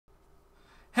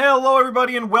Hello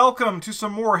everybody and welcome to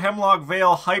some more Hemlock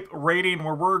Vale hype rating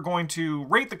where we're going to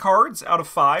rate the cards out of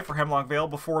 5 for Hemlock Vale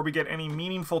before we get any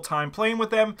meaningful time playing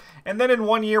with them. And then in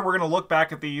 1 year we're going to look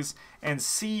back at these and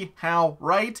see how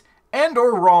right and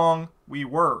or wrong we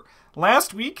were.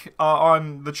 Last week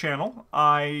on the channel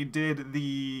I did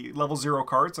the level 0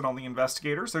 cards and all the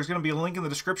investigators. There's going to be a link in the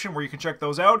description where you can check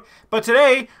those out. But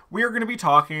today we are going to be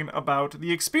talking about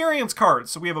the experience cards.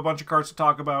 So we have a bunch of cards to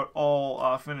talk about,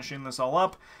 all finishing this all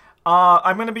up.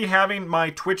 I'm going to be having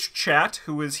my Twitch chat,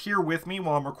 who is here with me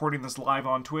while I'm recording this live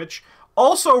on Twitch,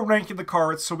 also ranking the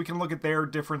cards so we can look at their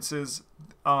differences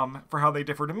for how they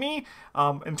differ to me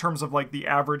in terms of like the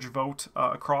average vote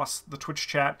across the Twitch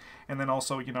chat, and then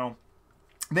also, you know,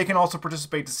 they can also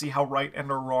participate to see how right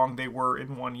and or wrong they were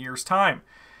in 1 year's time.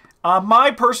 My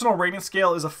personal rating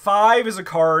scale is a 5 is a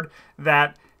card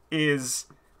that is,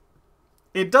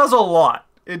 it does a lot.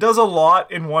 It does a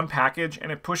lot in one package,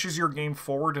 and it pushes your game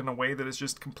forward in a way that is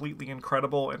just completely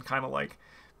incredible, and kind of like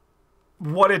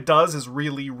what it does is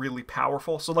really, really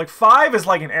powerful. So like 5 is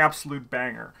like an absolute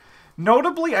banger.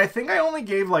 Notably, I think I only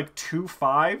gave like 2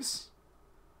 5s,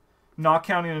 not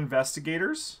counting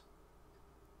investigators.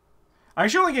 I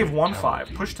actually only gave 1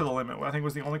 5, Push to the Limit. I think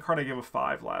was the only card I gave a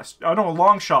 5 last. Oh no,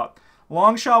 Long Shot.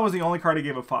 Long Shot was the only card I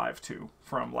gave a 5 to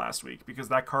from last week, because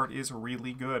that card is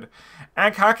really good.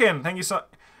 ARKHAM, thank you so.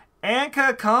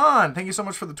 ARKHAM, thank you so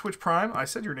much for the Twitch Prime. I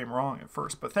said your name wrong at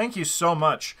first, but thank you so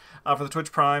much for the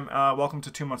Twitch Prime. Welcome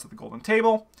to 2 months at the Golden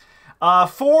Table.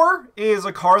 4 is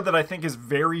a card that I think is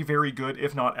very, very good,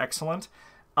 if not excellent.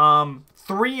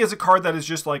 3 is a card that is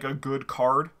just like a good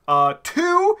card.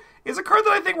 2 is a card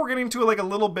that I think we're getting to like a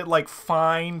little bit like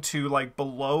fine to like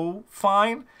below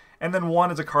fine. And then 1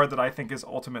 is a card that I think is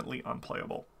ultimately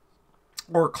unplayable,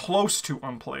 or close to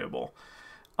unplayable.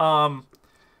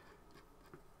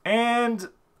 And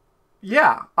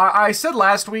yeah, I said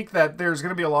last week that there's going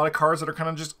to be a lot of cards that are kind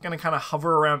of just going to kind of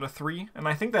hover around a 3, and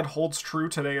I think that holds true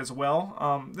today as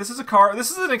well. This is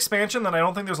an expansion that I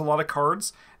don't think there's a lot of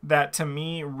cards that to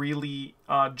me really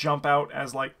jump out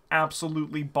as like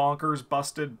absolutely bonkers,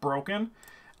 busted, broken.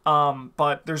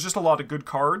 But there's just a lot of good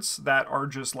cards that are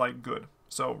just like good.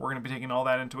 So we're going to be taking all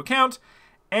that into account.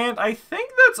 And I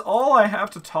think that's all I have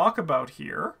to talk about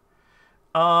here.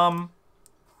 Let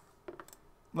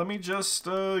me just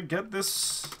get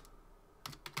this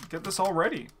all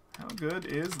ready. How good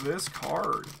is this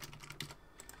card?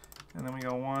 And then we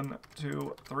go 1,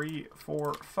 2, 3,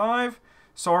 4, 5.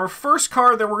 So our first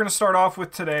card that we're going to start off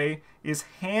with today is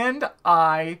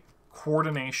Hand-Eye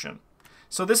Coordination.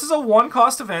 So this is a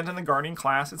 1-cost event in the Guardian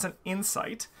class. It's an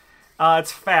Insight.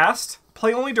 It's fast.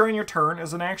 Play only during your turn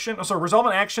as an action. Oh, sorry, resolve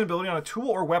an action ability on a tool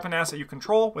or weapon asset you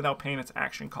control without paying its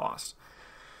action cost.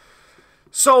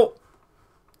 So,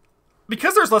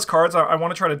 because there's less cards, I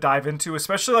want to try to dive into,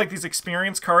 especially like these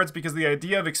experience cards, because the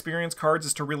idea of experience cards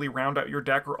is to really round out your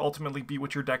deck or ultimately be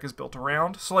what your deck is built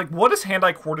around. So, like, what does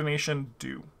Hand-Eye Coordination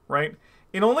do, right?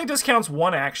 It only discounts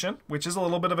 1 action, which is a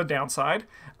little bit of a downside,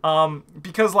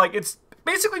 because like it's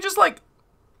basically just like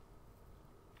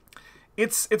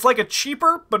it's like a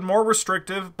cheaper but more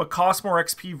restrictive but costs more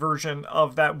XP version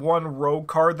of that one rogue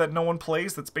card that no one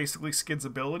plays. That's basically Skid's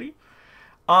ability.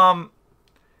 I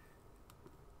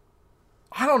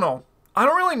don't know. I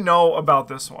don't really know about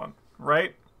this one,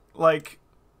 right? Like,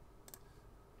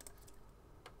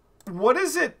 what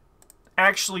does it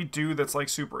actually do that's like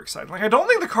super exciting? Like, I don't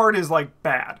think the card is like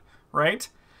bad, right?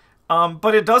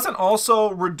 But it doesn't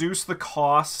also reduce the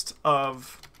cost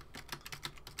of...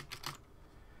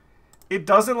 It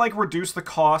doesn't like reduce the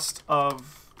cost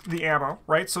of the ammo,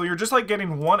 right? So you're just like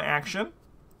getting 1 action.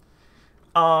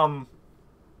 You're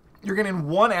getting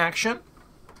 1 action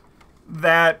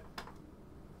that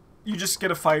you just get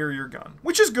to fire your gun,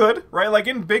 which is good, right? Like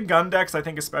in big gun decks, I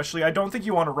think especially, I don't think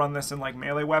you want to run this in like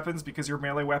melee weapons, because your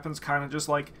melee weapons kind of just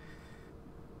like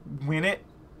win it,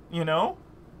 you know?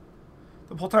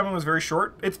 The pull timing was very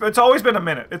short. It's always been a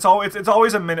minute. It's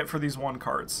always a minute for these 1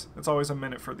 cards. It's always a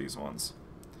minute for these ones.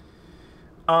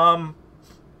 I'm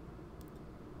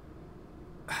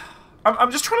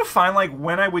just trying to find like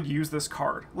when I would use this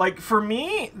card. Like for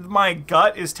me, my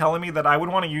gut is telling me that I would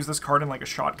want to use this card in like a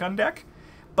shotgun deck,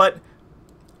 but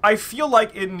I feel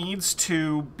like it needs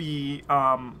to be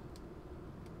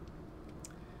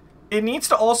it needs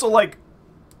to also like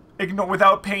ignore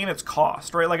without paying its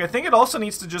cost, right? Like I think it also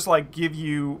needs to just like give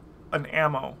you an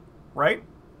ammo, right?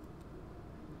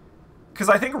 Because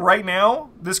I think right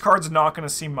now this card's not going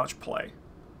to see much play.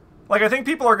 Like I think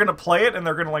people are going to play it and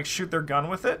they're going to like shoot their gun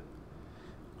with it.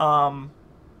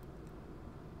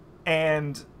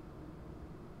 And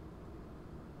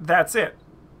that's it.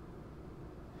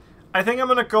 I think I'm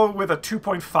going to go with a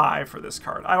 2.5 for this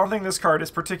card. I don't think this card is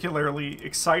particularly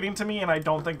exciting to me, and I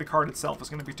don't think the card itself is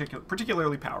going to be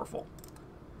particularly powerful.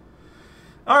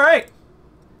 All right.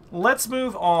 Let's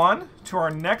move on to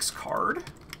our next card,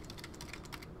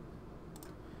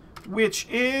 which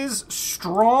is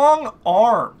Strong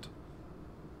Armed,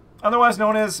 otherwise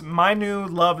known as My New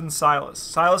Love and Silas.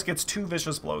 Silas gets 2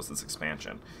 Vicious Blows this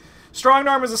expansion. Strong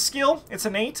Arm is a skill. It's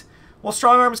innate. While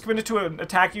Strong Arm is committed to an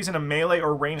attack using a melee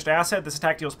or ranged asset, this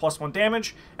attack deals +1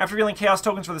 damage. After dealing Chaos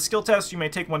tokens for the skill test, you may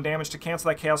take 1 damage to cancel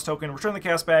that Chaos token, return the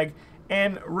Chaos bag,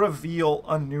 and reveal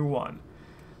a new one.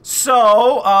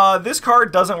 So, this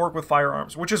card doesn't work with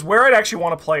firearms, which is where I'd actually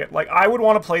want to play it. Like, I would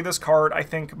want to play this card, I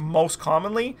think, most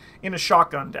commonly in a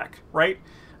shotgun deck, right?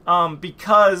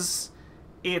 Because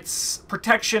it's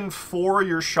protection for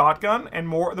your shotgun, and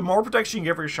the more protection you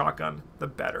get for your shotgun, the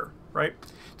better, right?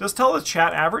 Does tell the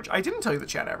chat average? I didn't tell you the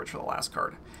chat average for the last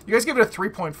card. You guys gave it a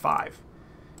 3.5.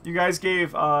 You guys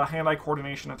gave hand-eye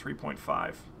coordination a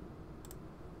 3.5.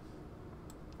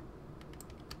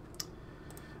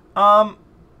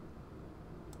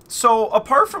 So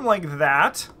apart from like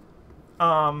that,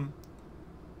 like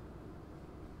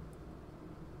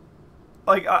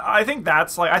I think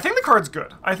that's like, I think the card's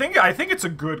good. I think it's a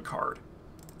good card.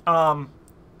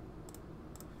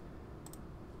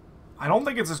 I don't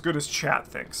think it's as good as chat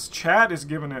thinks. Chat is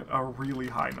giving it a really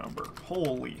high number.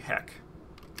 Holy heck.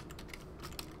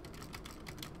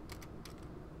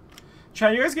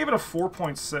 Chat, you guys gave it a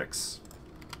 4.6.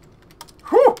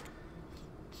 Whew!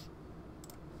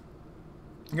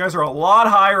 You guys are a lot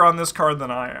higher on this card than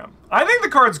I am. I think the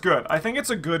card's good. I think it's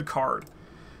a good card.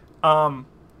 I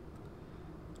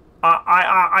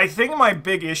think my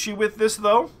big issue with this,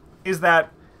 though, is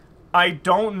that I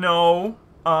don't know...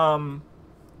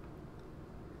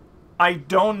 I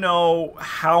don't know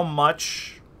how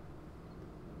much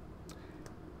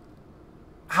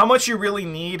you really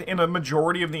need in a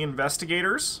majority of the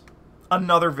investigators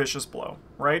another Vicious Blow,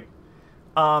 right?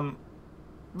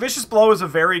 Vicious Blow is a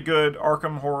very good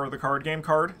Arkham Horror the Card Game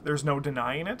card. There's no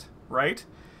denying it, right?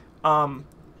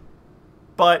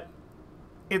 But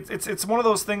it's one of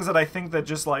those things that I think that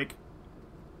just like,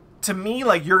 to me,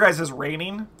 like your guys'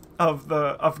 rating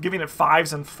of giving it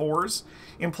 5s and 4s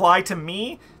imply to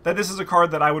me that this is a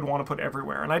card that I would want to put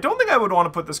everywhere. And I don't think I would want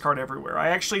to put this card everywhere. I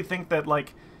actually think that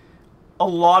like a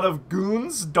lot of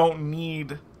goons don't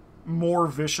need more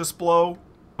Vicious Blow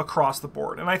across the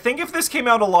board. And I think if this came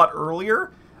out a lot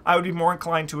earlier, I would be more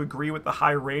inclined to agree with the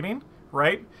high rating,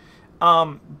 right?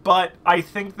 But I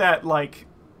think that like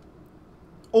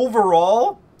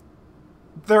overall,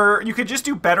 you could just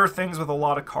do better things with a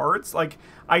lot of cards. Like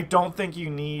I don't think you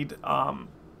need 4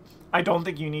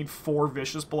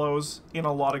 Vicious Blows in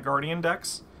a lot of Guardian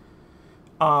decks.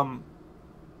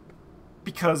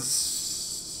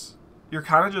 Because you're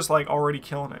kind of just like already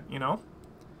killing it, you know?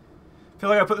 I feel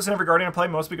like I put this in every Guardian I play,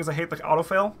 mostly because I hate the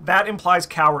autofail. That implies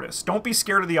cowardice. Don't be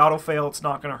scared of the autofail, it's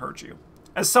not going to hurt you.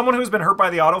 As someone who's been hurt by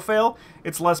the autofail,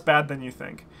 it's less bad than you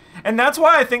think. And that's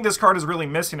why I think this card is really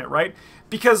missing it, right?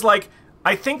 Because like,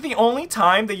 I think the only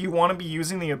time that you want to be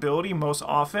using the ability most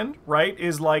often, right,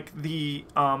 is like the,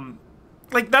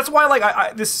 like that's why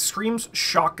like this screams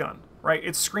shotgun, right?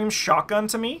 It screams shotgun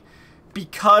to me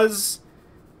because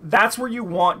that's where you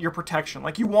want your protection.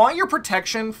 Like you want your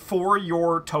protection for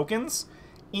your tokens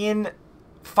in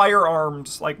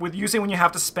firearms, like with using when you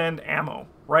have to spend ammo,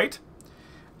 right?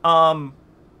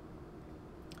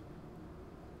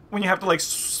 When you have to like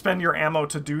spend your ammo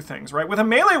to do things, right? With a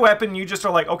melee weapon, you just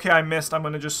are like, okay, I missed, I'm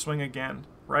gonna just swing again,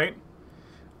 right?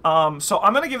 So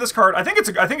I'm gonna give this card, I think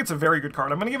it's a very good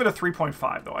card. I'm gonna give it a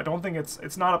 3.5 though. I don't think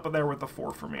it's not up there with the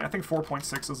 4 for me. I think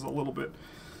 4.6 is a little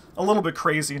bit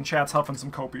crazy, and chat's huffing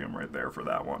some copium right there for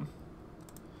that one.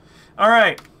 All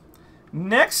right,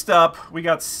 next up we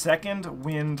got Second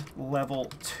Wind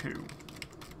level 2.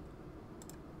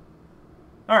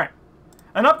 All right.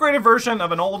 An upgraded version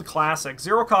of an old classic.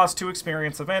 0 cost, 2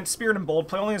 experience event. Spirit and Bold.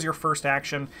 Play only as your first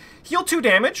action. Heal 2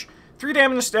 damage. 3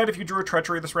 damage instead. If you drew a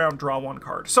Treachery this round, draw 1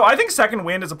 card. So I think Second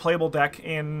Wind is a playable card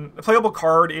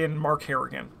in Mark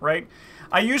Harrigan, right?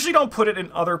 I usually don't put it in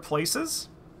other places.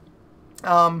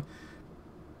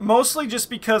 Mostly just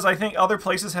because I think other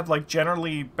places have like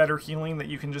generally better healing that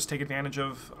you can just take advantage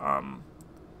of.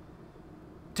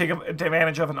 Take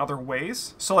advantage of in other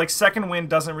ways. So like Second Wind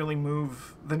doesn't really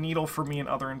move the needle for me in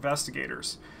other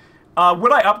investigators.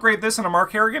 Would I upgrade this in a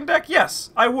Mark Harrigan deck? Yes,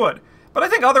 I would. But I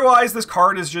think otherwise this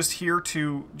card is just here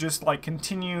to just like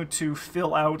continue to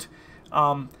fill out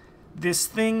this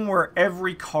thing where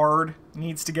every card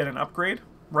needs to get an upgrade,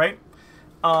 right?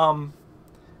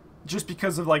 just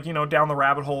because of, like, you know, down the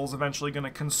rabbit hole is eventually going to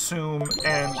consume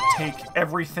and take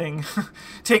everything,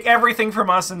 take everything from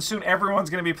us, and soon everyone's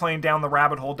going to be playing down the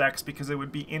rabbit hole decks because it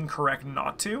would be incorrect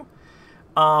not to.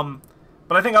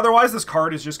 But I think otherwise this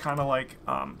card is just kind of like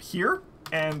here,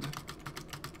 and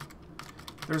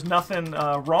there's nothing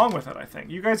wrong with it, I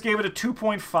think. You guys gave it a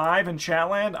 2.5 in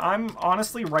Chatland. I'm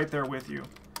honestly right there with you.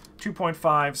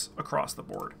 2.5s across the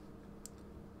board.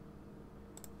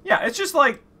 Yeah, it's just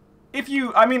like, if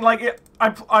you, I mean, like,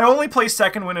 I only play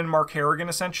Second Wind in Mark Harrigan,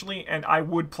 essentially, and I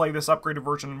would play this upgraded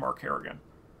version in Mark Harrigan.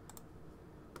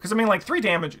 Because, I mean, like, 3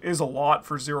 damage is a lot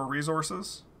for 0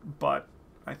 resources, but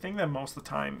I think that most of the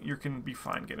time you can be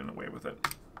fine getting away with it.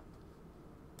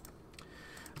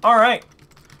 Alright,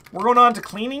 we're going on to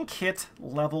Cleaning Kit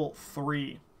Level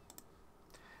 3.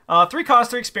 3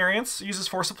 cost, 3 experience, uses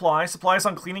 4 supply. Supplies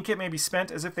on Cleaning Kit may be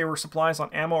spent as if they were supplies on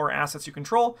ammo or assets you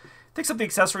control. Takes up the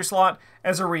accessory slot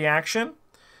as a reaction.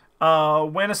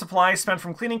 When a supply is spent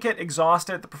from Cleaning Kit, exhaust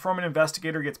it. The Performant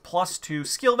Investigator gets +2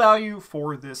 skill value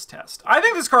for this test. I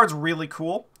think this card's really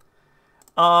cool.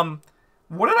 What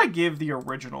did I give the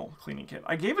original Cleaning Kit?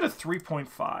 I gave it a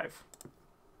 3.5.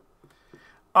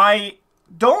 I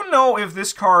don't know if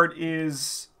this card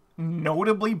is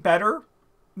notably better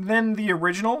than the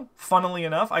original, funnily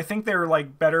enough. I think they're,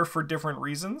 like, better for different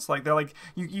reasons. Like, they're like,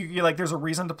 you like, there's a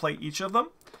reason to play each of them.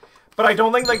 But I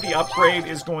don't think, like, the upgrade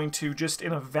is going to, just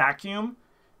in a vacuum,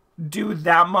 do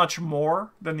that much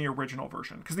more than the original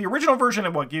version. Because the original version,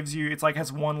 it, what, gives you, it's like,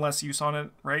 has 1 less use on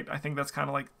it, right? I think that's kind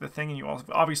of like the thing, and you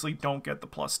obviously don't get the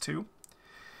 +2.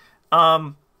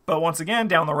 But once again,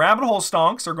 down the rabbit hole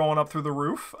stonks are going up through the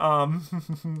roof.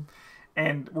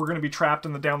 And we're going to be trapped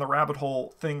in the down the rabbit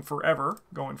hole thing forever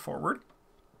going forward.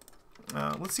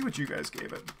 Let's see what you guys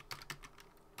gave it.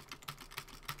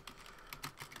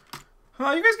 You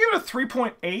guys gave it a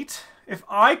 3.8. If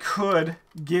I could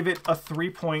give it a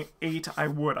 3.8, I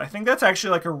would. I think that's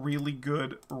actually like a really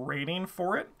good rating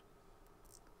for it.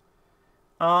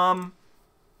 But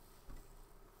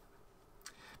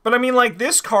I mean, like,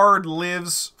 this card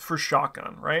lives for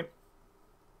shotgun, right?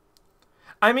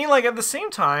 I mean, like, at the same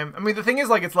time, I mean, the thing is,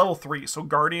 like, it's level 3, so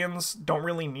Guardians don't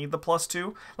really need the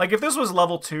 +2. Like, if this was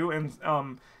level 2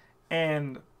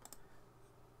 and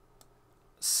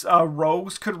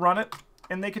Rogues could run it,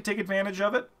 and they could take advantage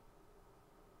of it,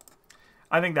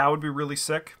 I think that would be really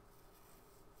sick.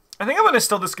 I think I'm going to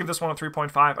still just give this one a 3.5.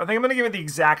 I think I'm going to give it the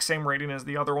exact same rating as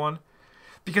the other one,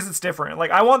 because it's different. Like,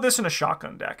 I want this in a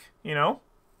shotgun deck, you know?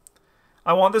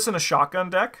 I want this in a shotgun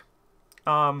deck.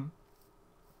 But,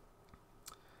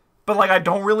 like, I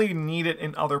don't really need it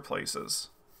in other places.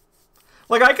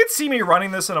 Like, I could see me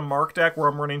running this in a Mark deck where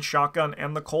I'm running shotgun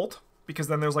and the Colt, because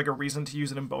then there's, like, a reason to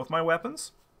use it in both my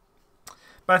weapons.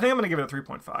 But I think I'm going to give it a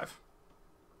 3.5.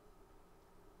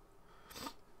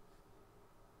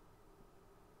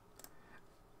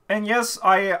 And yes,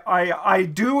 I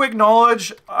do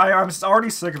acknowledge, I'm already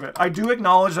sick of it. I do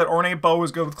acknowledge that Ornate Bow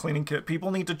is good with Cleaning Kit. People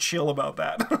need to chill about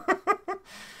that.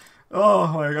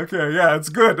 Oh, like, okay, yeah, it's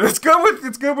good. It's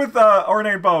good with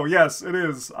Ornate Bow. Yes, it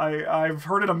is. I've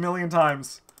heard it a million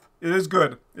times. It is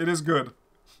good. It is good.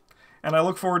 And I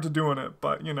look forward to doing it,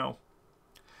 but, you know.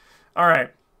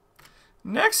 Alright.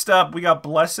 Next up, we got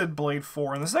Blessed Blade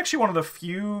 4. And this is actually one of the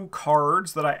few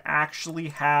cards that I actually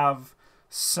have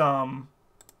some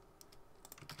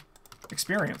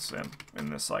experience in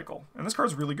this cycle. And this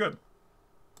card's really good.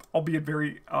 Albeit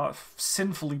very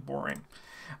sinfully boring.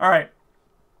 Alright.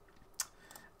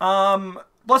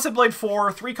 Blessed Blade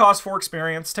 4, 3 cost, 4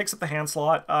 experience, takes up the hand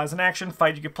slot. As an action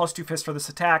fight, you get +2 fists for this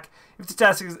attack. If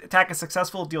the attack is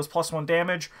successful, it deals +1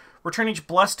 damage. Return each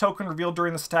Blessed token revealed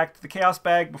during this attack to the Chaos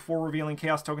bag. Before revealing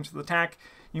Chaos tokens to the attack,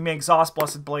 you may exhaust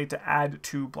Blessed Blade to add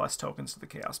 2 Blessed tokens to the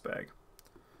Chaos bag.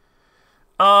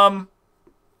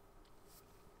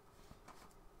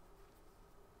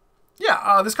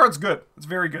 Yeah, this card's good. It's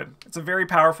very good. It's a very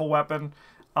powerful weapon.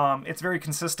 It's very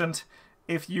consistent.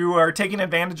 If you are taking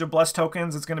advantage of Blessed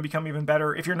tokens, it's going to become even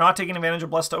better. If you're not taking advantage of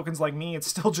Blessed tokens like me, it's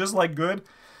still just like good.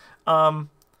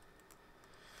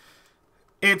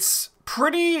 It's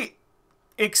pretty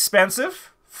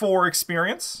expensive for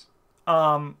experience.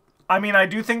 I mean, I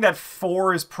do think that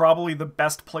 4 is probably the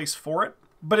best place for it,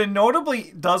 but it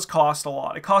notably does cost a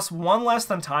lot. It costs 1 less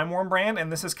than Time Worn Brand,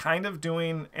 and this is kind of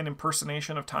doing an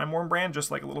impersonation of Time Worn Brand, just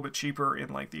like a little bit cheaper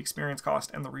in like the experience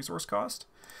cost and the resource cost.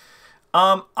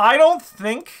 I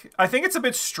think it's a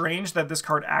bit strange that this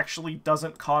card actually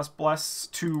doesn't cost Bless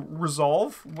to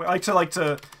resolve.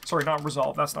 Sorry, not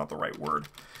resolve, that's not the right word.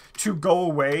 To go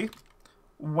away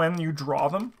when you draw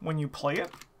them, when you play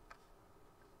it.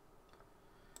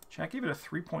 Jack gave it a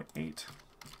 3.8.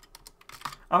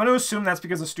 I'm going to assume that's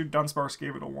because Astute Dunsparce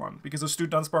gave it a 1. Because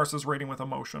Astute Dunsparce is rating with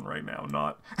emotion right now,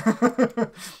 not...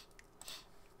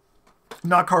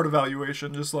 not card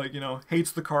evaluation, just like, you know,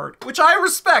 hates the card. Which I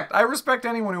respect. I respect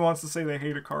anyone who wants to say they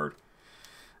hate a card.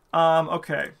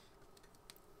 Okay.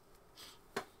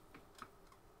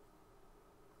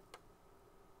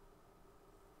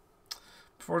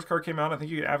 Before this card came out, I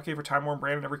think you could advocate for Time Worn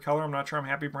Brand in every color. I'm not sure I'm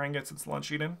happy Brand gets its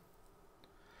lunch eaten.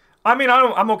 I mean,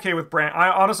 I'm okay with Brand. I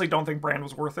honestly don't think Brand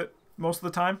was worth it most of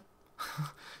the time.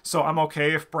 So I'm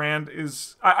okay if Brand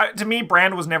is... to me,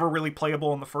 Brand was never really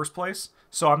playable in the first place.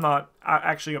 So I'm not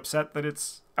actually upset that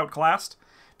it's outclassed.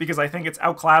 Because I think it's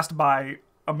outclassed by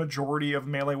a majority of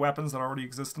melee weapons that already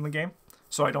exist in the game.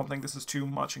 So I don't think this is too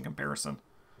much in comparison.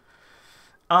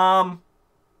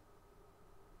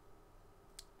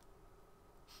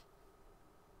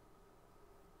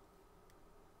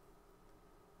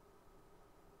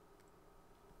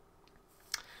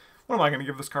 What am I going to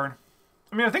give this card?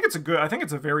 I mean, I think it's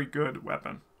a very good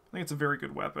weapon. I think it's a very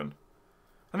good weapon.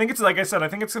 I think it's, like I said, I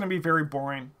think it's going to be very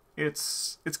boring.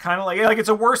 It's kind of like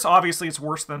it's obviously it's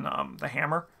worse than the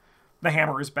hammer. The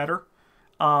hammer is better,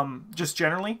 just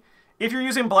generally. If you're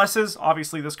using blesses,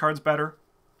 obviously this card's better.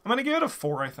 I'm going to give it a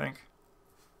 4, I think.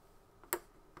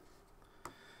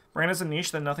 Brand is a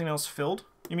niche that nothing else filled.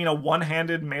 You mean a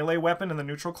one-handed melee weapon in the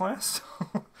neutral class?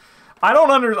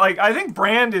 I think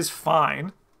Brand is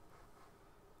fine.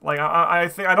 Like,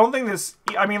 I don't think this...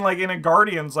 I mean, like, in a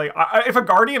Guardians, like... if a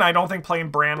Guardian, I don't think playing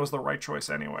Brand was the right choice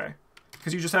anyway.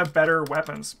 Because you just have better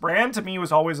weapons. Brand, to me,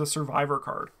 was always a survivor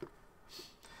card.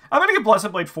 I'm going to give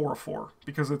Blessed Blade 4 a 4,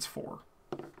 because it's 4.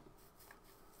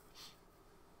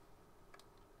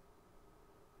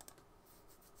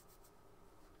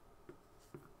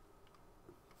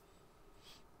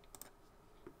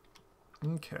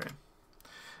 Okay.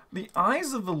 The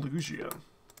Eyes of Elusia.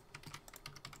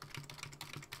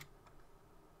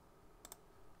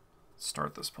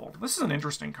 Start this poll. This is an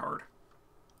interesting card.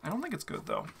 I don't think it's good,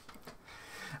 though.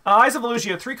 Eyes of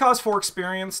Elusia, 3 cost 4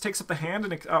 experience, takes up the hand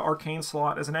and arcane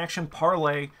slot as an action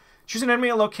parlay. Choose an enemy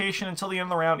at location until the end of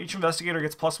the round. Each investigator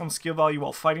gets +1 skill value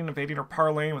while fighting, evading, or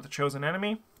parlaying with the chosen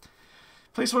enemy.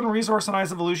 Place 1 resource on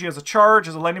Eyes of Elusia as a charge.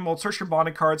 As a lightning bolt, search your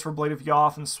bonded cards for Blade of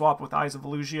Yoth and swap with Eyes of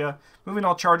Elusia. Moving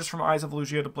all charges from Eyes of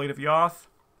Elusia to Blade of Yoth.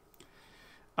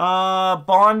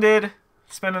 Bonded.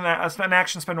 Spend an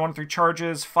action, spend 1 3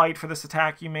 charges. Fight for this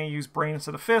attack. You may use Brain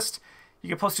instead of Fist. You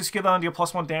get +2 skill and deal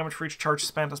 +1 damage for each charge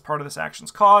spent as part of this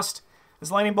action's cost.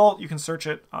 As Lightning Bolt, you can search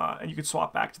it, and you can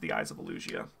swap back to the Eyes of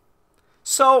Elusia.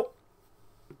 So,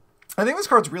 I think this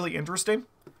card's really interesting.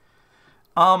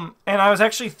 And I was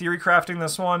actually theory crafting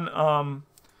this one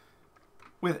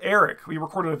with Eric. We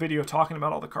recorded a video talking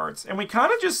about all the cards. And we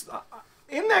kind of just,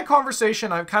 in that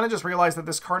conversation, I kind of just realized that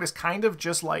this card is kind of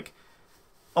just like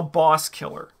a boss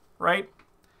killer, right?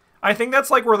 I think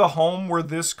that's like where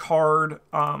this card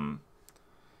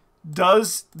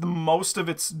does the most of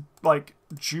its like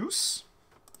juice.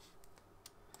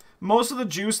 Most of the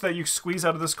juice that you squeeze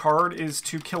out of this card is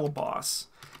to kill a boss.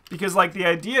 Because like the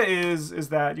idea is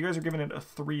that you guys are giving it a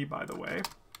 3, by the way.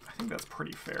 I think that's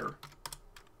pretty fair.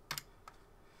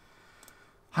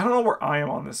 I don't know where I am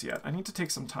on this yet. I need to take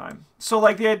some time. So,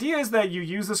 like, the idea is that you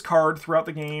use this card throughout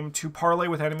the game to parlay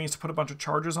with enemies to put a bunch of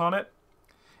charges on it.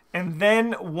 And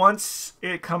then once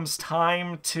it comes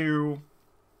time to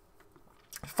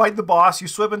fight the boss, you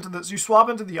swap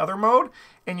into the other mode,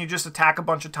 and you just attack a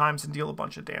bunch of times and deal a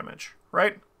bunch of damage,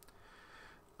 right?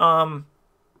 I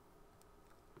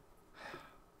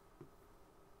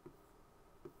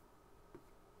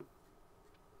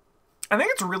think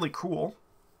it's really cool.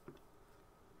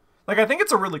 Like, I think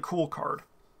it's a really cool card.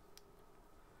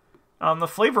 The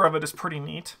flavor of it is pretty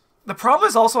neat. The problem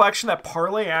is also actually that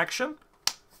parlay action.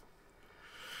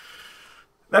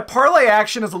 That parlay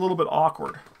action is a little bit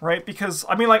awkward, right? Because,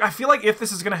 I mean, like, I feel like if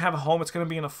this is going to have a home, it's going to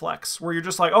be in a flex, where you're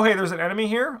just like, oh, hey, there's an enemy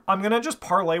here. I'm going to just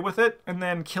parlay with it and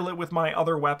then kill it with my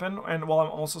other weapon, and while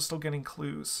I'm also still getting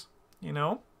clues, you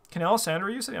know? Can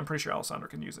Alessandra use it? I'm pretty sure Alessandra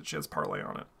can use it. She has parlay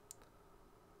on it.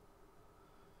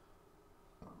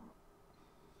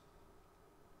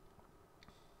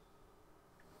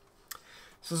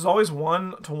 So this is always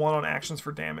 1-to-1 on actions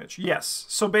for damage. Yes.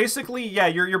 So basically, yeah,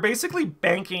 you're basically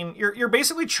banking. You're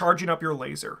basically charging up your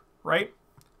laser, right?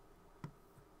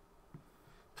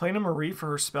 Playing a Marie for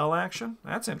her spell action.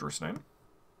 That's interesting.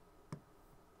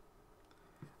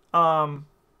 That's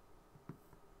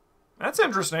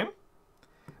interesting.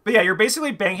 But yeah, you're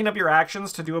basically banking up your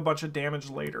actions to do a bunch of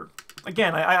damage later.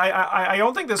 Again, I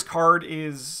don't think this card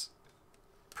is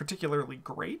particularly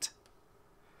great.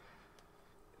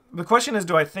 The question is,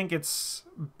 do I think it's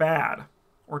bad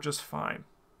or just fine?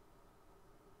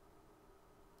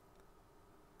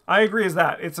 I agree as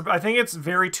that. I think it's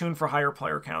very tuned for higher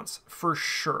player counts, for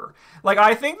sure. Like,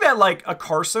 I think that, like, a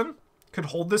Carson could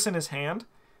hold this in his hand,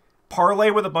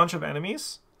 parlay with a bunch of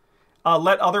enemies,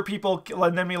 let other people,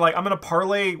 and then be like, I'm going to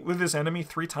parlay with this enemy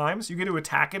 3 times. You get to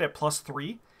attack it at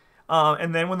 +3.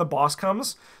 And then when the boss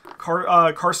comes,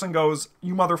 Carson goes,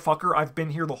 you motherfucker, I've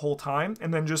been here the whole time.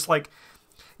 And then just, like,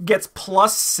 gets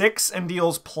 +6 and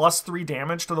deals +3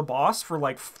 damage to the boss for,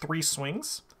 like, 3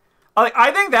 swings.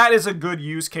 I think that is a good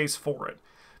use case for it.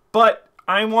 But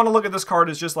I want to look at this card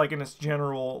as just, like, in its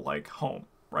general, like, home,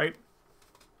 right?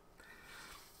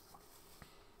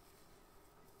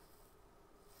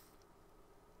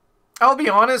 I'll be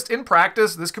honest, in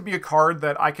practice, this could be a card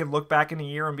that I could look back in a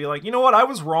year and be like, you know what, I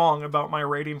was wrong about my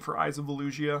rating for Eyes of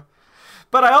Volusia.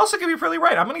 But I also could be pretty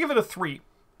right. I'm going to give it a 3.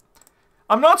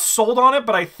 I'm not sold on it,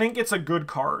 but I think it's a good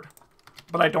card.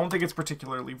 But I don't think it's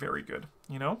particularly very good,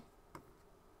 you know?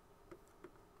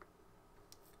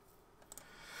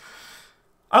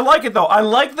 I like it, though. I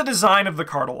like the design of the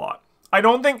card a lot. I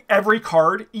don't think every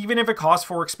card, even if it costs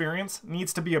 4 experience,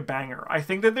 needs to be a banger. I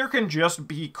think that there can just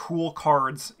be cool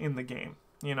cards in the game,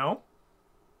 you know?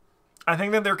 I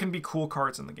think that there can be cool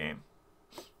cards in the game.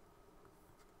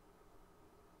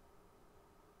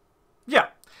 Yeah.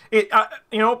 You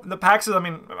know, the PAX is, I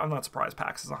mean, I'm not surprised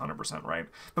PAX is 100% right.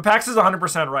 But PAX is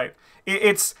 100% right.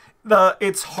 It's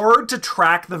hard to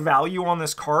track the value on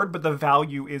this card, but the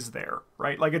value is there,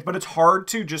 right? Like, but it's hard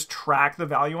to just track the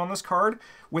value on this card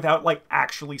without, like,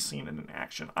 actually seeing it in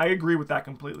action. I agree with that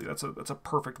completely. That's a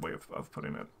perfect way of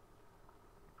putting it.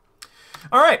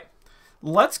 All right.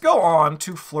 Let's go on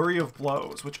to Flurry of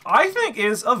Blows, which I think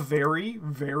is a very,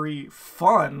 very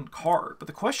fun card. But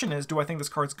the question is, do I think this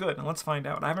card's good? And let's find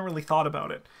out. I haven't really thought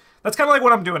about it. That's kind of like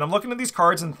what I'm doing. I'm looking at these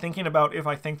cards and thinking about if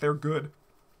I think they're good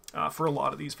for a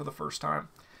lot of these for the first time.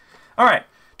 All right.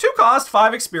 2 cost,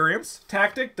 5 experience.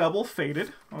 Tactic, double,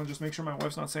 faded. I'll just make sure my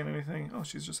wife's not saying anything. Oh,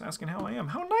 she's just asking how I am.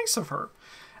 How nice of her.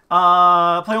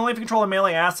 Play only if you control a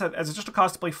melee asset. As it's just a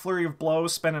cost to play Flurry of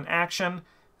Blows, spend an action.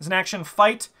 As an action,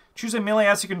 fight. Choose a melee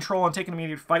asset you control and take an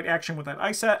immediate fight action with that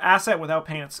asset without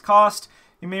paying its cost.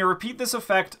 You may repeat this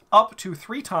effect up to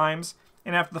 3 times,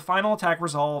 and after the final attack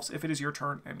resolves, if it is your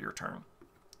turn, end your turn.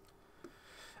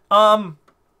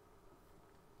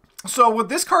 So what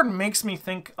this card makes me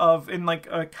think of in like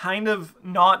a kind of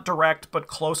not direct but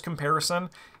close comparison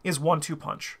is 1-2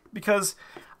 Punch. Because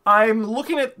I'm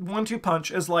looking at 1-2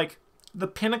 Punch as like the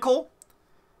pinnacle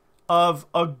of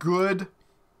a good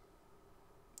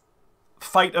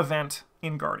fight event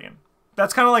in Guardian.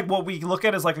 That's kind of like what we look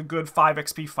at as like a good 5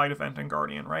 XP fight event in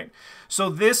Guardian, right? So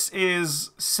this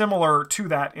is similar to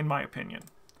that in my opinion.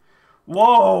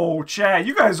 Whoa, Chad,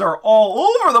 you guys are all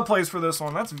over the place for this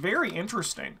one. That's very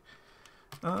interesting.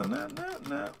 So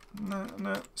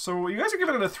you guys are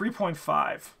giving it a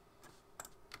 3.5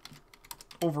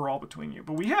 overall between you.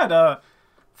 But we had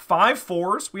 5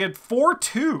 4s. We had 4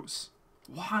 2s.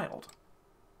 Wild.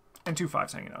 And 2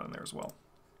 5s hanging out in there as well.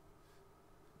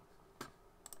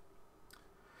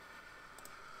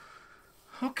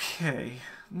 Okay,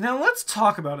 now let's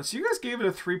talk about it. So you guys gave it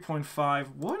a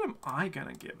 3.5. What am I going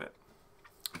to give it?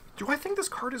 Do I think this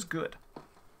card is good?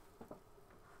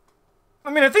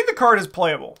 I mean, I think the card is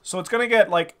playable. So it's going to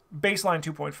get, like, baseline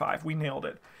 2.5. We nailed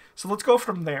it. So let's go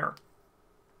from there.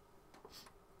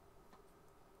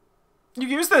 You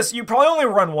use this. You probably only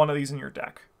run 1 of these in your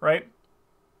deck, right?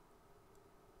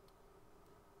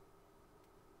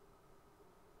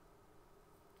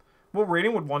 What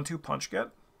rating would 1-2 Punch get?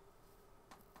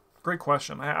 Great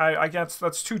question. I guess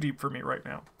that's too deep for me right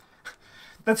now.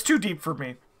 That's too deep for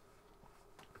me.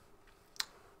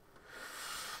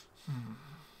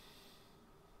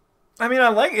 I mean, I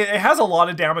like it. It has a lot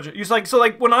of damage. It's like, so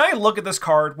like when I look at this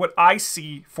card, what I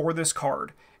see for this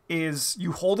card is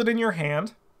you hold it in your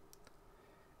hand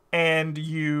and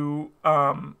you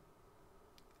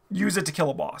use it to kill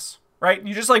a boss, right?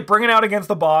 You just like bring it out against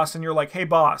the boss and you're like, hey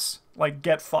boss, like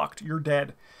get fucked. You're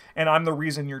dead. And I'm the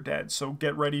reason you're dead, so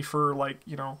get ready for, like,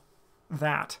 you know,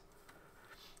 that.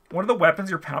 What are the weapons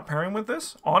you're pairing with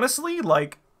this? Honestly,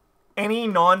 like, any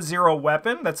non-zero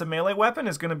weapon that's a melee weapon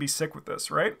is going to be sick with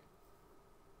this, right?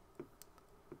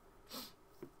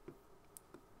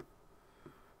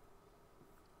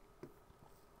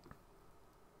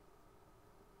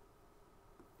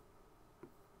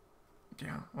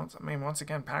 Yeah, once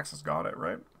again, Pax has got it,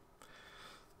 right?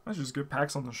 I should just get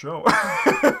Pax on the show.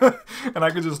 And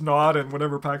I could just nod and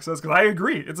whatever Pax says, because I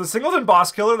agree. It's a singleton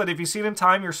boss killer that if you see it in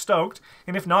time, you're stoked.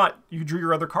 And if not, you drew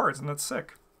your other cards, and that's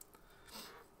sick.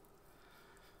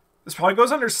 This probably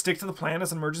goes under stick to the plan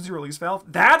as an emergency release valve.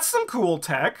 That's some cool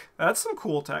tech. That's some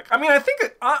cool tech. I mean, I think,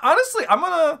 honestly, I'm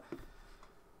going to...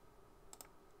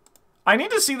 I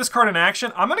need to see this card in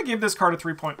action. I'm going to give this card a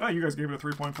 3. Oh, you guys gave it a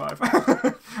 3.5.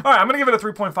 All right, I'm going to give it a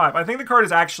 3.5. I think the card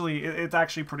is actually, it's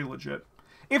actually pretty legit.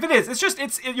 If it is,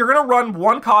 you're going to run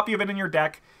one copy of it in your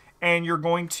deck, and you're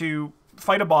going to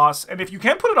fight a boss. And if you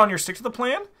can put it on your stick to the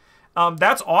plan,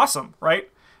 that's awesome, right?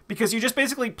 Because you just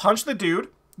basically punch the dude,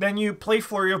 then you play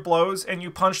Flurry of Blows, and you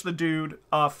punch the dude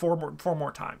four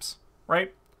more times,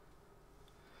 right?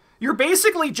 You're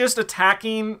basically just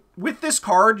attacking, with this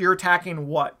card, you're attacking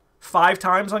what? 5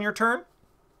 times on your turn?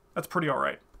 That's pretty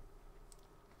alright.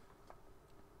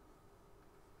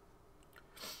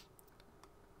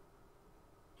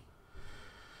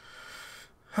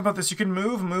 How about this? You can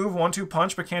move, 1-2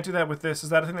 punch, but can't do that with this.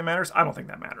 Is that a thing that matters? I don't think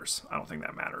that matters. I don't think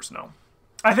that matters, no.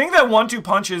 I think that 1-2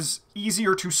 punch is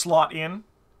easier to slot in,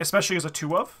 especially as a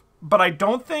 2-of. But I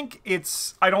don't think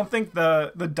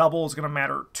the double is going to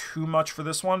matter too much for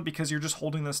this one, because you're just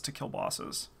holding this to kill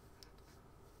bosses.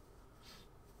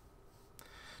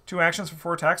 2 actions for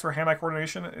 4 attacks, where hand-eye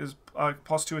coordination is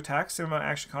 +2 attacks. Same amount of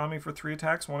action economy for 3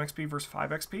 attacks, 1 XP versus 5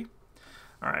 XP.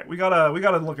 All right, we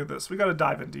gotta look at this. We gotta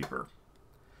dive in deeper.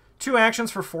 2 actions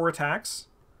for 4 attacks,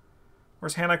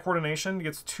 whereas hand-eye coordination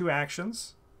gets 2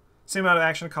 actions. Same amount of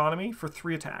action economy for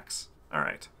 3 attacks. All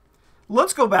right,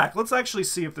 let's go back. Let's actually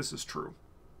see if this is true.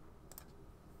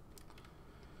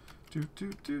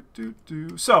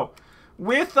 So,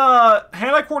 with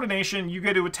hand-eye coordination, you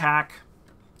get to attack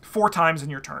 4 times in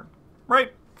your turn,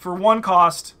 right? For 1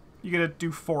 cost, you get to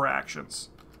do 4 actions.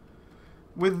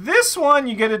 With this one,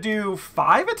 you get to do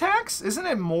 5 attacks? Isn't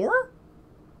it more?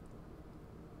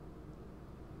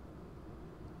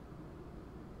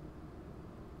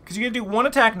 Because you get to do 1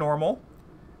 attack normal,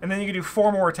 and then you can do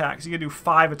 4 more attacks. You can do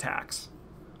 5 attacks.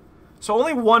 So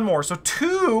only 1 more. So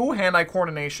 2 hand-eye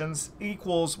coordinations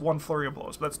equals 1 Flurry of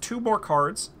Blows. But that's 2 more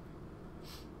cards.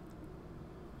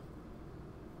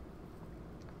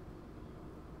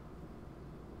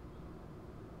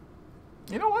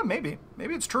 You know what? Maybe.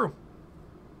 Maybe it's true.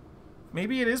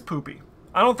 Maybe it is poopy.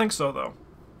 I don't think so, though.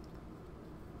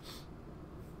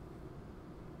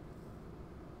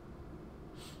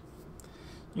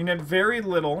 You need very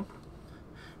little.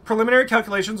 Preliminary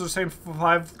calculations are saying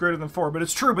 5 greater than 4, but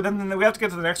it's true. But then we have to get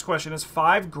to the next question. Is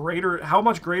 5 greater? How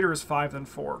much greater is 5 than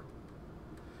 4?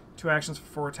 2 actions for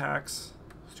 4 attacks.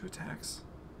 2 attacks.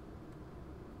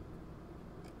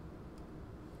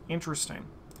 Interesting.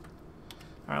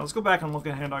 All right, let's go back and look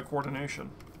at hand-eye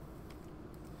coordination.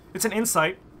 It's an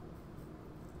insight.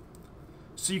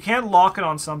 So you can't lock it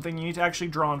on something. You need to actually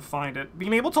draw and find it.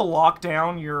 Being able to lock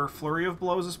down your Flurry of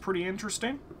Blows is pretty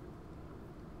interesting.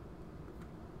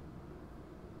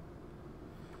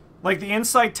 Like, the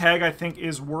insight tag, I think,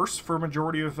 is worse for a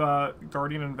majority of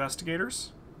Guardian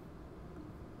investigators.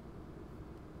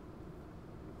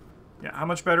 Yeah, how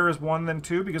much better is 1 than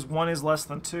 2? Because 1 is less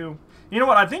than 2. You know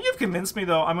what? I think you've convinced me,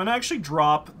 though. I'm going to actually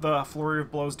drop the Flurry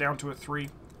of Blows down to a 3.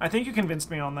 I think you convinced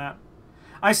me on that.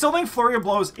 I still think Flurry of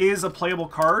Blows is a playable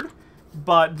card,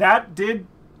 but that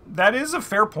is a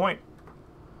fair point.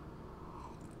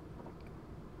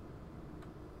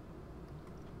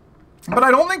 But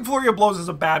I don't think Flurry of Blows is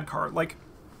a bad card. Like,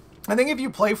 I think if you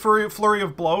play Flurry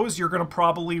of Blows, you're going to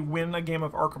probably win a game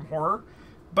of Arkham Horror.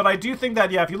 But I do think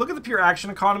that, yeah, if you look at the pure action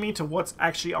economy to what's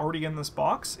actually already in this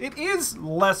box, it is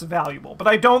less valuable. But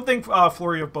I don't think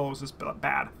Flurry of Blows is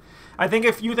bad. I think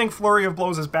if you think Flurry of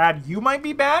Blows is bad, you might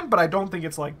be bad, but I don't think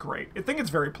it's, like, great. I think it's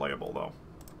very playable, though.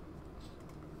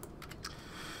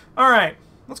 Alright,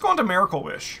 let's go on to Miracle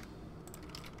Wish.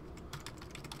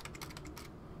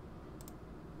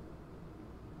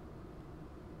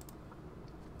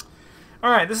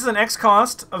 Alright, this is an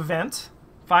X-Cost event.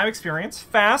 5 experience.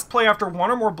 Fast, play after 1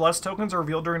 or more Blessed tokens are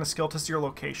revealed during a skill test to your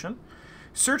location.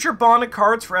 Search your bonded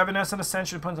cards for Evanescent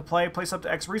Ascension put into play. Place up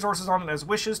to X resources on it as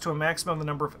wishes to a maximum of the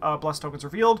number of Blessed tokens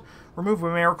revealed. Remove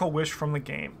a Miracle Wish from the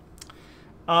game.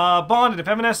 Bonded. If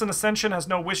Evanescent Ascension has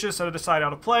no wishes, so to decide how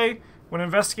to play. When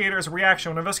Investigator is a reaction,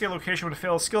 when Investigator location would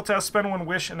fail a skill test, spend 1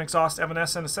 wish and exhaust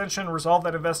Evanescent Ascension. Resolve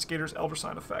that Investigator's Elder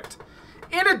Sign effect.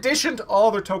 In addition to all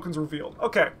other tokens revealed.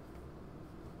 Okay.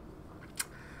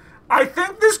 I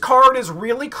think this card is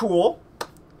really cool.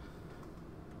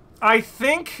 I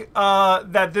think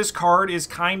that this card is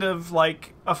kind of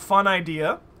like a fun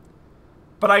idea,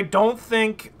 but I don't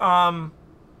think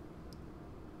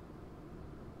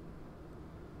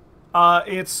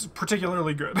it's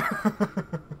particularly good.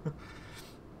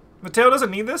 Mateo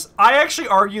doesn't need this. I actually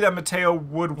argue that Mateo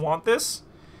would want this,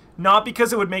 not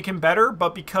because it would make him better,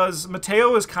 but because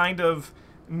Mateo is kind of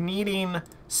needing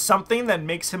something that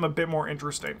makes him a bit more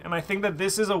interesting. And I think that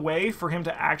this is a way for him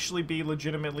to actually be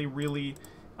legitimately really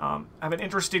have an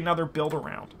interesting other build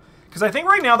around. Because I think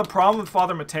right now the problem with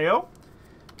Father Mateo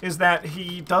is that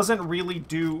he doesn't really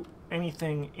do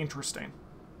anything interesting.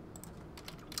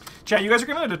 Chat, you guys are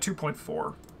giving it a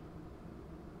 2.4.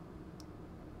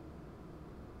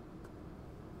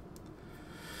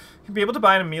 You'll be able to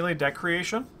buy an melee deck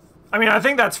creation. I mean, I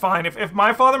think that's fine. If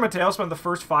my Father Mateo spent the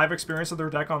first 5 experience of their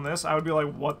deck on this, I would be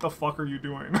like, what the fuck are you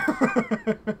doing?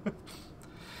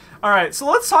 Alright, so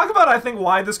let's talk about, I think,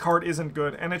 why this card isn't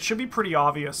good. And it should be pretty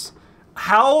obvious.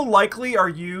 How likely are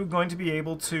you going to be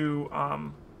able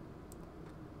to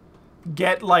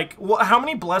get, like... how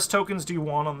many Bless tokens do you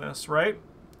want on this, right?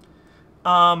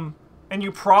 And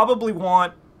you probably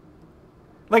want...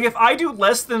 Like, if I do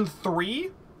less than 3,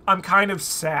 I'm kind of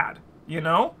sad, you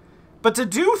know? But to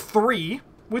do 3,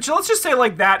 which let's just say,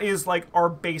 like, that is, like, our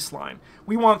baseline.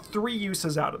 We want 3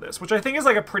 uses out of this, which I think is,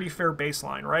 like, a pretty fair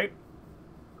baseline, right?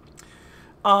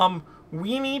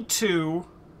 We need to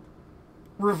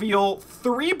reveal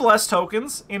 3 Bless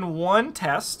tokens in 1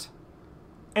 test,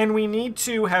 and we need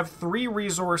to have 3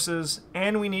 resources,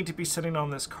 and we need to be sitting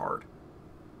on this card.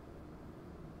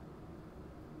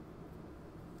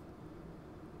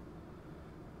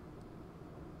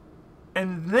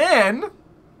 And then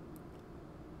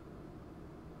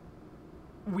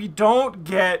we don't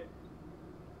get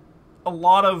a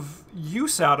lot of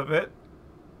use out of it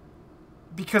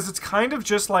because it's kind of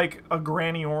just like a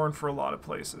Granny Orn for a lot of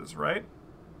places, right?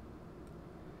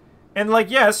 And, like,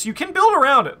 yes, you can build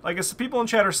around it. Like, as people in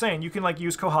chat are saying, you can, like,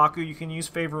 use Kohaku, you can use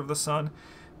Favor of the Sun.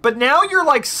 But now you're,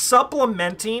 like,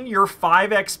 supplementing your 5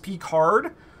 XP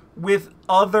card with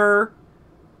other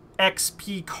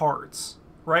XP cards,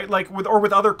 right? Like, with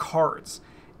other cards.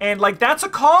 And, like, that's a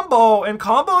combo, and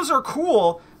combos are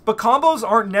cool, but combos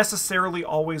aren't necessarily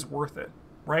always worth it,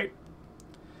 right?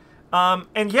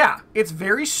 And yeah, it's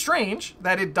very strange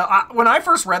that it when I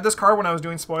first read this card when I was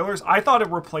doing spoilers, I thought it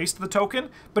replaced the token,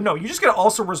 but no, you just gotta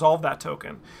also resolve that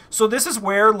token. So this is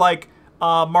where, like,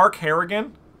 Mark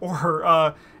Harrigan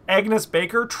or Agnes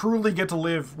Baker truly get to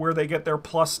live where they get their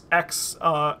plus X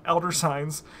Elder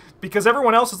Signs, because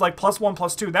everyone else is like +1,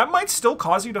 +2. That might still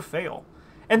cause you to fail.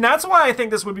 And that's why I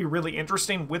think this would be really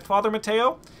interesting with Father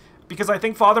Mateo, because I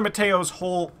think Father Mateo's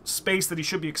whole space that he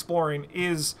should be exploring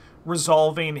is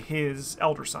resolving his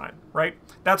Elder Sign, right?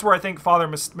 That's where I think Father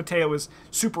Mateo is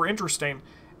super interesting,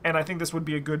 and I think this would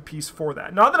be a good piece for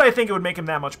that. Not that I think it would make him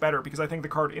that much better, because I think the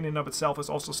card in and of itself is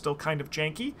also still kind of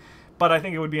janky, but I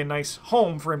think it would be a nice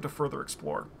home for him to further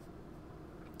explore.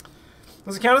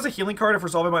 Does it count as a healing card if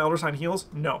resolving my Elder Sign heals?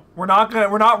 No. We're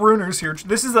not runers here.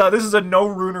 This is a no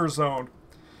runer zone.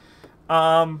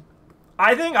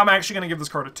 I think I'm actually going to give this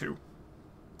card a 2.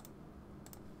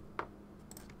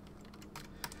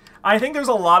 I think there's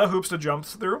a lot of hoops to jump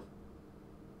through.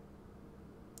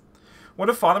 What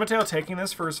if Father Mateo taking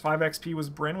this for his 5 XP was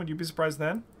Bryn? Would you be surprised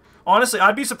then? Honestly,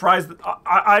 I'd be surprised.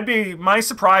 My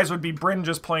surprise would be Bryn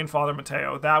just playing Father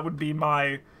Mateo. That would be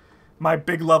my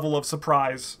big level of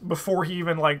surprise before he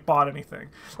even, like, bought anything.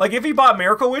 Like, if he bought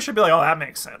Miracle Wish, I'd be like, oh, that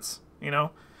makes sense, you know?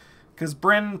 Because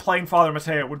Bryn playing Father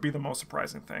Mateo would be the most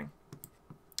surprising thing.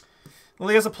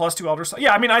 Lily has a +2 Elder Sign.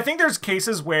 Yeah, I mean, I think there's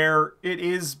cases where it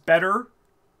is better.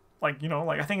 Like, you know,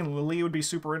 like, I think Lily would be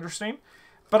super interesting.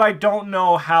 But I don't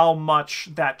know how much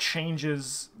that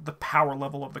changes the power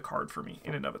level of the card for me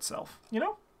in and of itself, you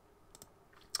know?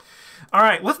 All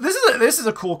right, this is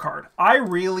a cool card. I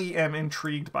really am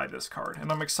intrigued by this card,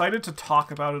 and I'm excited to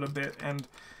talk about it a bit and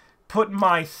put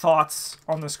my thoughts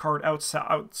on this card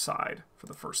outside for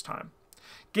the first time.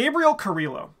 Gabriel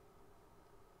Carrillo.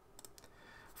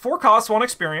 4 costs, 1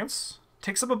 experience.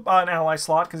 Takes up an ally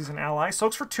slot because he's an ally.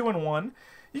 Soaks for 2 and 1.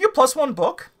 You get +1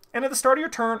 book, and at the start of your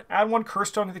turn, add 1 Curse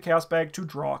Stone to the Chaos Bag to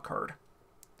draw a card.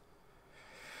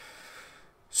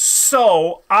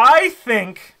 So, I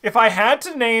think if I had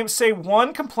to say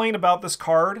one complaint about this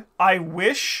card, I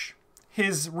wish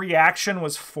his reaction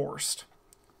was forced.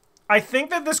 I think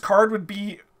that this card would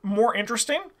be more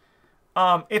interesting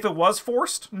if it was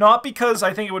forced. Not because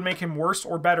I think it would make him worse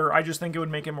or better, I just think it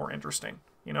would make him more interesting,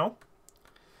 you know?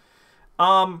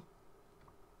 I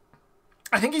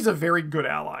think he's a very good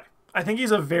ally. I think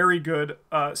he's a very good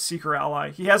Seeker ally.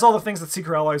 He has all the things that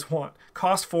Seeker allies want.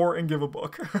 Cost 4 and give a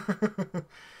book.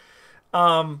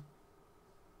 I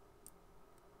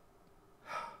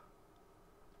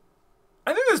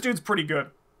think this dude's pretty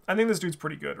good.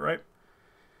 Right?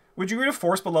 Would you agree to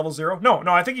Forced but level 0? No,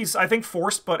 I think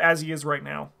Forced but as he is right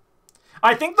now.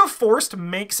 I think the Forced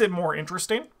makes it more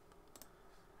interesting.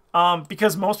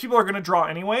 Because most people are going to draw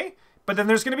anyway. But then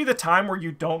there's going to be the time where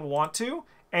you don't want to,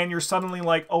 and you're suddenly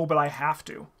like, oh, but I have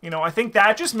to. You know, I think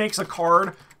that just makes a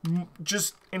card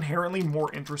just inherently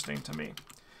more interesting to me.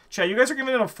 Chat, you guys are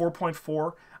giving it a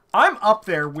 4.4. I'm up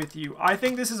there with you. I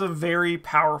think this is a very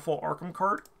powerful ARKHAM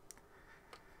card.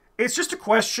 It's just a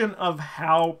question of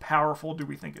how powerful do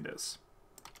we think it is.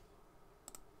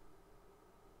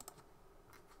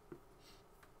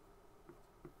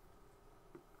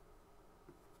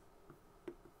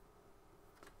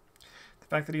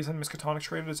 The fact that he's in Miskatonic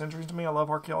traded is interesting to me. I love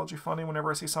archaeology funding.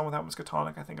 Whenever I see someone without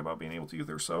Miskatonic, I think about being able to use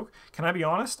their soak. Can I be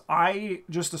honest? I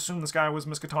just assumed this guy was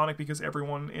Miskatonic because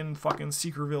everyone in fucking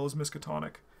Seekerville is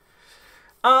Miskatonic.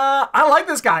 I like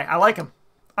this guy. I like him.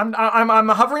 I'm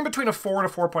hovering between a 4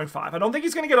 and a 4.5. I don't think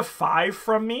he's going to get a 5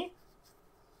 from me.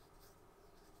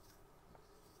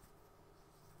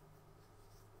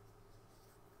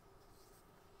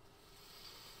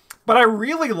 But I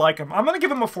really like him. I'm going to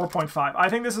give him a 4.5. I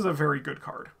think this is a very good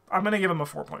card. I'm going to give him a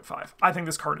 4.5. I think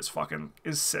this card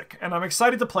is sick. And I'm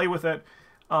excited to play with it.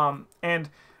 And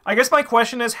I guess my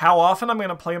question is how often I'm going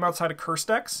to play him outside of curse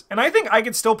decks. And I think I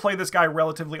could still play this guy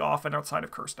relatively often outside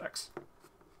of curse decks.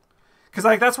 Because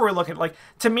like that's where we look at, like,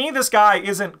 to me this guy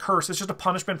isn't curse. It's just a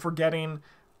punishment for getting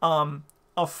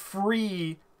a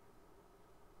free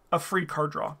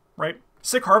card draw, right?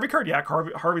 Sick Harvey card? Yeah,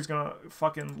 Harvey's gonna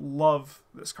fucking love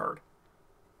this card.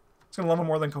 He's gonna love him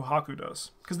more than Kohaku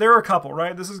does. Because they're a couple,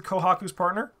 right? This is Kohaku's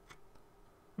partner.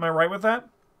 Am I right with that?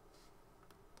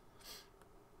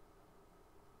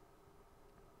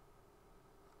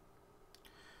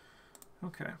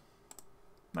 Okay.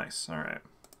 Nice. Alright.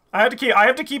 I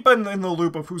have to keep in the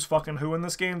loop of who's fucking who in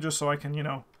this game, just so I can, you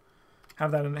know,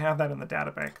 have that in the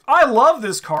data bank. I love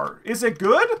this card. Is it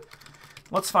good?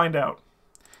 Let's find out.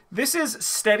 This is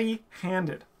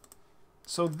Steady-Handed.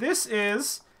 So this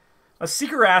is a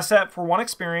Seeker asset for 1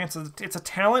 experience. It's a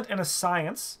talent and a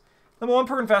science. Level 1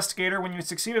 per investigator. When you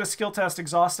succeed at a skill test,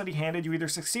 exhaust Steady-Handed. You either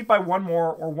succeed by 1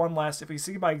 more or 1 less. If you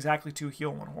succeed by exactly 2,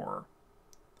 heal 1 horror.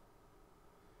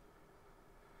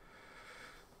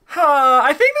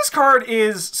 I think this card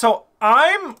is... So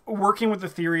I'm working with the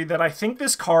theory that I think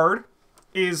this card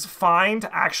is fine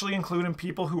to actually include in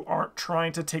people who aren't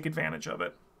trying to take advantage of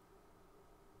it.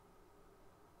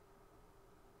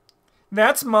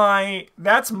 That's my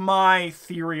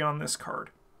theory on this card.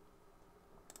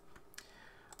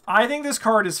 I think this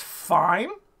card is fine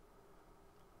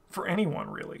for anyone,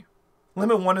 really.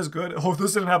 Limit 1 is good. Oh, if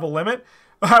this didn't have a limit,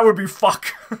 that would be fuck.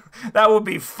 That would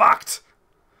be fucked.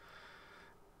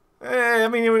 I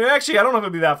mean, it would, actually, I don't know if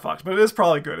it'd be that fucked, but it is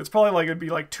probably good. It's probably like, it'd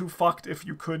be like 2 fucked if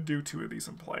you could do 2 of these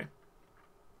in play.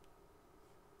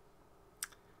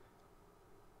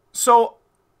 So,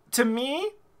 to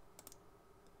me...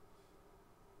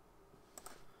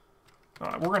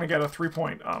 we're going to get a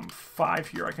 3.5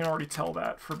 here. I can already tell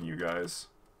that from you guys.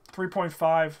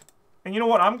 3.5. And you know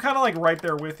what? I'm kind of like right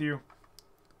there with you.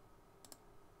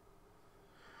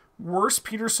 Worse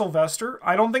Peter Sylvester?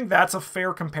 I don't think that's a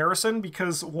fair comparison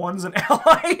because one's an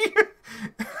ally.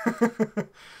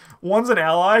 One's an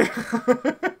ally.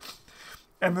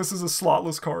 And this is a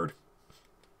slotless card.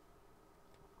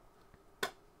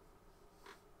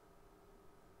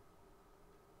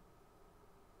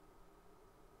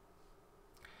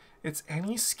 It's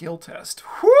any skill test.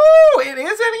 Whoo! It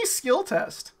is any skill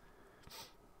test.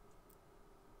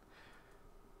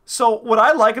 So what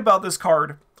I like about this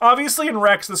card, obviously in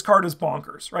Rex, this card is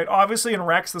bonkers, right? Obviously in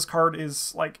Rex, this card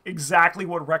is like exactly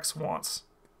what Rex wants.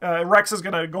 Rex is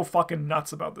going to go fucking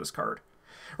nuts about this card,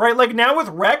 right? Like now with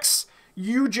Rex,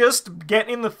 you just get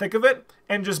in the thick of it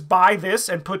and just buy this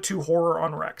and put 2 horror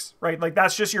on Rex, right? Like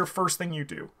that's just your first thing you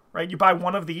do, right? You buy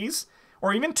 1 of these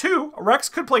or even 2. Rex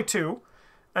could play 2.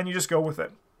 And you just go with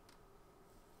it.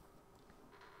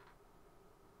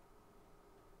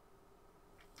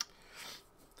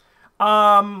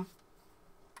 But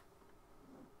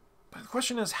the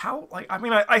question is how, like, I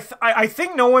mean, I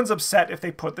think no one's upset if they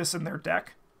put this in their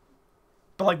deck.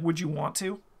 But, like, would you want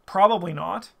to? Probably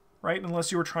not, right?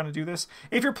 Unless you were trying to do this.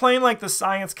 If you're playing, like, the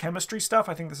science chemistry stuff,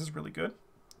 I think this is really good.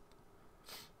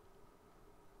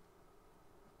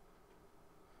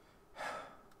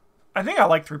 I think I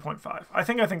like 3.5. I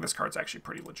think this card's actually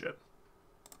pretty legit.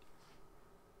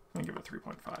 I'm gonna give it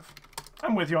 3.5.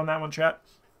 I'm with you on that one, chat.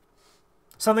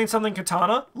 Something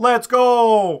katana. Let's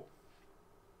go!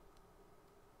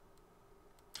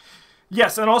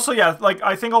 Yes, and also, yeah, like,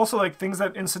 I think also, like, things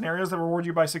that in scenarios that reward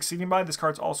you by succeeding by, this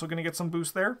card's also gonna get some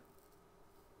boost there.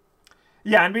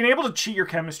 Yeah, and being able to cheat your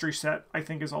chemistry set, I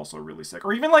think, is also really sick.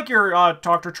 Or even, like, your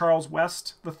Dr. Charles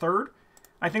West III.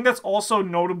 I think that's also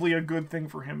notably a good thing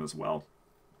for him as well.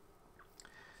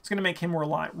 It's going to make him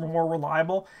more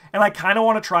reliable. And I kind of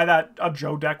want to try a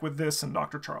Joe deck with this and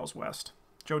Dr. Charles West.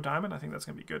 Joe Diamond, I think that's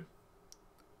going to be good.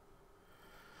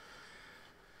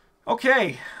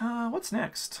 Okay, what's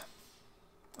next?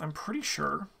 I'm pretty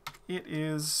sure it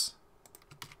is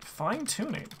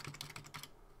fine-tuning.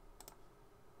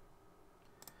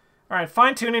 All right,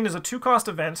 fine-tuning is a 2-cost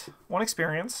event, 1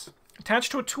 experience.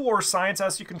 Attached to a tool or science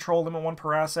as you control, limit 1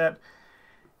 per asset.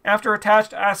 After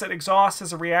attached asset exhausts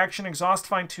as a reaction, exhaust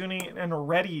fine-tuning and a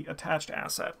ready attached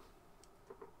asset.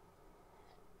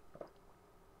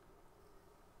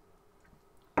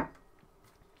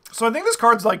 So I think this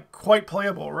card's like quite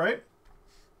playable, right?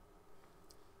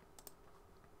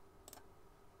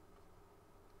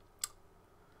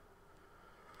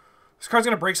 This card's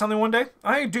gonna break something one day?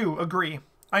 I do agree.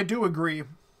 I do agree. You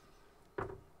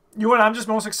know what I'm just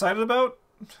most excited about?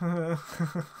 To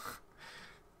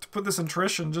put this in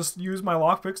Trish and just use my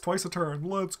lockpicks twice a turn.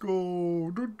 Let's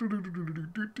go.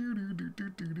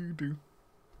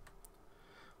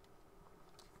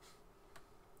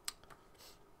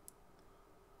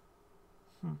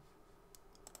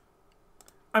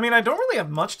 I mean, I don't really have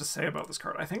much to say about this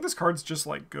card. I think this card's just,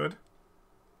 like, good.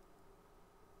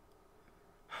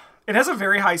 It has a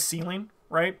very high ceiling,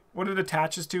 right? What it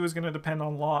attaches to is going to depend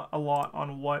on a lot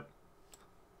on what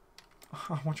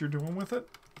you're doing with it.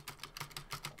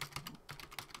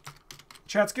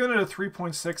 Chat's giving it a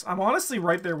 3.6. I'm honestly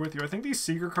right there with you. I think these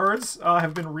Seeker cards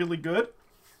have been really good.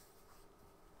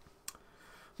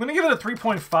 I'm going to give it a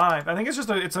 3.5. I think it's just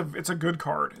it's a good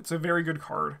card. It's a very good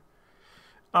card.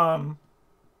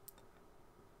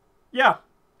 Yeah,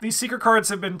 these Seeker cards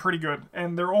have been pretty good,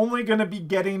 and they're only going to be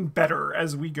getting better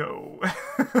as we go.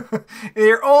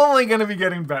 They're only going to be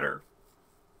getting better.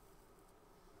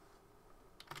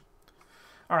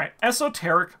 All right,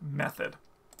 Esoteric Method.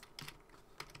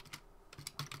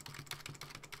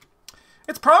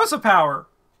 It's Promise of Power,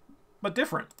 but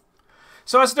different.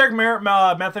 So Esoteric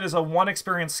Method is a 1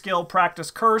 experience skill, practice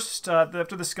cursed.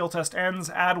 After the skill test ends,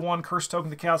 add 1 curse token to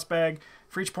the chaos bag.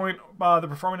 For each point, the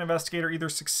performing investigator either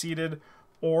succeeded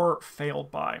or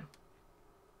failed by.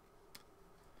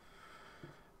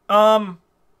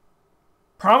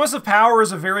 Promise of Power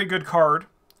is a very good card.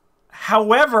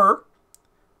 However,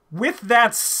 with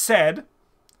that said,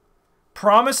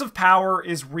 Promise of Power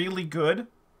is really good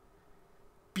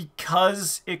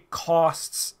because it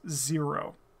costs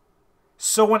 0.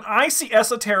 So when I see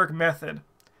Esoteric Method,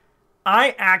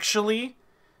 I actually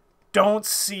don't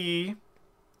see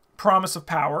Promise of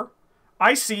Power.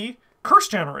 I see Curse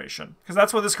Generation, because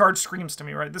that's what this card screams to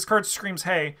me, right? This card screams,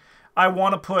 hey, I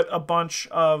want to put a bunch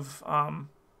of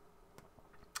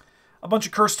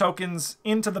curse tokens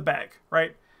into the bag,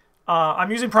 right?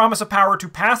 I'm using Promise of Power to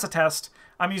pass a test.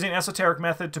 I'm using Esoteric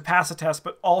Method to pass a test,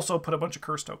 but also put a bunch of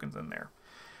curse tokens in there.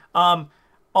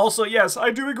 Also, yes,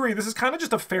 I do agree. This is kind of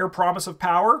just a fair Promise of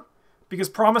Power, because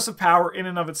Promise of Power in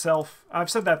and of itself, I've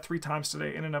said that 3 times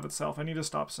today, in and of itself. I need to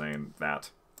stop saying that.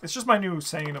 It's just my new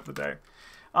saying of the day.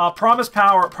 Promise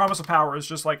of Power is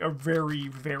just like a very,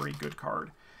 very good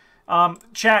card.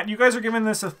 Chat, you guys are giving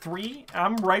this a 3.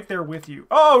 I'm right there with you.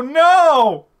 Oh,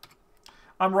 no!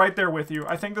 I'm right there with you.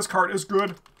 I think this card is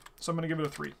good, so I'm going to give it a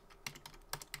 3.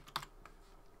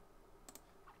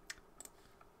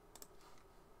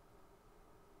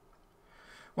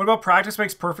 What about Practice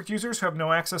Makes Perfect users who have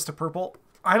no access to purple?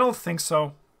 I don't think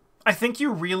so. I think it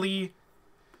really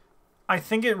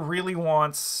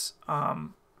wants...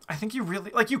 I think you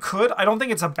really... Like, you could. I don't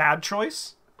think it's a bad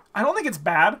choice. I don't think it's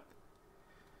bad.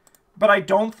 But I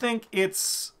don't think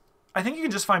it's... I think you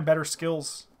can just find better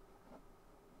skills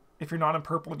if you're not in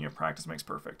purple and you have Practice Makes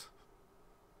Perfect.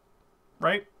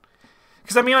 Right?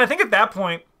 Because, I mean, I think at that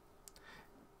point,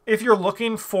 if you're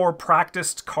looking for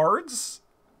practiced cards,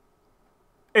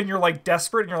 and you're, like,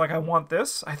 desperate, and you're like, I want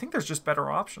this, I think there's just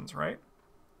better options, right?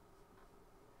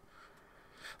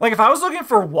 Like, if I was looking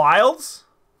for wilds...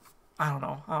 I don't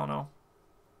know.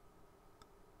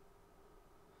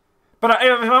 But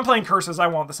if I'm playing curses, I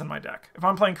want this in my deck. If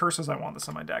I'm playing curses, I want this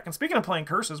in my deck. And speaking of playing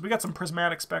curses, we got some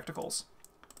Prismatic Spectacles.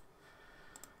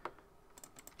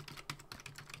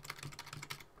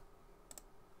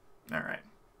 All right.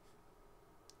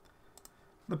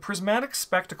 The Prismatic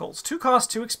Spectacles. 2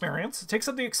 cost, 2 experience. It takes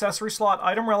up the accessory slot.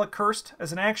 Item Relic Cursed.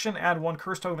 As an action, add 1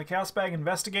 curse token to the cast bag.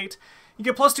 Investigate. You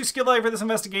get +2 skill value for this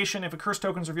investigation. If a curse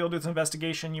token is revealed with this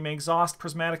investigation, you may exhaust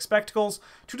Prismatic Spectacles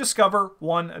to discover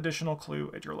 1 additional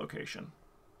clue at your location.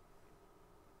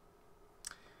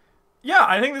 Yeah,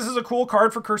 I think this is a cool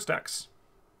card for curse decks.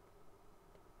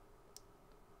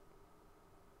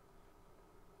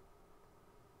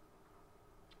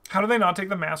 How do they not take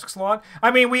the mask slot?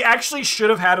 I mean, we actually should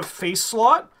have had a face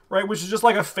slot, right? Which is just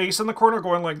like a face in the corner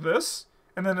going like this.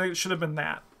 And then it should have been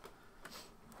that.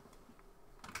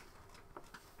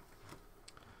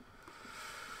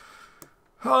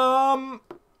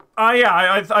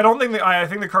 Yeah, I don't think I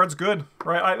think the card's good,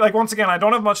 right? Like, once again, I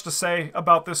don't have much to say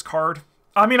about this card.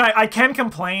 I mean, I can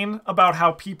complain about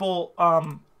how people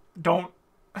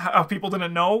how people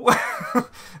didn't know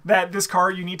that this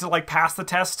card, you need to like pass the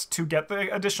test to get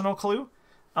the additional clue.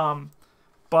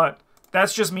 But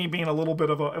that's just me being a little bit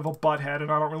of a butthead,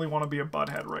 and I don't really want to be a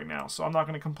butthead right now, so I'm not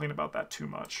going to complain about that too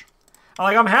much.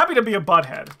 Like, I'm happy to be a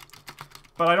butthead,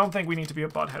 but I don't think we need to be a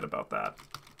butthead about that.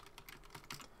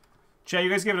 Jay, you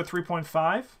guys gave it a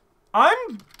 3.5?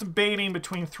 I'm debating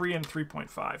between 3 and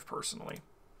 3.5, personally.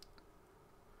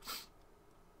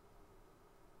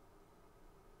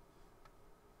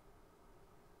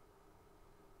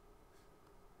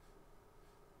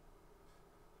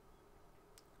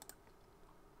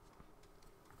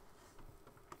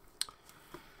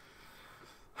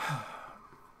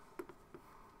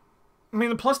 I mean,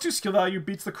 the +2 skill value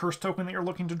beats the curse token that you're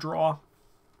looking to draw.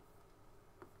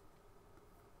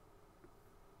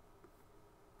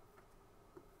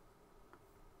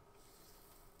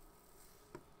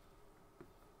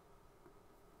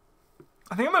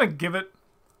 I think I'm going to give it...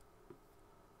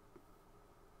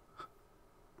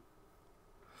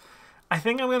 I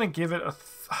think I'm going to give it a...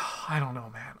 I don't know,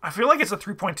 man. I feel like it's a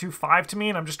 3.25 to me,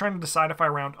 and I'm just trying to decide if I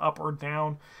round up or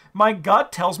down. My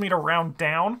gut tells me to round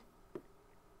down.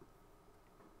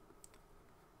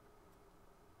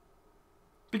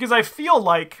 Because I feel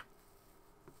like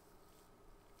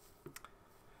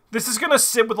this is going to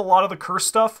sit with a lot of the curse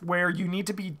stuff where you need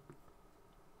to be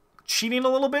cheating a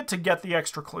little bit to get the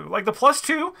extra clue. Like the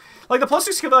 +2, like the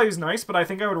 +2 skill value is nice, but I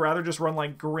think I would rather just run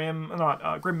like Grim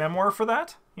Memoir for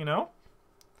that, you know?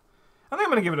 I think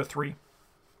I'm going to give it a 3.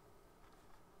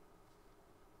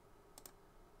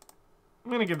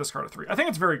 I'm going to give this card a 3. I think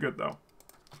it's very good, though.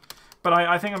 But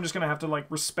I think I'm just going to have to like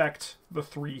respect the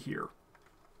 3 here,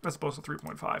 as opposed to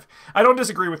 3.5. I don't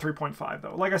disagree with 3.5,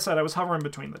 though. Like I said, I was hovering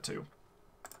between the two.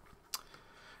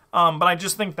 But I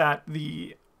just think that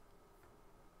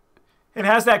it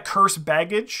has that curse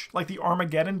baggage, like the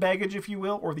Armageddon baggage, if you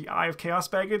will, or the Eye of Chaos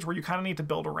baggage, where you kind of need to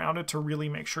build around it to really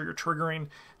make sure you're triggering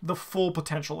the full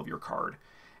potential of your card.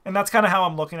 And that's kind of how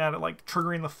I'm looking at it, like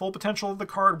triggering the full potential of the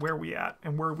card, where we at,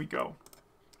 and where we go.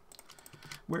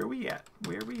 Where we at?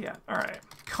 Where we at? All right.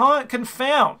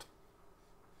 Confound.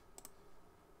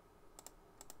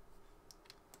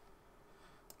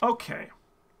 Okay.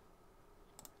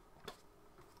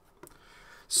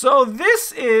 So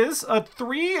this is a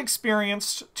 3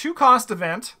 experienced, 2 cost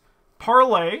event.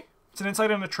 Parlay. It's an insight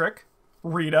and a trick.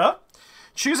 Rita.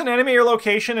 Choose an enemy at your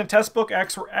location in test book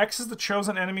X, where X is the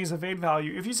chosen enemy's evade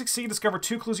value. If you succeed, discover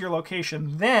 2 clues of your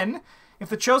location. Then, if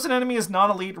the chosen enemy is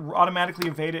non-elite, automatically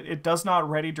evade it. It does not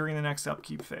ready during the next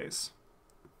upkeep phase.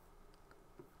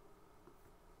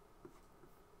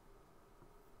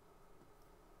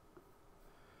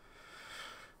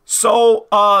 So,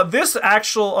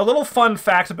 a little fun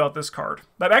fact about this card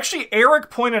that actually Eric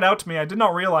pointed out to me, I did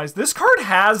not realize. This card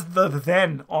has the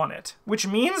then on it, which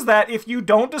means that if you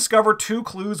don't discover 2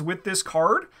 clues with this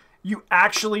card, you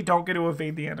actually don't get to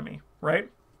evade the enemy, right?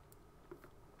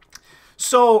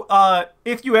 So,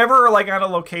 if you ever are like at a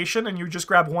location and you just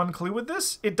grab 1 clue with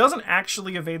this, it doesn't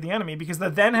actually evade the enemy because the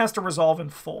then has to resolve in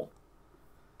full.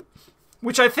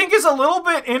 Which I think is a little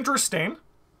bit interesting.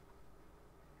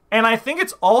 And I think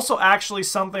it's also actually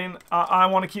something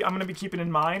I'm going to be keeping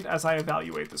in mind as I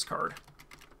evaluate this card.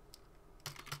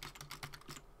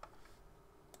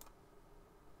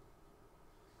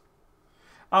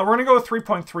 We're going to go with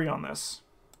 3.3 on this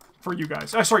for you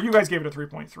guys. Sorry, you guys gave it a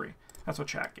 3.3. That's what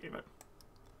chat gave it.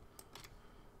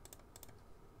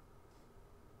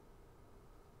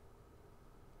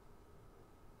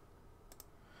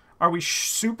 Are we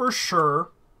super sure?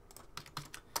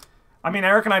 I mean,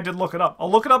 Eric and I did look it up. I'll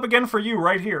look it up again for you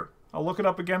right here. I'll look it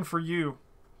up again for you.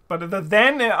 But the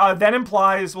then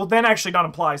implies, well, then actually not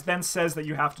implies, then says that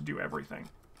you have to do everything.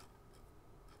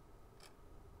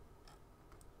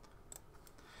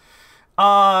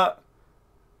 If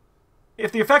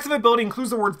the effective ability includes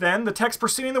the word then, the text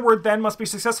preceding the word then must be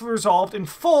successfully resolved in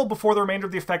full before the remainder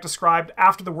of the effect described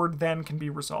after the word then can be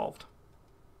resolved.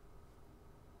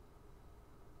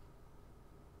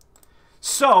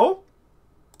 So,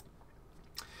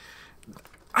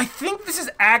 I think this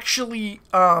is actually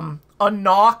a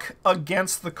knock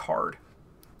against the card.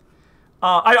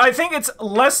 I think it's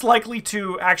less likely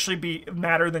to actually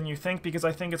matter than you think, because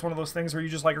I think it's one of those things where you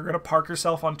just like are going to park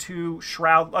yourself on 2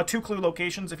 clue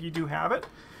locations if you do have it.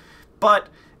 But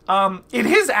it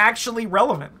is actually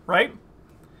relevant, right?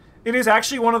 It is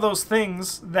actually one of those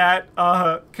things that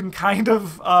can kind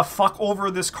of fuck over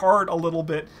this card a little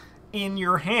bit in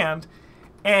your hand,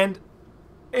 and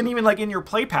even like in your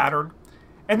play pattern.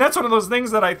 And that's one of those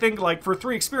things that I think, like, for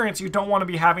 3 experience, you don't want to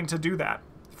be having to do that.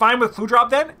 Fine with Clue Drop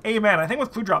then? Amen. I think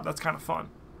with Clue Drop, that's kind of fun.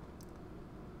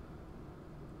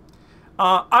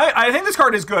 I think this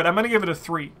card is good. I'm going to give it a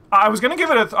 3. I was going to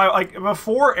give it a... like,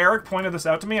 before Eric pointed this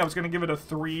out to me, I was going to give it a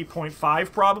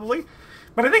 3.5 probably.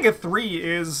 But I think a 3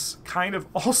 is kind of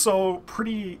also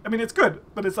pretty... I mean, it's good,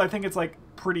 but I think it's, like,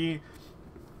 pretty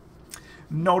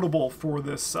notable for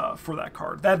this, for that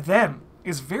card. That then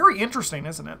is very interesting,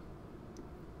 isn't it?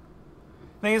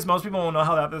 Thing is, most people won't know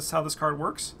how this card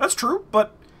works. That's true,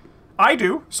 but I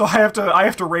do, so I have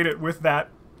to rate it with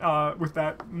that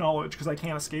knowledge, because I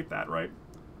can't escape that, right?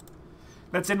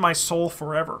 That's in my soul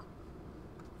forever.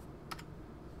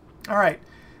 All right,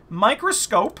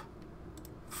 Microscope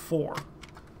 4.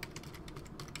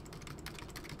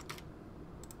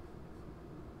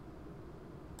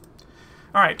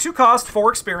 All right, 2 cost,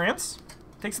 4 experience.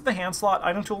 Takes up the hand slot,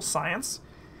 item tool, science.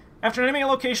 After an enemy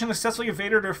location is successfully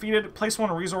evaded or defeated, place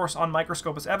 1 resource on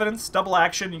Microscope as evidence. Double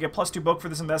action, you get +2 book for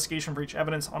this investigation for each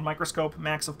evidence on Microscope,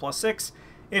 max of +6.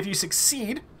 If you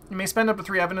succeed, you may spend up to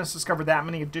 3 evidence to discover that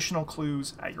many additional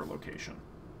clues at your location.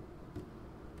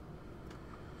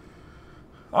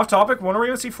 Off topic, when are we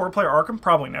going to see 4-player ARKHAM?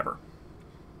 Probably never.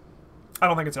 I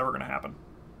don't think it's ever going to happen.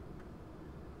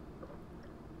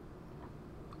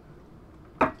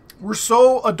 We're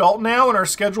so adult now and our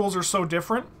schedules are so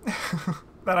different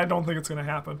that I don't think it's going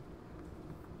to happen.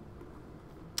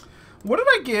 What did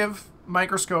I give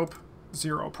Microscope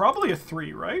 0? Probably a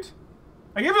 3, right?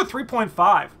 I gave it a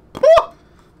 3.5.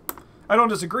 I don't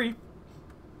disagree,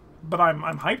 but I'm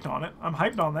hyped on it. I'm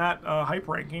hyped on that hype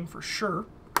ranking for sure.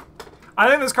 I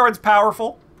think this card's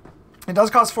powerful. It does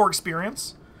cost 4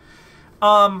 experience.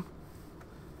 I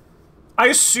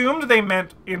assumed they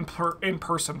meant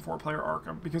in-person 4-player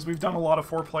ARKHAM, because we've done a lot of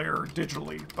 4-player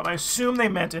digitally, but I assume they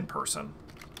meant in-person.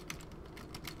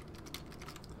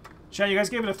 Chad, you guys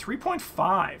gave it a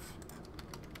 3.5.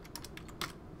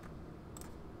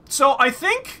 So I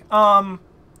think,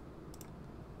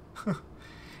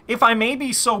 if I may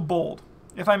be so bold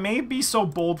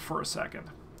for a second,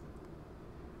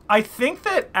 I think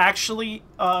that actually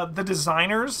the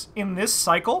designers in this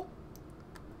cycle,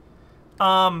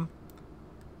 what's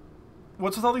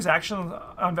with all these actions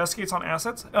investigates on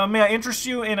assets? May I interest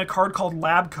you in a card called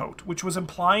Lab Coat, which was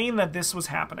implying that this was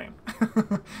happening.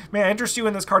 May I interest you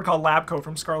in this card called Lab Coat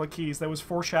from Scarlet Keys that was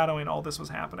foreshadowing all this was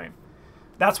happening.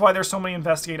 That's why there's so many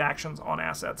investigate actions on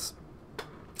assets.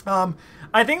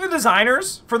 I think the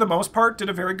designers, for the most part, did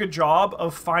a very good job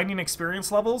of finding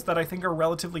experience levels that I think are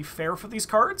relatively fair for these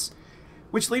cards,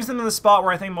 which leaves them in the spot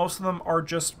where I think most of them are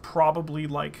just probably,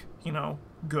 like, you know,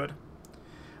 good.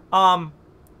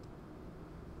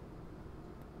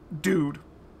 Dude.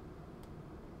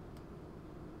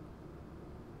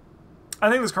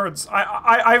 I think this card's...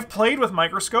 I've played with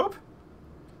Microscope.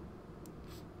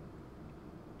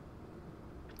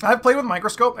 I've played with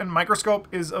Microscope, and Microscope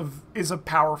is a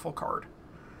powerful card.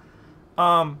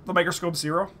 The Microscope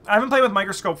 0. I haven't played with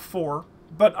Microscope 4,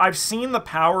 but I've seen the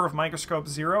power of Microscope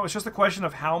 0. It's just a question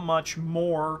of how much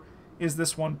more is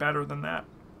this one better than that,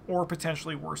 or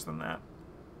potentially worse than that.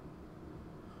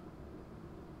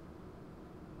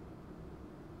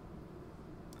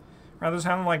 Rather than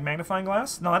having, like, Magnifying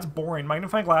Glass? No, that's boring.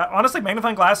 Magnifying Glass... Honestly,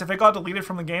 Magnifying Glass, if it got deleted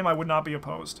from the game, I would not be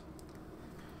opposed.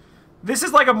 This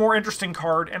is, like, a more interesting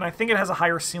card, and I think it has a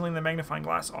higher ceiling than Magnifying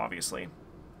Glass, obviously.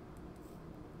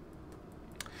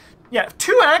 Yeah,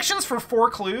 2 actions for 4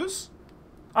 clues.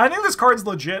 I think this card's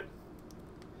legit.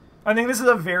 I think this is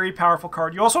a very powerful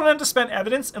card. You also don't have to spend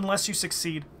evidence unless you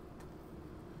succeed.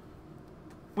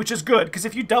 Which is good, because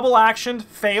if you double actioned,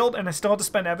 failed, and I still had to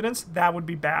spend evidence, that would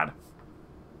be bad.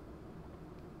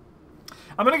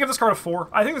 I'm going to give this card a 4.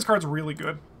 I think this card's really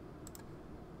good.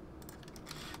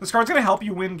 This card's going to help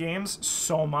you win games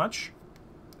so much.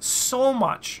 So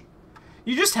much.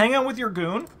 You just hang out with your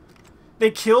goon,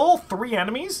 they kill 3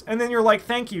 enemies, and then you're like,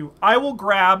 thank you. I will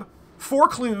grab 4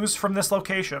 clues from this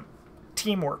location.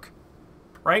 Teamwork.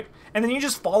 Right? And then you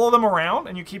just follow them around,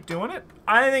 and you keep doing it.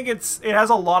 I think it has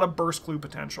a lot of burst clue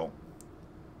potential.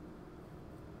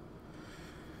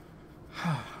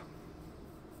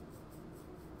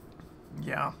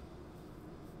 Yeah.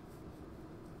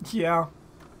 Yeah.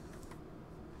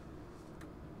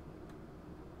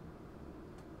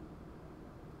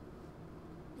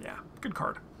 Yeah, good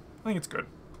card. I think it's good.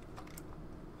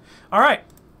 Alright.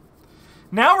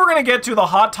 Now we're going to get to the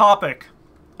hot topic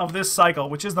of this cycle,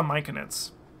 which is the Myconids.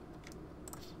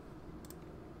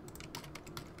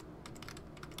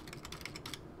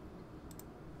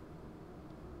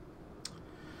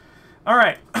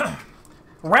 Alright.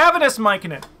 Ravenous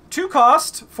Myconid. 2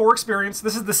 cost, 4 experience.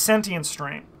 This is the Sentient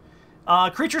strain.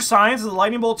 Creature Signs is a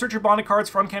lightning bolt. Search your bonded cards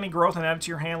for uncanny growth and add it to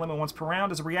your hand limit once per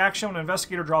round. As a reaction, when an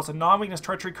investigator draws a non-weakness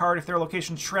treachery card, if their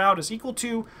location shroud is equal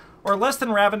to or less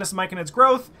than Ravenous Myconid's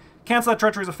growth, cancel that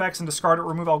treachery's effects and discard it.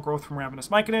 Remove all growth from Ravenous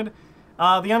Myconid.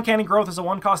 The uncanny growth is a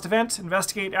 1-cost event.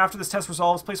 Investigate. After this test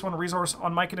resolves, place 1 resource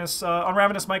on Ravenous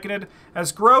Myconid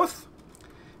as growth.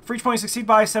 For each point you succeed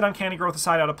by, set uncanny growth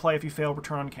aside out of play. If you fail,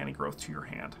 return uncanny growth to your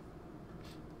hand.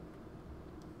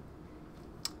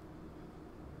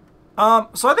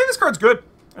 So I think this card's good.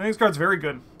 I think this card's very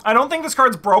good. I don't think this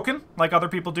card's broken like other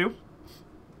people do.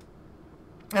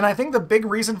 And I think the big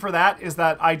reason for that is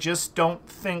that I just don't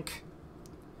think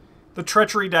the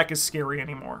Treachery deck is scary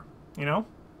anymore, you know?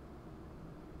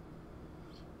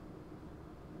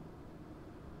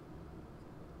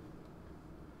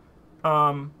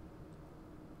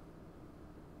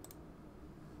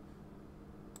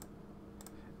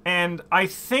 And I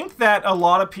think that a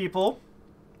lot of people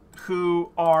who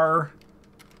are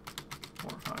 4,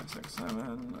 5, 6,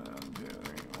 7, 2, 3,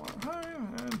 4, 5,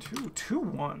 and 2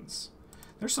 ones.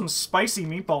 There's some spicy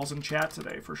meatballs in chat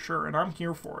today for sure, and I'm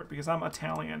here for it because I'm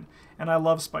Italian and I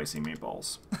love spicy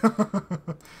meatballs.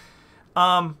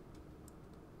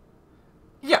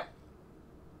 Yeah.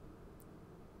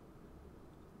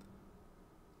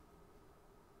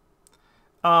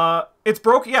 It's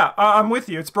broke. Yeah, I'm with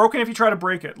you. It's broken if you try to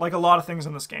break it, like a lot of things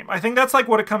in this game. I think that's like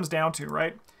what it comes down to,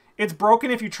 right? It's broken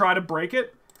if you try to break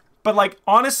it, but like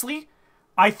honestly,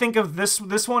 I think of this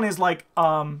one is like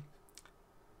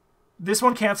this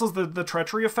one cancels the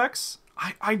treachery effects.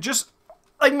 I just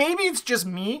like maybe it's just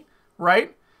me,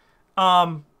 right?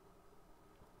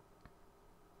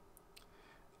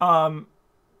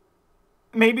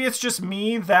 Maybe it's just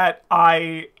me that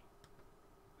I'm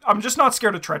just not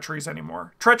scared of treacheries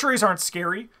anymore. Treacheries aren't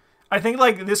scary. I think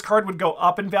like this card would go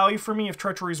up in value for me if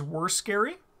treacheries were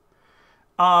scary.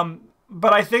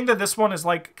 But I think that this one is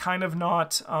like kind of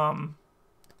not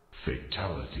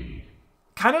fatality.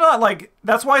 Kind of not like,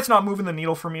 that's why it's not moving the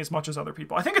needle for me as much as other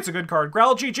people. I think it's a good card.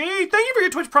 Growl GG, thank you for your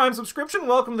Twitch Prime subscription.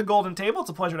 Welcome to the Golden Table. It's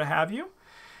a pleasure to have you.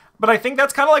 But I think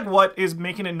that's kind of like what is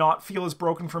making it not feel as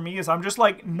broken for me is I'm just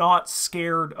like not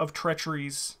scared of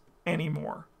treacheries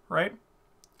anymore, right?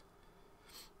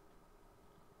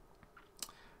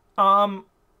 What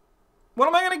am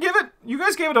I going to give it? You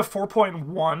guys gave it a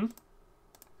 4.1.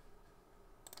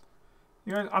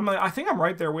 You guys, I think I'm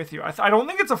right there with you. I don't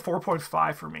think it's a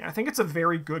 4.5 for me. I think it's a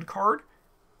very good card.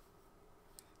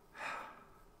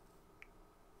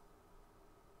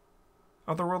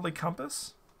 Otherworldly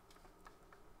Compass?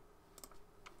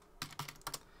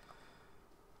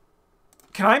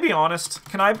 Can I be honest?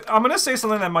 I'm going to say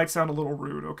something that might sound a little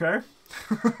rude, okay?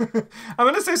 I'm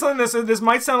going to say something this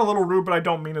might sound a little rude, but I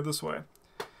don't mean it this way.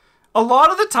 A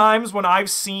lot of the times when I've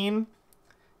seen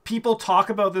people talk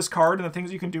about this card and the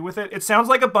things you can do with it, it sounds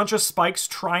like a bunch of spikes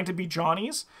trying to be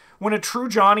Johnnies, when a true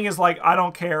Johnny is like, I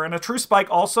don't care. And a true spike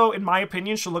also, in my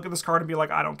opinion, should look at this card and be like,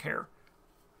 I don't care.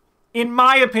 In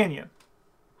my opinion.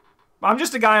 I'm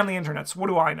just a guy on the internet, so what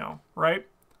do I know, right?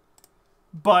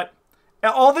 But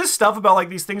all this stuff about like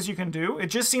these things you can do, it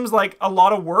just seems like a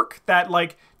lot of work that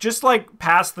like just like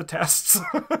pass the tests.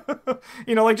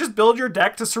 You know, like just build your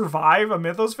deck to survive a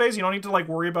Mythos phase. You don't need to like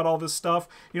worry about all this stuff.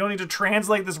 You don't need to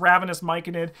translate this Ravenous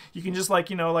Myconid. You can just like,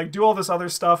 you know, like do all this other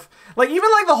stuff. Like even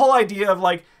like the whole idea of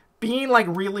like being like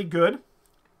really good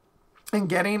and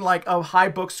getting like a high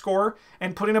book score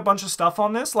and putting a bunch of stuff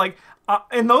on this. Like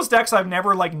in those decks, I've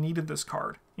never like needed this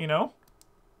card, you know?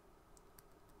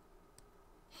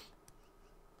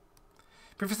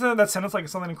 If you said that sentence like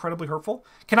something incredibly hurtful,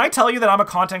 can I tell you that I'm a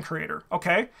content creator,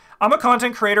 okay? I'm a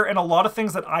content creator and a lot of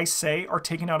things that I say are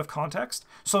taken out of context.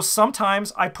 So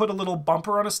sometimes I put a little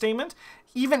bumper on a statement,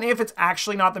 even if it's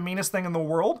actually not the meanest thing in the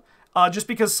world, just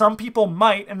because some people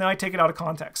might, and then I take it out of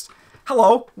context.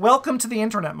 Hello, welcome to the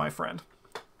internet, my friend.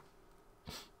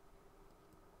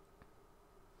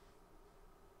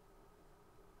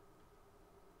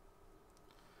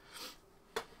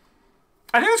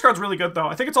 I think this card's really good, though.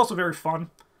 I think it's also very fun.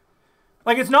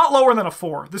 Like, it's not lower than a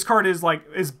 4. This card is, like,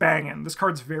 is banging. This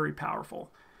card's very powerful.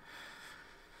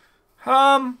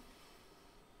 Yeah.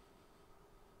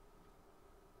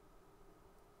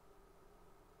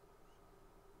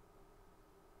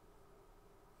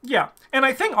 And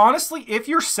I think, honestly, if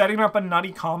you're setting up a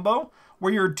nutty combo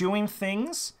where you're doing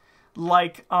things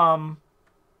like,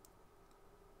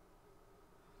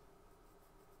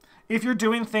 if you're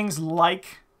doing things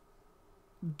like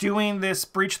doing this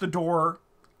Breach the Door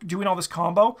doing all this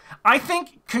combo, I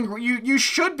think you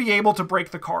should be able to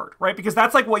break the card, right? Because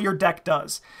that's like what your deck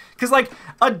does. Because like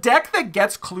a deck that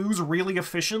gets clues really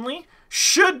efficiently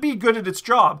should be good at its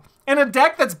job. And a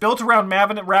deck that's built around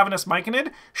Ravenous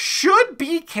Myconid should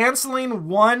be canceling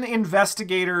one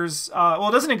investigator's... well,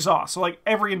 it doesn't exhaust, so like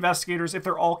every investigator's if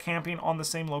they're all camping on the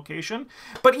same location.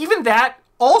 But even that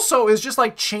also is just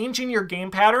like changing your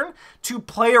game pattern to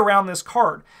play around this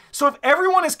card. So if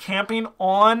everyone is camping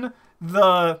on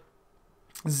the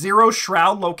 0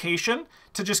 Shroud location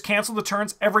to just cancel the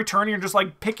turns every turn, you're just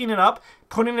like picking it up,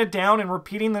 putting it down, and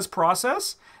repeating this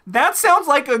process, that sounds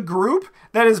like a group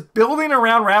that is building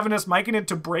around Ravenous Myconid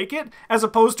to break it, as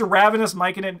opposed to Ravenous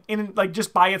Myconid in like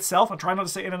just by itself, and trying not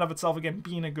to say in and of itself again,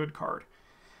 being a good card.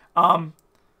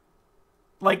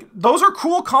 Like, those are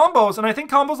cool combos, and I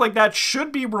think combos like that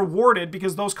should be rewarded,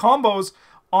 because those combos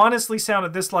honestly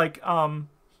sounded this like,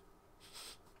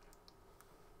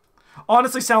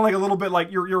 honestly sound like a little bit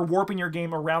like you're warping your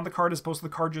game around the card as opposed to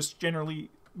the card just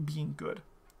generally being good.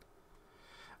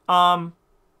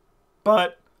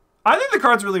 But I think the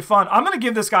card's really fun. I'm going to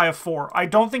give this guy a 4. I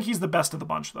don't think he's the best of the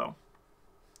bunch, though.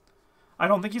 I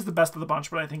don't think he's the best of the bunch,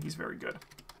 but I think he's very good.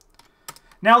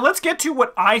 Now, let's get to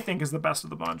what I think is the best of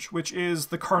the bunch, which is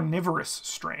the Carnivorous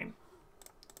strain.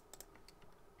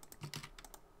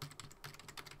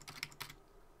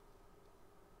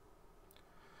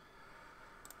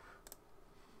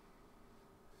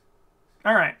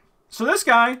 Alright, so this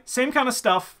guy, same kind of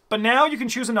stuff, but now you can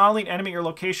choose a non-elite enemy at your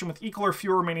location with equal or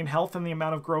fewer remaining health and the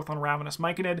amount of growth on Ravenous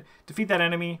Myconid. Defeat that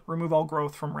enemy, remove all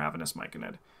growth from Ravenous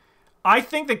Myconid. I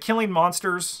think that killing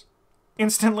monsters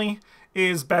instantly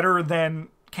is better than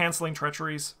canceling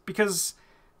treacheries, because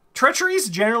treacheries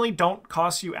generally don't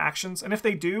cost you actions, and if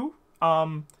they do,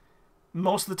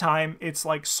 most of the time it's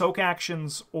like soak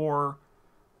actions or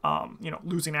you know,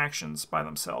 losing actions by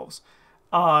themselves.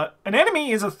 An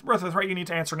enemy is a threat you need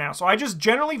to answer now, so I just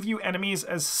generally view enemies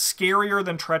as scarier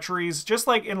than treacheries, just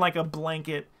like in like a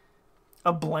blanket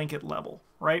level,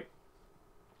 right?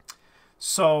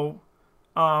 So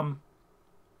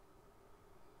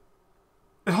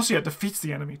it also, yeah, defeats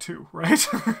the enemy too, right?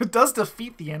 It does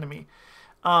defeat the enemy.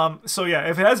 So yeah,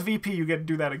 if it has VP, you get to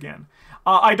do that again.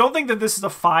 I don't think that this is a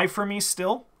 5 for me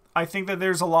still. I think that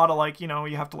there's a lot of like, you know,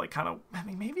 you have to like kind of, I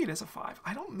mean, maybe it is a 5.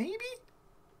 I don't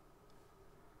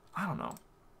know.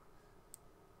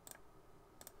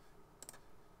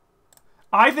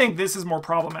 I think this is more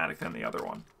problematic than the other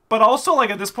one. But also, like,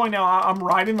 at this point now, I'm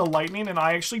riding the lightning, and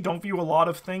I actually don't view a lot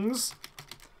of things.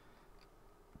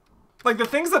 Like, the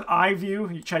things that I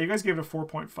view... Chat, you guys gave it a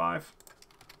 4.5.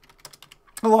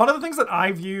 A lot of the things that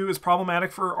I view as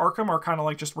problematic for ARKHAM are kind of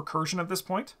like just recursion at this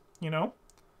point, you know?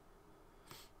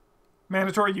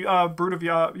 Mandatory brood of...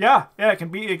 yeah, it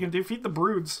can defeat the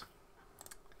broods.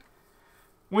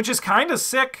 Which is kind of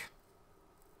sick.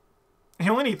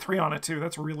 You only need 3 on it, too.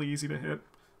 That's really easy to hit.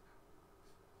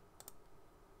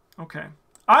 Okay.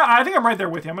 I think I'm right there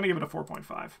with you. I'm going to give it a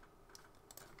 4.5.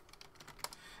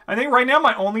 I think right now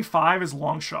my only 5 is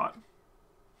long shot.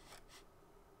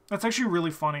 That's actually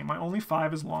really funny. My only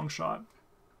 5 is long shot.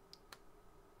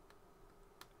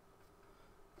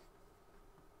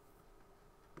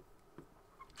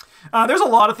 There's a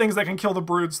lot of things that can kill the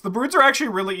broods. The broods are actually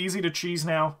really easy to cheese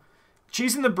now.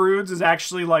 Cheesing the broods is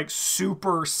actually like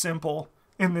super simple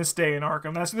in this day in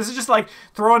ARKHAM. This is just like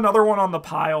throw another one on the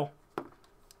pile.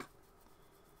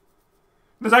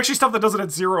 There's actually stuff that does it at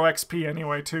 0 XP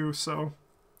anyway too, so.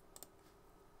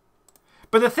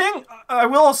 But the thing, I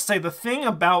will also say, the thing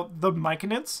about the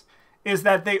Myconids is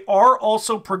that they are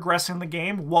also progressing the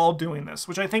game while doing this,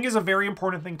 which I think is a very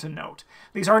important thing to note.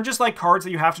 These aren't just like cards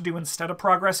that you have to do instead of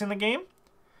progressing the game.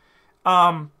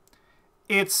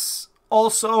 It's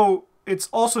also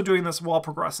doing this while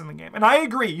progressing the game. And I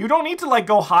agree, you don't need to like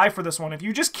go high for this one. If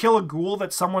you just kill a ghoul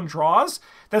that someone draws,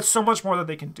 that's so much more that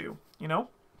they can do, you know?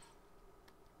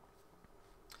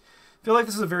 I feel like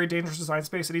this is a very dangerous design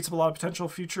space. It eats up a lot of potential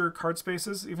future card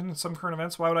spaces, even in some current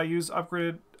events. Why would I use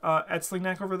upgraded Etzling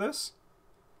Neck over this?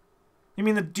 Do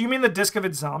you mean the Disc of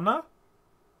Idzamna?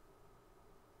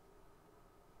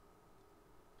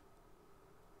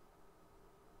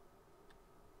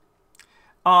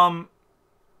 And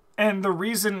the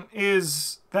reason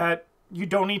is that you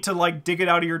don't need to like dig it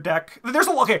out of your deck. There's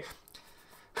a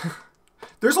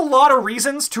lot of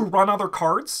reasons to run other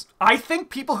cards. I think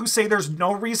people who say there's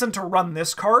no reason to run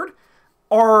this card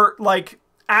are like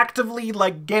actively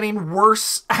like getting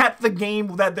worse at the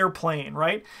game that they're playing,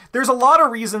 right? There's a lot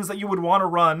of reasons that you would want to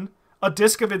run a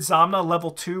Disc of Idzamna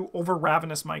level 2 over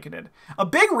Ravenous Myconid. A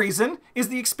big reason is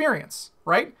the experience,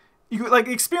 right? You like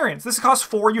experience. This costs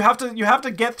 4. You have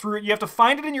to get through it. You have to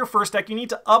find it in your first deck. You need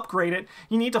to upgrade it.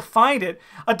 You need to find it.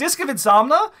 A Disc of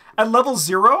Idzamna at level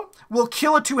 0 will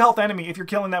kill a 2 health enemy if you're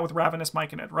killing that with Ravenous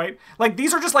Myconid, right? Like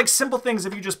these are just like simple things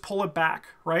if you just pull it back,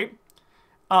 right?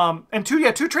 And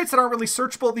two traits that aren't really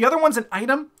searchable. The other one's an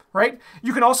item, right?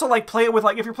 You can also like play it with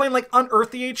like, if you're playing like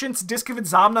Unearth the Ancients, Disc of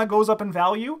Idzamna goes up in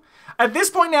value. At this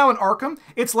point now in ARKHAM,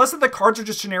 it's less that the cards are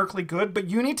just generically good, but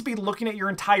you need to be looking at your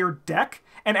entire deck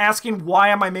and asking, why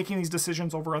am I making these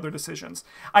decisions over other decisions?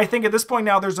 I think at this point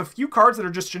now, there's a few cards that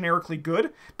are just generically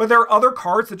good, but there are other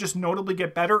cards that just notably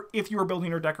get better if you are building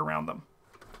your deck around them.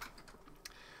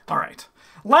 All right.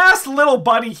 Last little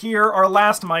buddy here, our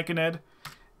last Myconid,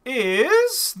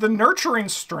 is the Nurturing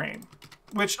Strain,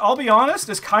 which I'll be honest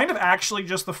is kind of actually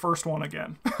just the first one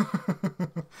again.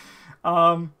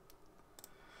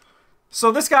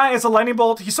 So this guy is a Lightning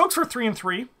Bolt. He soaks for 3 and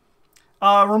 3.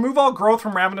 Remove all growth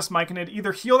from Ravenous Myconid.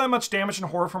 Either heal that much damage and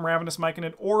horror from Ravenous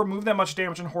Myconid, or remove that much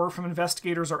damage and horror from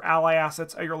investigators or ally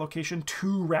assets at your location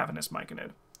to Ravenous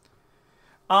Myconid.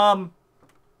 I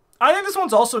think this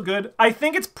one's also good. I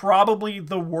think it's probably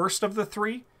the worst of the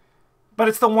 3. But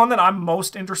it's the one that I'm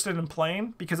most interested in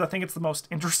playing because I think it's the most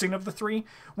interesting of the 3,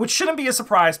 which shouldn't be a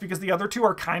surprise because the other 2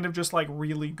 are kind of just like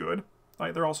really good.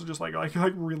 Like they're also just like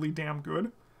really damn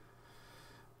good.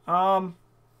 But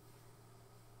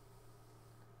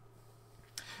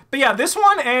yeah, this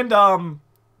one and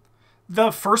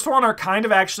the first one are kind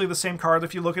of actually the same card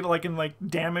if you look at it like in like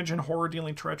damage and horror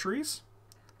dealing treacheries.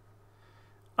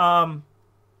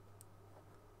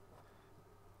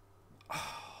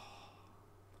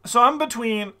 So I'm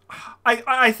between,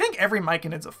 I think every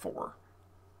Myconid's a 4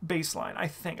 baseline, I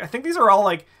think these are all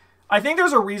like, I think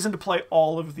there's a reason to play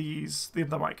all of these, the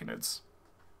Myconids.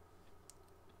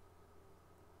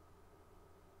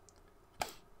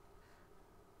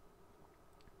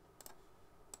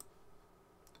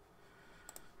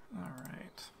 All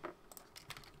right.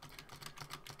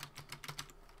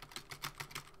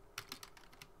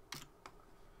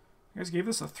 You guys gave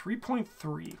this a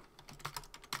 3.3.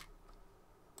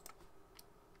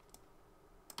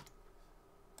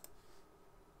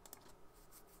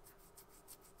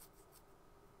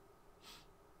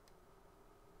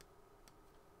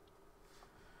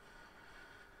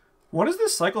 What is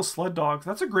this Cycle Sled Dog?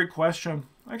 That's a great question.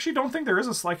 I actually don't think there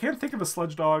is I can't think of a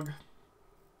Sledge Dog.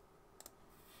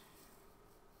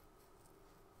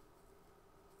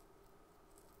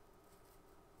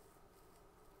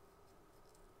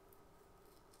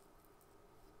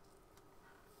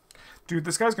 Dude,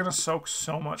 this guy's gonna soak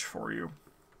so much for you.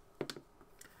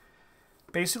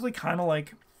 Basically kind of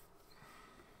like,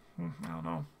 I don't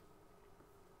know.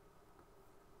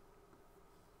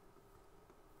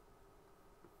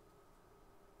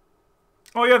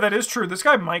 Oh yeah, that is true. This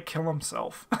guy might kill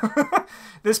himself.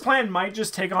 This plan might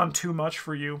just take on too much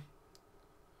for you.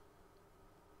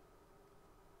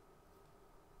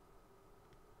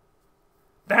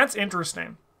 That's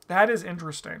interesting. That is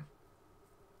interesting.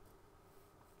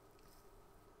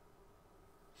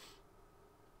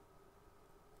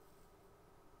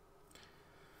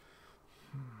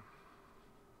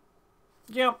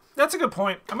 Yeah, that's a good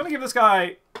point. I'm going to give this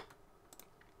guy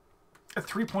a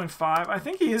 3.5. I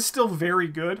think he is still very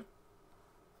good.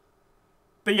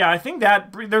 But yeah, I think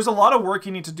that there's a lot of work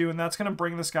you need to do, and that's going to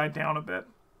bring this guy down a bit.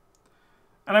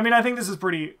 And I mean, I think this is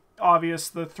pretty obvious.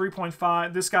 The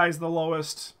 3.5, this guy is the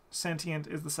lowest, Sentient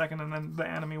is the second, and then the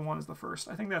enemy one is the first.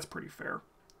 I think that's pretty fair.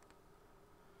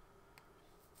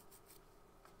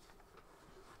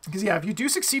 Because yeah, if you do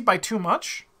succeed by too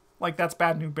much, like that's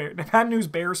bad news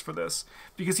bears for this.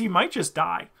 Because he might just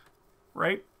die,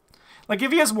 right? Like,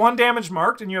 if he has 1 damage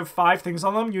marked and you have 5 things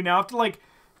on them, you now have to, like...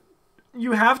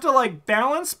 You have to, like,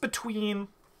 balance between...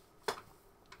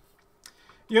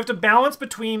 You have to balance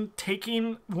between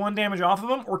taking 1 damage off of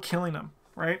him or killing him,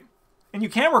 right? And you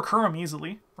can't recur him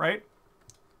easily, right?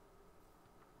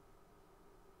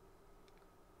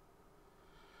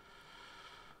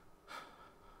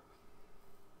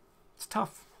 It's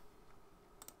tough.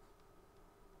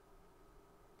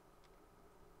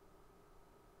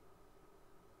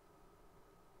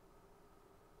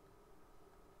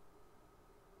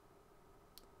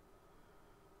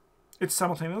 It's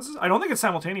simultaneous. I don't think it's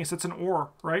simultaneous. It's an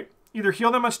or, right? Either heal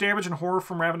that much damage and horror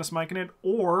from Ravenous Myconid,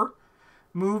 or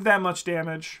move that much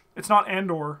damage. It's not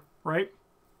and or, right?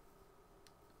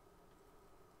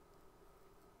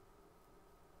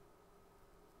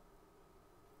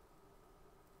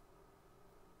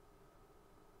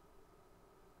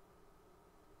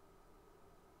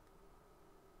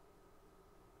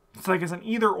 It's like it's an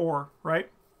either or, right?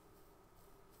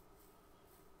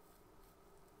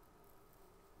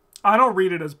 I don't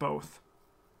read it as both.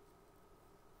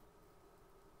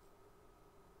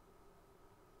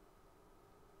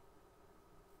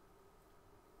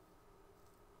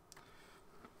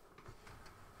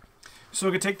 So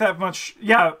it could take that much,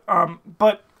 yeah.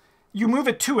 But you move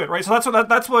it to it, right? So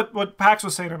that's what Pax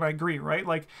was saying, and I agree, right?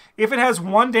 Like if it has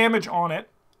 1 damage on it,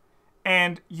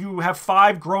 and you have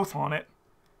 5 growth on it,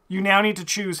 you now need to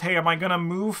choose, hey, am I going to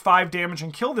move 5 damage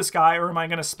and kill this guy, or am I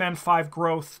going to spend 5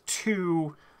 growth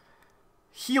to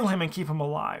heal him and keep him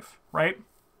alive, right?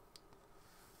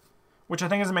 Which I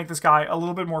think is going to make this guy a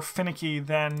little bit more finicky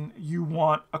than you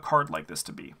want a card like this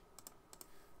to be.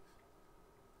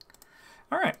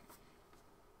 All right.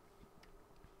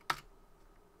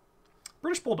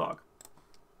 British Bulldog.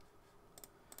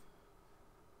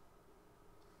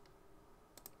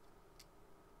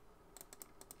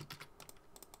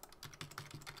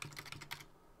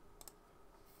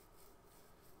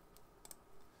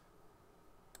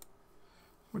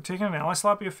 Would taking an ally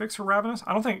slot be a fix for Ravenous?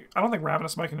 I don't think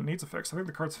Ravenous Myconid needs a fix. I think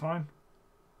the card's fine.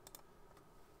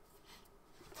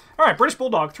 Alright, British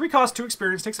Bulldog. 3 cost, 2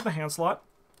 experience, takes up the hand slot.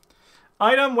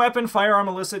 Item, weapon, firearm,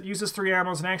 illicit, uses 3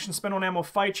 ammo as an action. Spend 1 ammo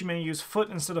fight. You may use foot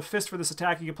instead of fist for this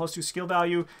attack. You get +2 skill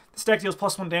value. This deck deals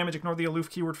 +1 damage. Ignore the aloof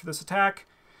keyword for this attack.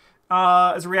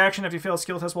 As a reaction, after you fail a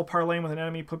skill test while parlaying with an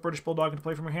enemy, put British Bulldog into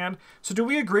play from your hand. So do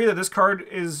we agree that this card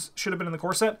should have been in the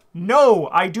core set? No,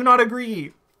 I do not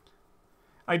agree.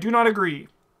 I do not agree.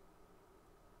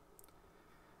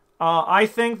 I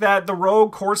think that the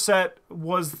Rogue core set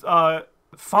was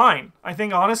fine. I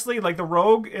think, honestly, like the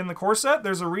Rogue in the core set,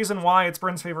 there's a reason why it's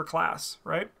Bryn's favorite class,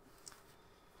 right?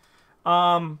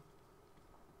 I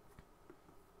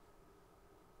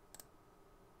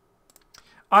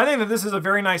think that this is a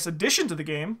very nice addition to the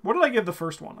game. What did I give the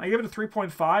first one? I gave it a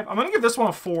 3.5. I'm going to give this one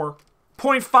a 4.5?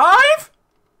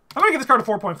 I'm going to give this card a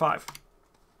 4.5.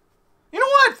 You know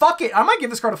what? Fuck it. I might give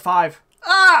this card a 5.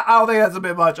 I don't think that's a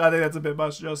bit much. I think that's a bit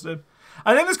much, Justin.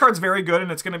 I think this card's very good, and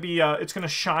it's going to be, it's going to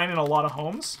shine in a lot of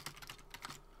homes.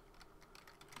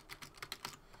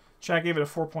 Chat gave it a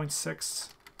 4.6.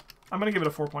 I'm going to give it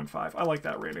a 4.5. I like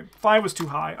that rating. 5 was too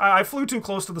high. I flew too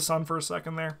close to the sun for a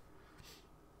second there.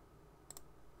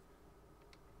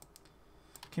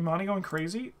 Kimani going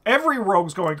crazy? Every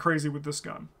rogue's going crazy with this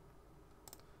gun.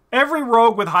 Every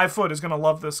rogue with high foot is going to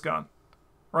love this gun.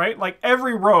 Right? Like,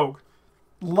 every rogue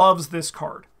loves this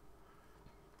card.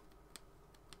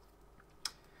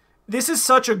 This is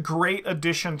such a great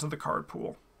addition to the card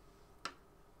pool.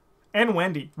 And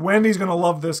Wendy. Wendy's going to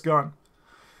love this gun.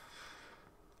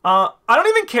 I don't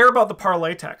even care about the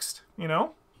parlay text, you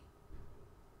know?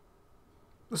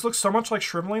 This looks so much like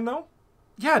Shriveling, though.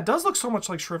 Yeah, it does look so much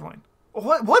like Shriveling.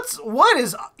 What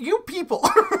is you people?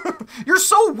 You're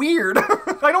so weird.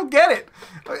 I don't get it.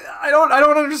 I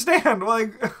don't understand.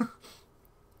 Like,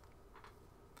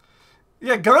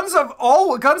 yeah, guns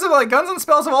and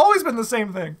spells have always been the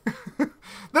same thing.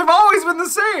 They've always been the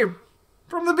same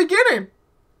from the beginning.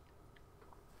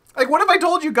 Like, what if I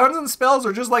told you guns and spells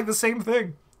are just like the same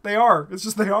thing? They are. It's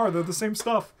just they are. They're the same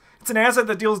stuff. It's an asset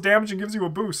that deals damage and gives you a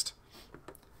boost.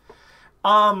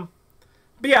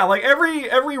 But yeah, like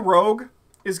every rogue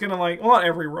is gonna like, well, not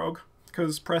every rogue,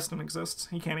 because Preston exists.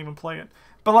 He can't even play it.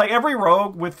 But like every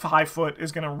rogue with high foot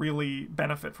is gonna really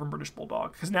benefit from British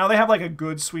Bulldog, because now they have like a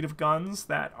good suite of guns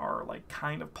that are like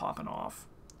kind of popping off.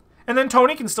 And then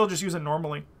Tony can still just use it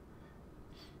normally.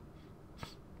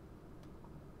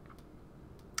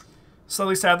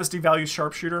 Slightly sad this devalues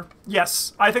Sharpshooter.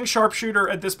 Yes, I think Sharpshooter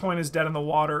at this point is dead in the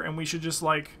water, and we should just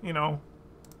like, you know,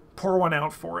 pour one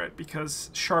out for it, because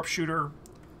Sharpshooter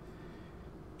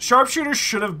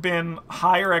should have been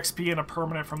higher XP and a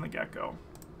permanent from the get-go.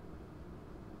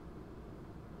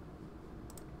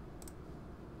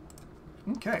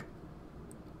 Okay.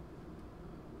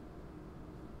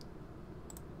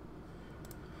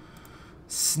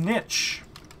 Snitch.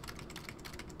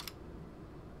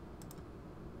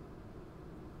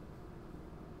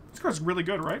 This card's really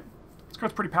good, right? This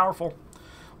card's pretty powerful.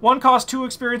 1 cost, 2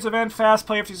 experience event, fast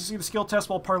play after you succeed the skill test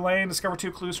while parlaying. Discover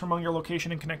 2 clues from among your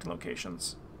location and connecting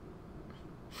locations.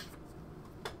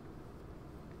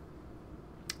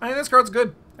 I think this card's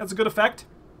good. That's a good effect.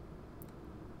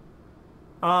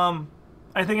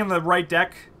 I think in the right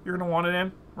deck, you're going to want it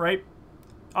in, right?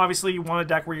 Obviously, you want a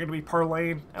deck where you're going to be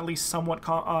parlaying at least somewhat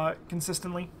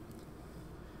consistently.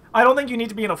 I don't think you need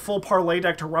to be in a full parlay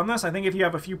deck to run this. I think if you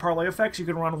have a few parlay effects, you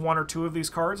can run 1 or 2 of these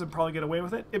cards and probably get away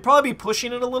with it. It'd probably be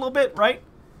pushing it a little bit, right?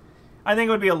 I think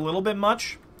it would be a little bit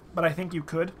much, but I think you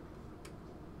could.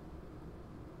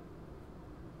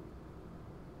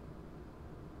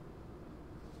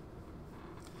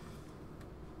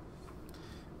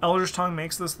 Elder's Tongue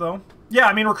makes this, though. Yeah,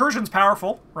 I mean, Recursion's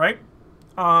powerful, right?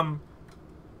 Alright,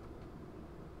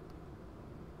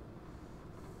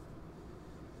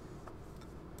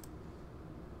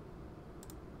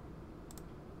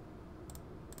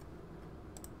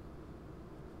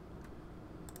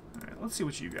 let's see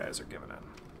what you guys are giving it.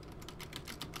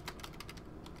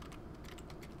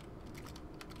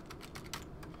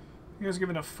 You guys are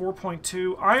giving it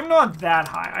 4.2. I'm not that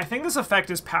high. I think this effect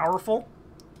is powerful.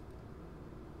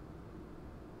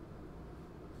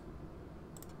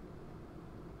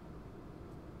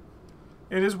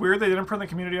 It is weird they didn't print the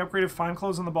community upgraded fine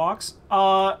clothes in the box.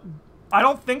 I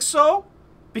don't think so,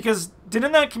 because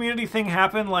didn't that community thing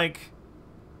happen like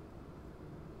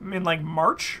in like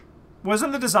March?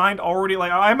 Wasn't the design already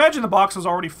like, I imagine the box was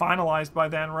already finalized by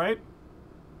then, right?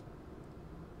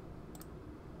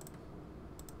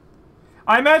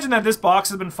 I imagine that this box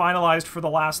has been finalized for the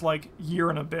last like year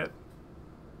and a bit.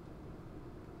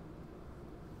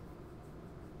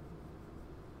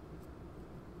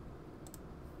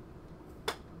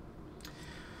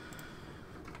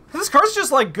 This card's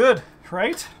just, like, good,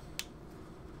 right?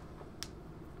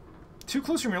 2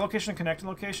 clues from your location and connecting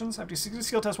locations. After you succeed a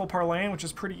skill test while parlaying, which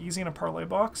is pretty easy in a parlay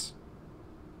box.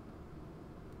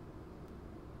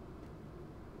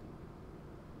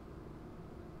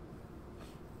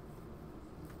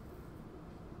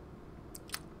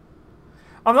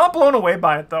 I'm not blown away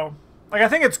by it, though. Like, I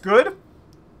think it's good.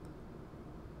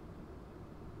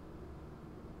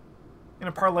 In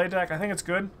a parlay deck, I think it's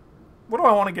good. What do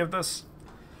I want to give this?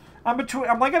 I'm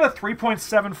like at a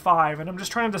 3.75, and I'm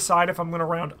just trying to decide if I'm going to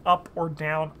round up or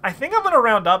down. I think I'm going to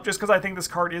round up just because I think this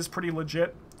card is pretty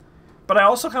legit. But I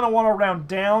also kind of want to round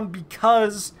down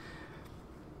because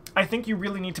I think you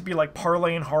really need to be like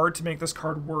parlaying hard to make this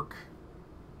card work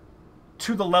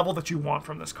to the level that you want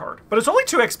from this card. But it's only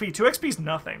 2 XP. 2 XP is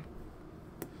nothing.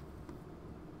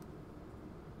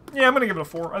 Yeah, I'm going to give it a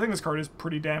 4. I think this card is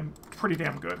pretty damn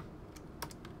good.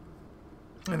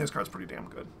 I think this card's pretty damn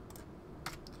good.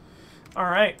 All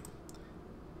right.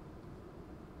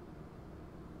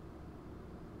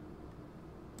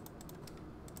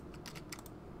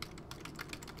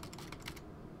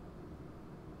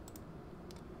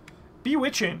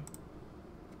 Bewitching.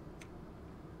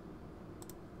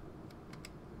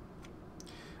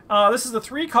 This is a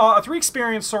 3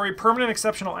 experience, permanent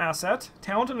exceptional asset.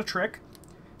 Talent and a trick.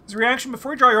 As a reaction,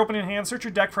 before you draw your opening hand, search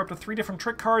your deck for up to 3 different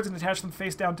trick cards and attach them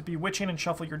face down to Bewitching and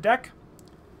shuffle your deck.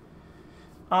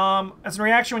 As a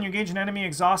reaction, when you engage an enemy,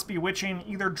 exhaust Bewitching,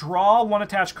 either draw 1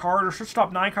 attached card or search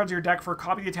top 9 cards of your deck for a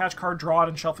copy of the attached card, draw it,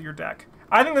 and shuffle your deck.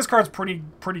 I think this card's pretty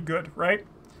good, right?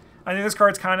 I think this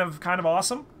card's kind of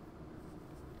awesome.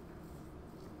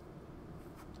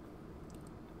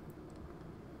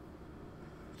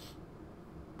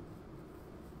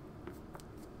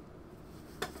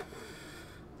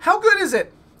 How good is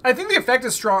it? I think the effect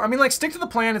is strong. I mean, like, Stick to the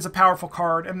Plan is a powerful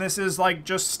card, and this is, like,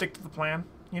 just stick to the plan,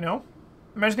 you know?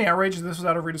 Imagine the outrage if this was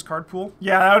out of Rita's card pool.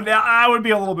 Yeah, that would be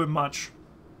a little bit much.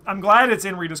 I'm glad it's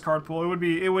in Rita's card pool.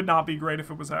 It would not be great if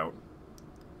it was out.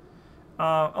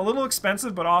 A little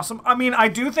expensive, but awesome. I mean, I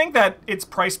do think that it's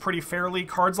priced pretty fairly.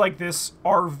 Cards like this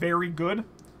are very good.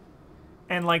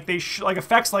 And, like,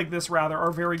 effects like this, rather,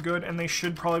 are very good, and they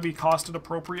should probably be costed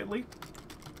appropriately.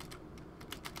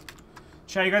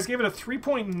 Chat, you guys gave it a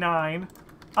 3.9.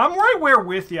 I'm right where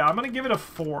with you. I'm going to give it a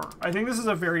 4. I think this is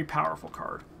a very powerful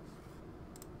card.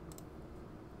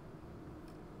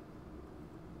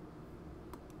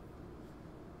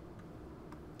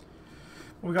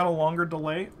 We got a longer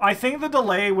delay. I think the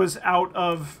delay was I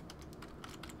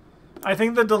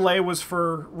think the delay was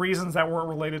for reasons that weren't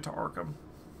related to ARKHAM.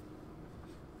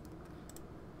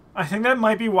 I think that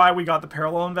might be why we got the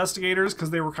parallel investigators, because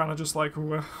they were kind of just like,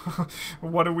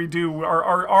 what do we do?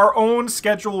 Our own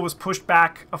schedule was pushed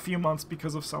back a few months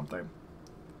because of something.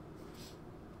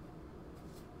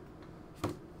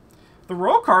 The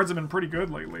Royal cards have been pretty good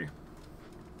lately.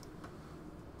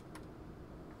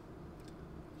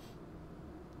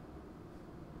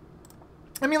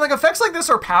 I mean, like, effects like this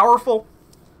are powerful.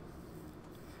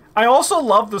 I also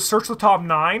love the search the top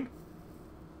 9.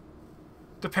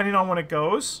 Depending on when it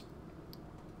goes.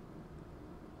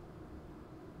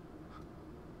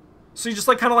 So you just,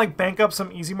 like, kind of, like, bank up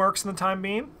some easy marks in the time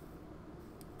being.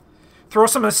 Throw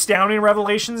some astounding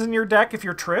revelations in your deck if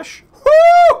you're Trish.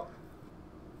 Woo!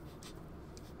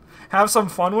 Have some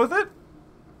fun with it.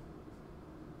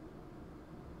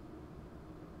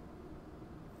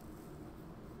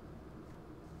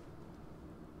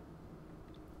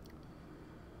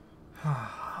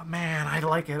 Man, I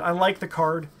like it. I like the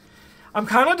card. I'm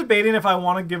kind of debating if I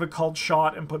want to give a called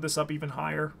shot and put this up even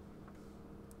higher.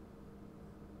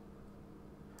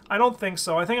 I don't think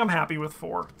so. I think I'm happy with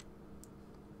 4.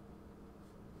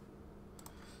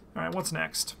 Alright, what's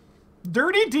next?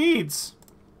 Dirty Deeds!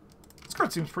 This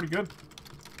card seems pretty good.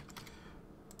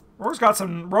 Rogue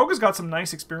has got some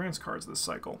nice experience cards this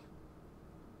cycle.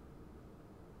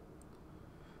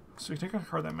 So you take a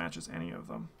card that matches any of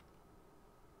them.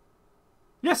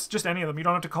 Yes, just any of them. You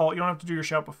don't have to call. You don't have to do your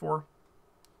shout before.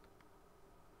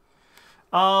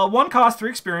 1 cost, 3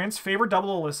 experience. Favor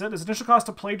double illicit. Its initial cost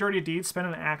to play Dirty Deeds, spend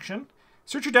an action.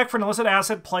 Search your deck for an illicit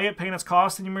asset, play it, paying its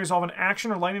cost, and you may resolve an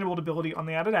action or lightning bolt ability on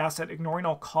the added asset, ignoring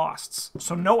all costs.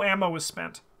 So no ammo is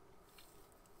spent.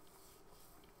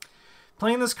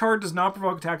 Playing this card does not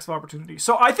provoke attacks of opportunity.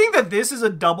 So I think that this is a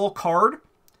double card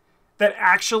that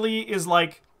actually is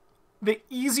like the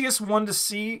easiest one to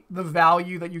see the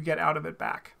value that you get out of it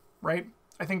back, right?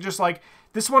 I think just like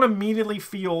this one immediately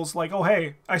feels like, oh,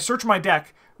 hey, I search my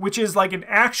deck, which is like an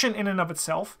action in and of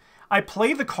itself. I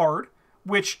play the card,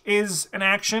 which is an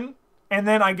action, and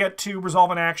then I get to resolve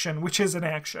an action, which is an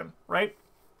action, right?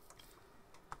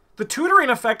 The tutoring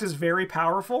effect is very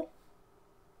powerful.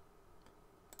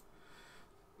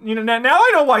 You know, now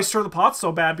I know why Stir the Pot's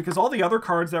so bad, because all the other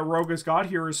cards that Rogue has got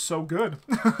here is so good.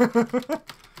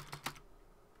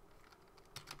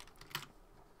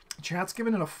 Chat's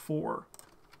giving it a 4.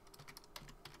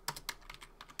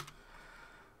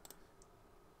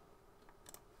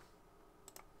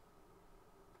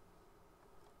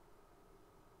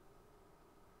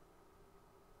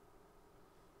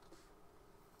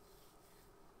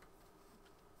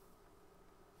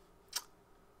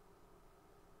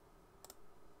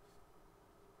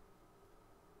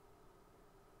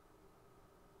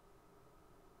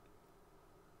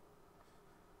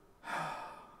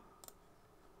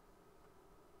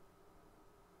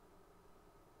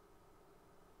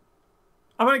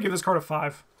 I'm going to give this card a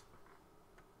 5.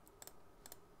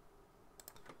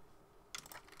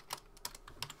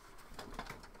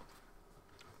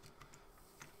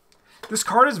 This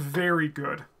card is very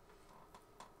good.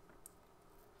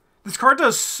 This card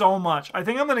does so much. I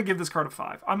think I'm going to give this card a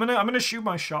 5. I'm going to shoot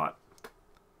my shot.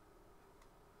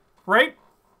 Right?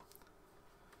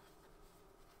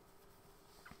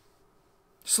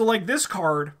 So like this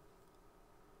card,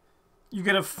 you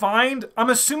get to find,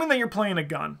 I'm assuming that you're playing a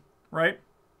gun, right?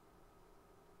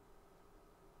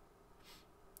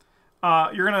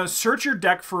 You're going to search your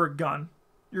deck for a gun.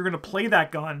 You're going to play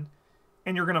that gun,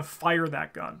 and you're going to fire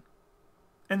that gun.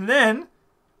 And then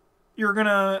you're going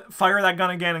to fire that gun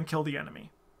again and kill the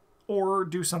enemy. Or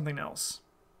do something else.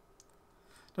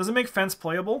 Does it make fence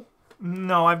playable?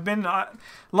 No, I've been...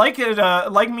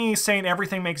 like me saying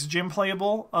everything makes gym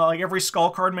playable, like every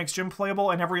skull card makes gym playable,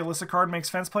 and every illicit card makes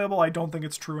fence playable, I don't think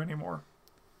it's true anymore.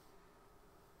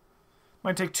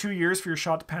 Might take 2 years for your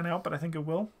shot to pan out, but I think it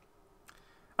will.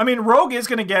 I mean, Rogue is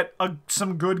going to get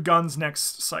some good guns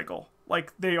next cycle.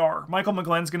 Like, they are. Michael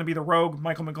McGlynn's going to be the Rogue.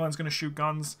 Michael McGlynn's going to shoot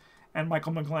guns. And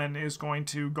Michael McGlynn is going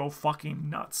to go fucking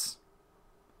nuts.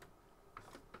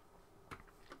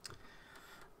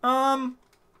 Yeah,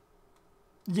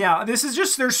 this is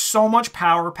just... There's so much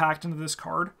power packed into this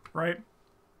card, right?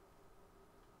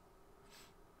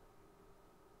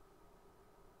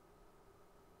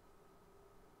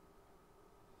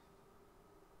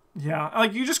 Yeah,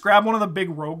 like, you just grab one of the big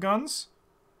Rogue guns.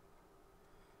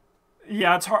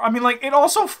 Yeah, it's hard. I mean, like, it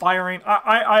also firing...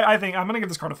 I think I'm going to give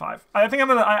this card a 5. I think I'm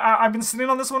going to... I've been sitting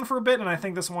on this one for a bit, and I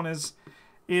think this one is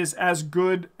as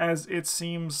good as it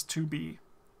seems to be.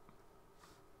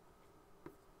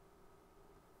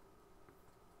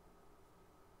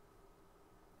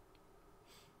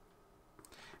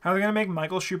 How are they going to make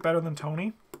Michael shoot better than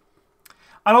Tony?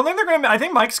 I don't think they're going to... I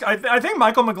think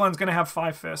Michael McGlynn's going to have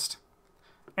 5 fist.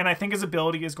 And I think his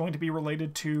ability is going to be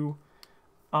related to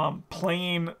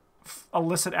playing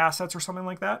illicit assets or something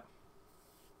like that.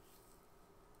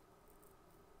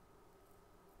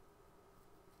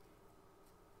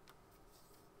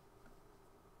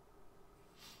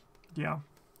 Yeah.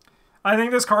 I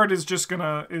think this card is just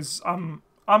gonna...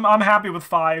 I'm happy with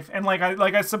 5.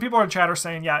 And some people in chat are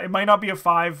saying, yeah, it might not be a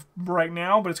 5 right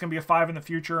now, but it's going to be a 5 in the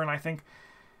future. And I think...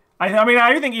 I mean,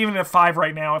 I think even at 5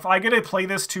 right now, if I get to play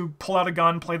this to pull out a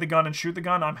gun, play the gun, and shoot the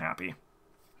gun, I'm happy.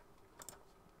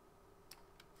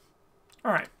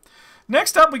 Alright.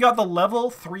 Next up, we got the level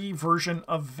 3 version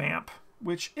of Vamp,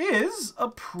 which is a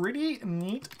pretty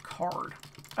neat card.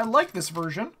 I like this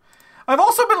version. I've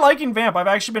also been liking Vamp. I've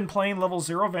actually been playing level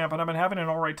 0 Vamp, and I've been having an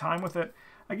alright time with it.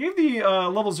 I gave the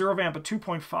level 0 Vamp a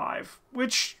 2.5,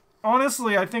 which,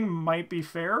 honestly, I think might be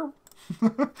fair.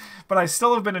 But I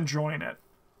still have been enjoying it.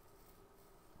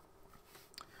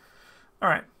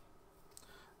 Alright.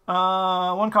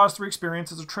 One cost 3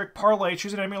 experience. It's a trick parlay.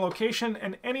 Choose an enemy location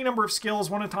and any number of skills,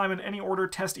 one at a time in any order.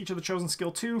 Test each of the chosen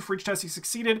skill 2. For each test you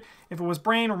succeeded. If it was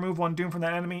brain, remove 1 doom from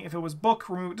that enemy. If it was book,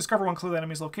 discover 1 clue of the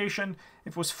enemy's location.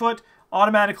 If it was foot,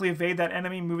 automatically evade that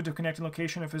enemy, move it to a connecting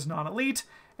location if it's non-elite.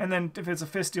 And then if it's a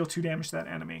fist, deal 2 damage to that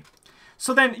enemy.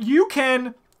 So then you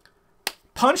can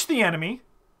punch the enemy,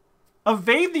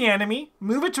 evade the enemy,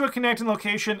 move it to a connecting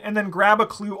location, and then grab a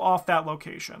clue off that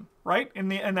location, right? In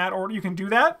that order, you can do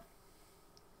that.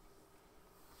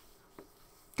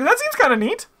 Because that seems kind of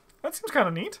neat. That seems kind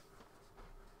of neat.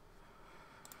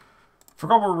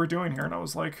 Forgot what we were doing here, and I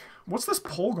was like, what's this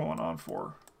poll going on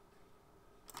for?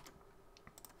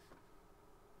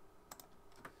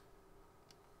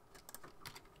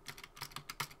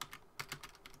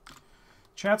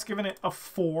 Chat's giving it a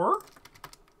 4.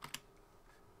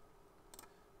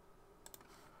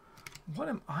 What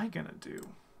am I gonna do?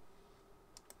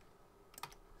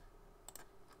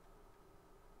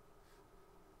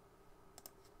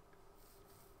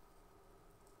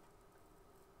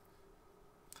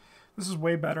 This is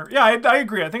way better. Yeah, I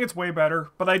agree. I think it's way better,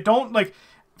 but I don't like.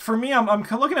 For me, I'm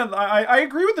looking at. I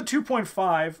agree with the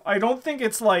 2.5. I don't think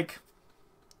it's like.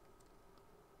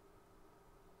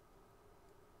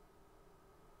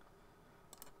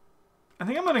 I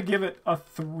think I'm going to give it a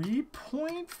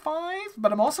 3.5,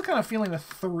 but I'm also kind of feeling a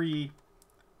 3.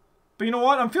 But you know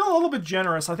what? I'm feeling a little bit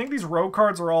generous. I think these rogue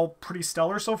cards are all pretty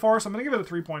stellar so far, so I'm going to give it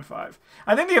a 3.5.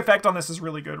 I think the effect on this is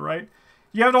really good, right?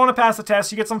 You don't want to pass the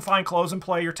test. You get some fine clothes in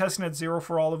play. You're testing at 0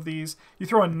 for all of these. You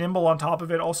throw a nimble on top of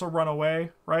it, also run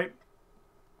away, right?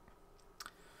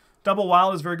 Double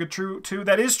wild is very good too.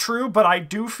 That is true, but I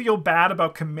do feel bad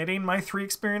about committing my 3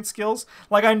 experience skills.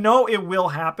 Like, I know it will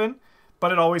happen,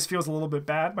 but it always feels a little bit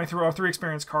bad. My 3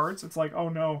 experience cards, it's like, oh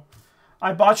no.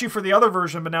 I bought you for the other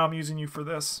version, but now I'm using you for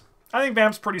this. I think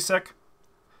Vamp's pretty sick.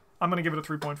 I'm going to give it a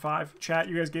 3.5. Chat,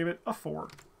 you guys gave it a 4.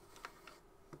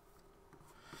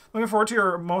 Looking forward to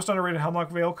your most underrated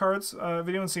Hemlock Vale cards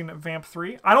video and seeing Vamp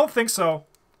 3. I don't think so.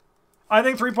 I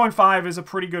think 3.5 is a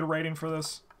pretty good rating for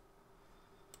this.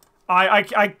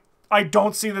 I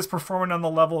don't see this performing on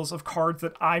the levels of cards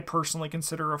that I personally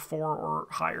consider a 4 or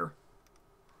higher.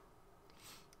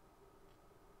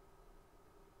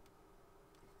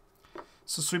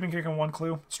 So sweeping kick and 1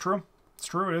 clue. It's true. It's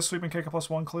true. It is sweeping kick plus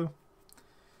 1 clue.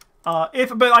 But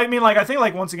I mean, like, I think,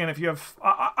 like, once again, if you have,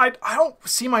 I don't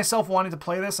see myself wanting to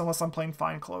play this unless I'm playing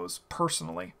fine clothes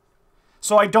personally.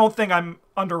 So I don't think I'm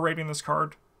underrating this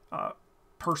card,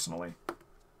 personally.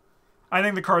 I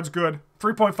think the card's good.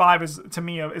 3.5 is, to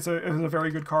me, is a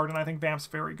very good card, and I think Vamp's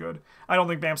very good. I don't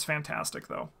think Vamp's fantastic,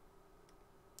 though.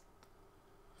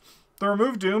 The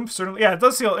remove Doom, certainly, yeah, it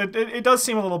does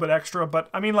seem a little bit extra, but,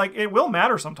 I mean, like, it will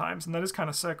matter sometimes, and that is kind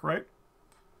of sick, right?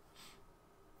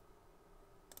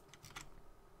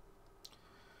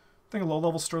 I think a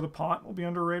low-level Stir the Pot will be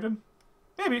underrated.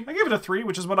 Maybe. I give it a 3,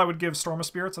 which is what I would give Storm of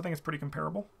Spirits. I think it's pretty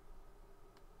comparable.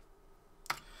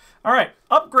 All right,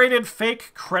 upgraded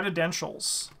fake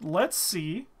credentials. Let's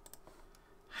see.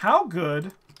 How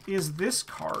good is this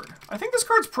card? I think this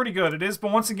card's pretty good. It is,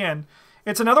 but once again,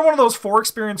 it's another one of those 4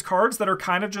 experience cards that are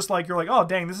kind of just like, you're like, oh,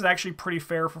 dang, this is actually pretty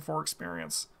fair for 4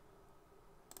 experience.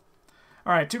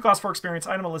 All right, 2 cost 4 experience.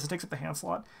 Item Alyssa takes up the hand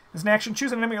slot. As an action,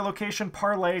 choose an enemy or location,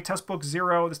 parlay, test book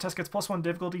 0. This test gets +1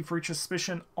 difficulty for each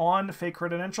suspicion on fake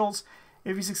credentials.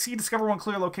 If you succeed, discover 1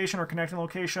 clear location or connecting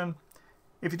location.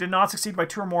 If you did not succeed by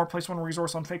 2 or more, place 1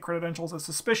 resource on fake credentials as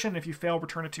suspicion. If you fail,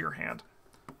 return it to your hand.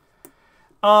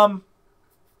 What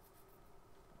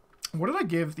did I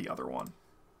give the other one?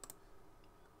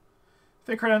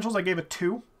 Fake credentials, I gave it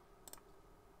 2.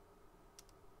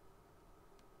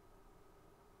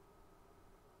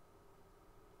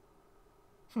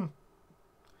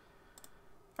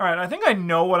 Alright, I think I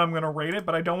know what I'm going to rate it,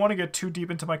 but I don't want to get too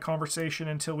deep into my conversation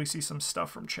until we see some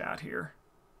stuff from chat here.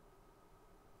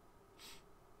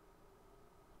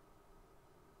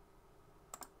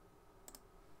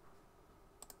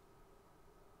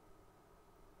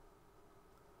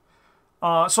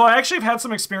 So I actually have had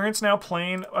some experience now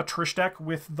playing a Trish deck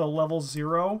with the level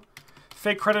 0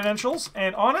 fake credentials,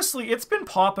 and honestly, it's been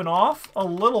popping off a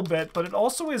little bit, but it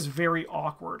also is very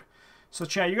awkward. So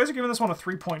chat, you guys are giving this one a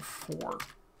 3.4.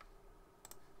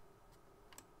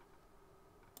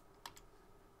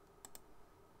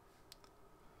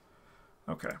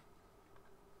 Okay.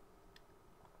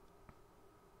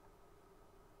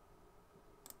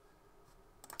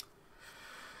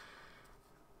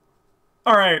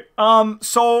 All right.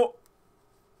 So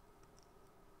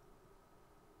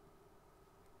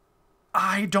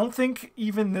I don't think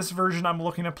even this version I'm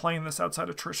looking at playing this outside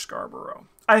of Trish Scarborough.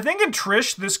 I think in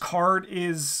Trish, this card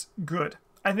is good.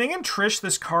 I think in Trish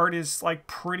this card is like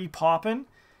pretty poppin',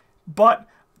 but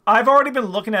I've already been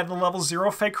looking at the level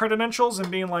 0 fake credentials and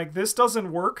being like, this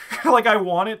doesn't work like I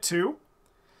want it to.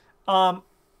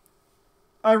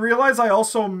 I realize I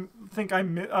also think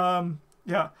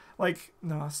yeah, like,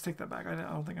 no, let's take that back. I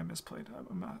don't think I misplayed.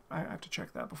 I have to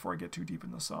check that before I get too deep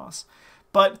in the sauce.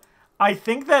 But I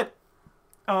think that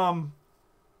the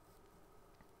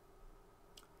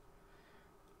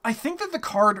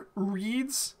card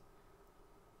reads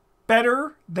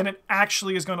better than it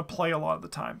actually is going to play a lot of the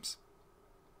times.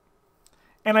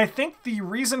 And I think the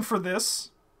reason for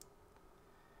this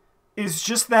is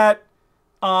just that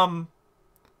the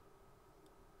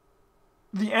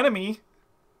enemy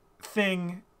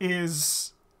thing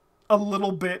is a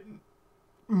little bit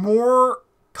more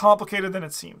complicated than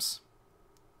it seems.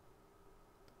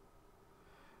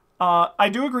 I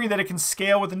do agree that it can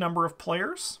scale with the number of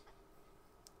players,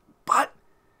 but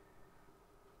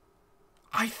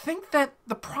I think that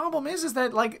the problem is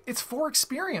that, like, it's 4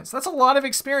 experience. That's a lot of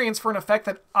experience for an effect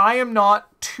that I am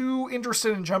not too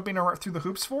interested in jumping through the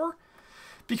hoops for.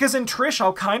 Because in Trish,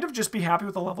 I'll kind of just be happy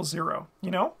with the level 0,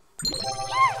 you know?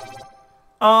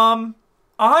 I'm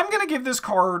going to give this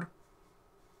card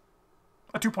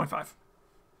a 2.5.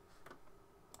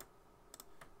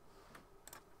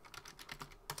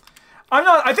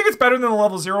 I think it's better than the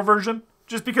level 0 version,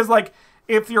 just because, like,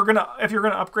 if you're gonna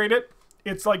upgrade it,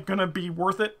 it's like gonna be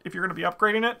worth it if you're gonna be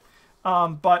upgrading it.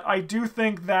 But I do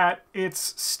think that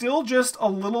it's still just a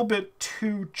little bit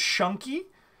too chunky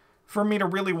for me to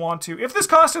really want to. If this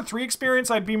costed 3 experience,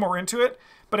 I'd be more into it.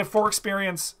 But at 4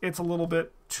 experience, it's a little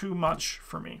bit too much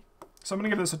for me. So I'm gonna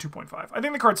give this a 2.5. I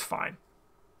think the card's fine.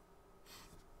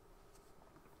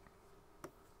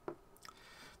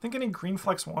 Think any green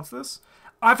flex wants this?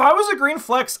 If I was a green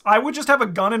flex, I would just have a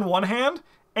gun in one hand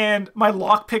and my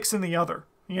lockpicks in the other,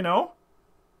 you know?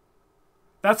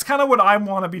 That's kind of what I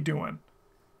want to be doing.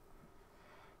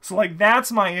 So, like,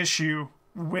 that's my issue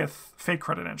with fake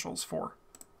credentials for.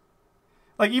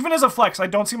 Like, even as a flex, I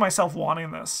don't see myself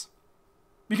wanting this.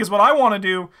 Because what I want to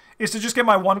do is to just get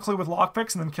my 1 clue with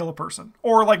lockpicks and then kill a person.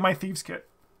 Or, like, my Thieves Kit.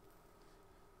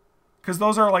 Because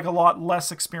those are, like, a lot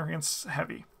less experience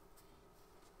heavy.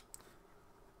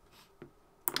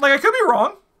 Like, I could be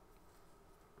wrong.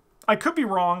 I could be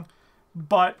wrong.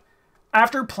 But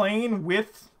after playing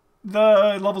with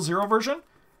the level 0 version,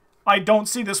 I don't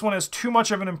see this one as too much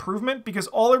of an improvement, because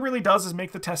all it really does is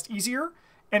make the test easier,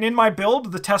 and in my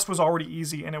build the test was already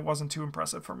easy and it wasn't too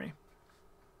impressive for me.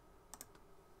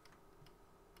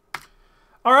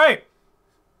 Alright,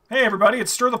 hey everybody,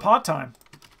 it's Stir the Pot time.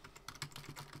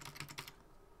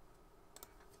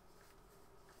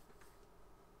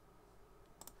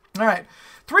 Alright,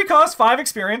 3 cost, 5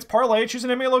 experience, parlay, choose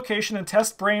an enemy location and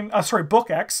test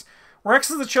book X, where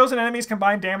X is the chosen enemy's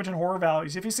combined damage and horror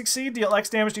values. If you succeed, deal X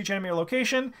damage to each enemy or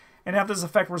location, and after this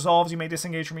effect resolves, you may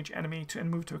disengage from each enemy and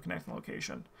move to a connecting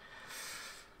location.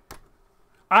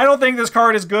 I don't think this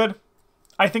card is good.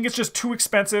 I think it's just too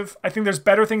expensive. I think there's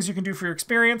better things you can do for your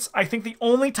experience. I think the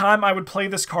only time I would play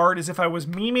this card is if I was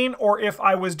memeing or if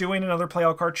I was doing another play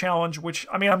all card challenge, which,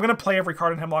 I mean, I'm going to play every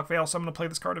card in Hemlock Vale, so I'm going to play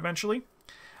this card eventually.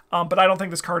 But I don't think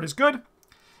this card is good.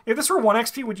 If this were 1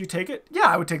 XP, would you take it? Yeah,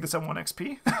 I would take this at 1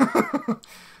 XP.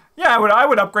 Yeah, I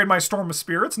would upgrade my Storm of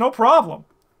Spirits, no problem.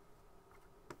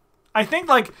 I think,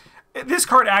 like, this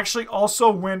card actually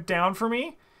also went down for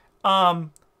me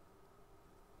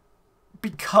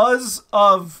because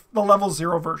of the level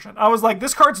 0 version. I was like,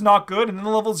 this card's not good, and then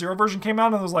the level 0 version came out,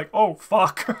 and I was like, oh,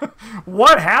 fuck.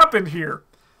 What happened here?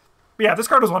 But yeah, this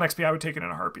card was 1 XP. I would take it in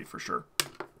a heartbeat for sure.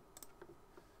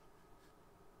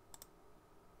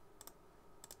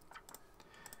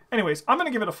 Anyways, I'm going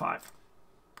to give it a 5,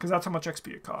 because that's how much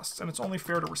XP it costs, and it's only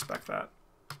fair to respect that.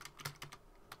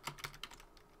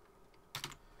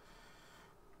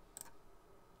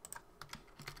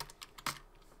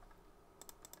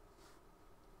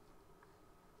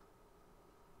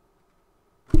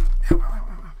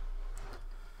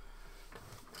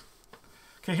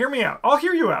 Okay, hear me out. I'll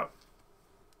hear you out.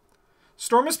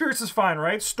 Storm of Spirits is fine,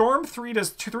 right? Storm 3 does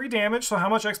 3 damage, so how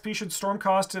much XP should Storm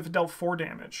cost if it dealt 4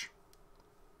 damage?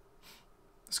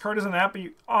 This card isn't that, but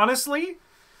honestly,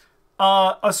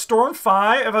 a Storm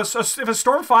 5, if a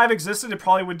Storm 5 existed, it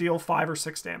probably would deal 5 or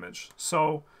 6 damage.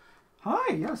 So,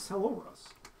 hi, yes, hello,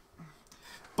 Russ.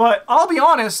 But I'll be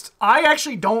honest, I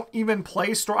actually don't even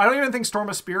play Storm. I don't even think Storm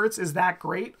of Spirits is that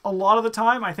great. A lot of the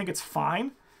time, I think it's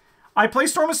fine. I play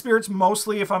Storm of Spirits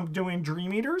mostly if I'm doing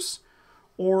Dream Eaters,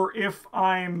 or if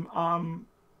I'm,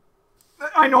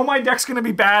 I know my deck's going to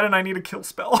be bad and I need a kill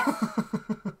spell.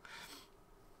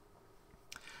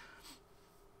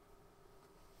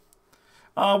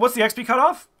 What's the XP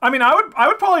cutoff? I mean, I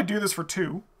would probably do this for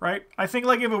 2, right? I think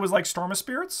like if it was like Storm of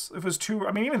Spirits, if it was 2,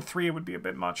 I mean even 3 it would be a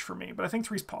bit much for me, but I think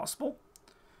 3 is possible.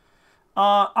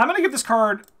 I'm gonna give this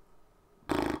card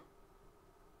a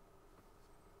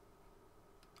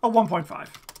 1.5.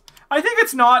 I think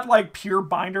it's not like pure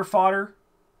binder fodder,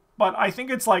 but I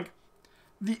think it's like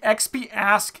the XP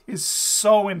ask is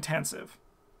so intensive.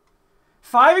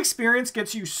 5 experience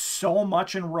gets you so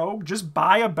much in Rogue. Just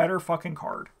buy a better fucking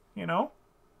card, you know?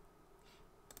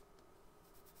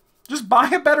 Just buy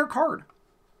a better card.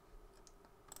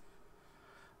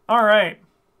 All right.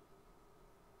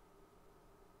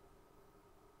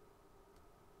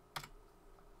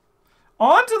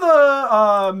 On to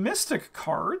the Mystic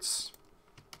cards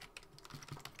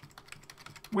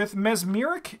with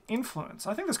Mesmeric Influence.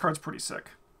 I think this card's pretty sick.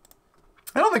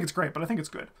 I don't think it's great, but I think it's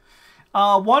good.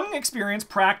 1 experience,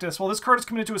 practice. While this card is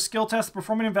committed to a skill test, the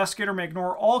performing investigator may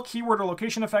ignore all keyword or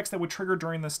location effects that would trigger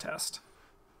during this test.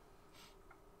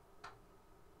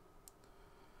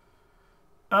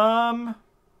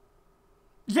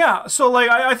 Yeah, so like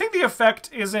I think the effect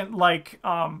isn't like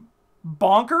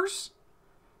bonkers,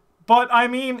 but I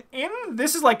mean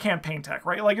this is like campaign tech,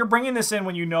 right? Like you're bringing this in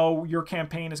when you know your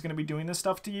campaign is going to be doing this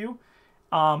stuff to you,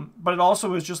 but it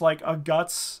also is just like a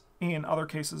guts in other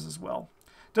cases as well.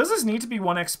 Does this need to be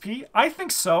 1 XP? I think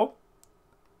so.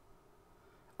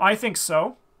 I think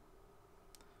so.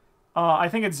 I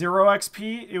think at 0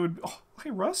 XP it would. Oh,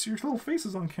 hey Russ, your little face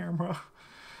is on camera.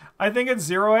 I think at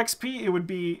 0 XP, it would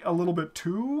be a little bit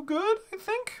too good, I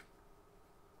think.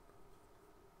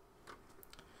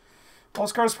 All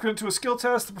cards put into a skill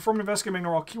test. The performing investigator may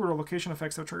ignore all keyword or location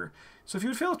effects that trigger. So if you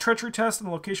would fail a treachery test and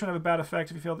the location would have a bad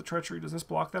effect, if you fail the treachery, does this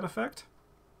block that effect?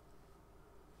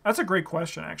 That's a great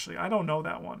question, actually. I don't know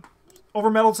that one.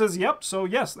 Overmeddled says yep, so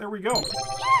yes, there we go.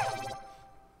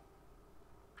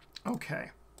 Okay.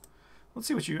 Let's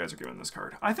see what you guys are giving this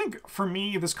card. I think, for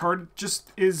me, this card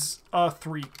just is a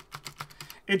 3.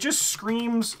 It just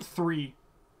screams 3.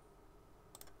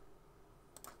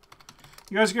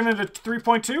 You guys are giving it a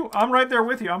 3.2? I'm right there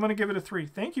with you. I'm going to give it a 3.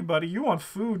 Thank you, buddy. You want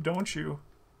food, don't you?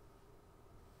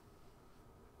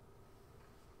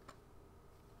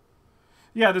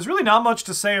 Yeah, there's really not much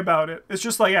to say about it. It's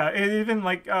just like, yeah, even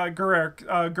like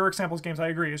Gurek Samples games, I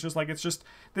agree. It's just like, this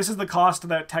is the cost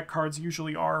that tech cards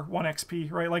usually are, 1 XP,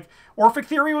 right? Like, Orphic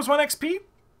Theory was 1 XP,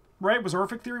 right? Was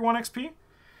Orphic Theory 1 XP?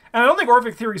 And I don't think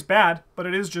Orphic Theory's bad, but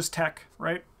it is just tech,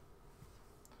 right?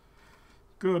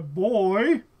 Good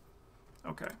boy.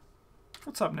 Okay.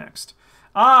 What's up next?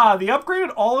 Ah, the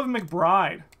upgraded Olive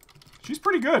McBride. She's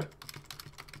pretty good.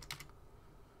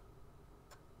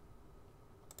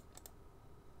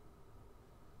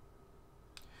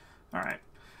 Alright.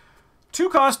 2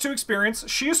 cost, 2 experience.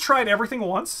 She has tried everything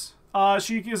once.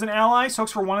 She is an ally,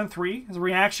 soaks for 1 and 3. As a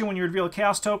reaction, when you reveal a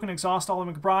Chaos token, exhaust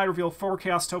Olive McBride, reveal 4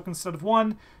 Chaos tokens instead of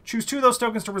 1. Choose 2 of those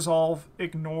tokens to resolve.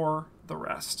 Ignore the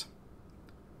rest.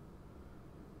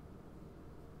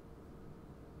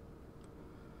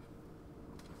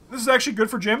 This is actually good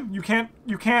for Jim. You can't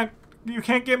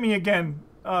get me again,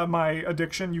 my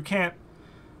addiction. You can't.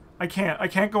 I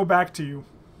can't go back to you.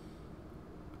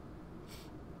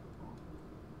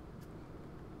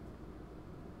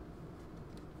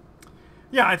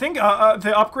 Yeah, I think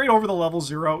the upgrade over the level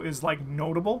 0 is, like,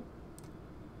 notable.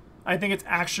 I think it's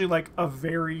actually, like, a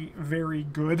very, very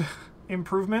good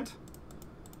improvement.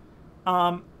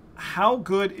 How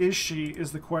good is she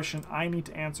is the question I need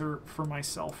to answer for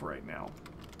myself right now.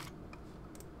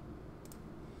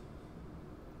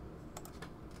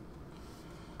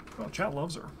 Oh, chat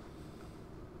loves her.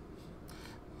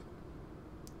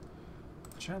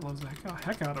 Chat loves the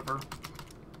heck out of her.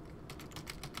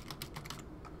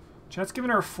 Chat's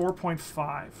giving her a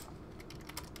 4.5.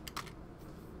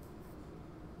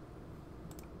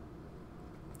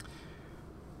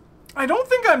 I don't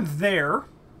think I'm there.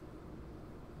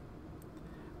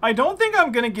 I don't think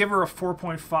I'm going to give her a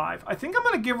 4.5. I think I'm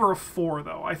going to give her a 4,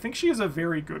 though. I think she is a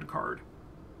very good card.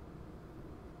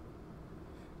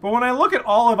 But when I look at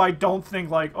Olive, I don't think,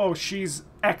 like, oh, she's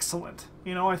excellent.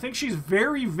 You know, I think she's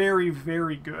very, very,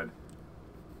 very good.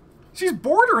 She's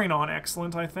bordering on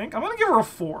excellent, I think. I'm going to give her a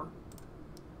 4.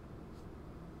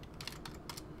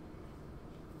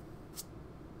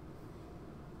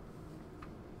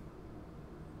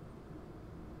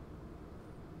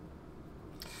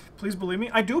 Please believe me.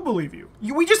 I do believe you.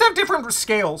 We just have different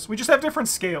scales. We just have different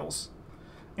scales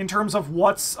in terms of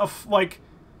what's, like,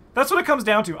 that's what it comes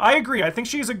down to. I agree. I think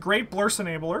she's a great Blurse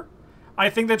enabler. I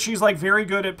think that she's, like, very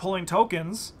good at pulling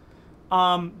tokens.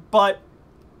 But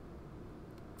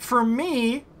for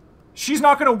me, she's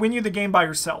not going to win you the game by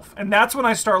herself. And that's when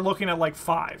I start looking at, like,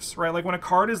 5s, right? Like, when a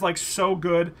card is, like, so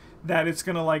good that it's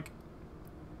going to, like,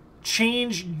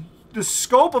 change the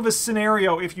scope of a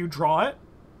scenario if you draw it.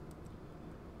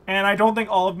 And I don't think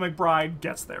Olive McBride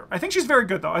gets there. I think she's very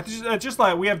good, though. Just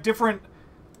like, we have different...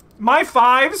 My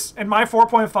 5s and my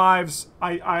 4.5s,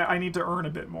 I need to earn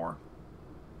a bit more.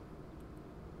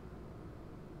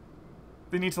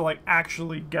 They need to, like,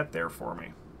 actually get there for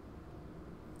me.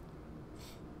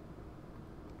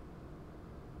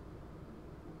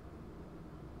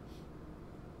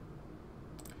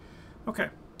 Okay.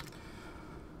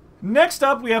 Next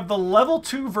up, we have the level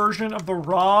 2 version of the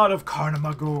Rod of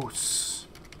Carnimagos.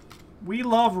 We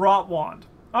love Rot Wand.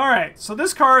 Alright, so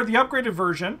this card, the upgraded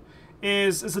version,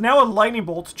 is now a Lightning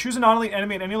Bolt. Choose a non-elite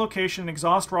enemy at any location and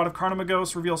exhaust Rod of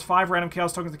Carnimagos. Reveals 5 random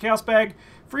Chaos tokens in the Chaos bag.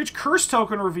 For each Curse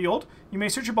token revealed, you may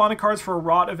search your bonded cards for a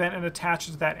Rot event and attach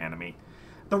it to that enemy.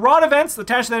 The Rot events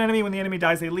attach to that enemy. When the enemy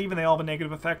dies, they leave, and they all have a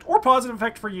negative effect or positive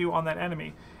effect for you on that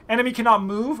enemy. Enemy cannot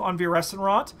move on Virescent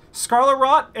Rot. Scarlet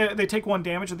Rot, they take 1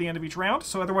 damage at the end of each round,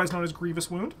 so otherwise known as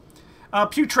Grievous Wound.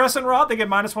 Putrescent Rot, they get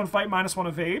 -1 fight, -1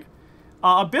 evade.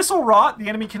 Abyssal Rot, the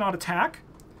enemy cannot attack.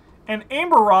 And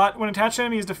Amber Rot, when attached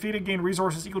enemy is defeated, gain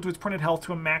resources equal to its printed health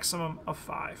to a maximum of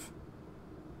 5.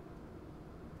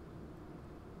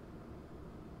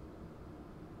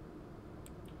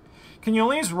 Can you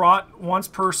only use Rot once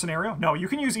per scenario? No, you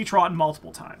can use each Rot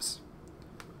multiple times.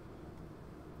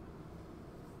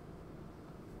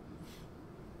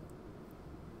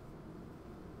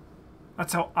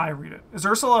 That's how I read it. Is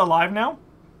Ursula alive now?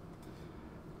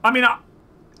 I mean,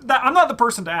 I'm not the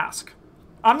person to ask.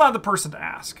 I'm not the person to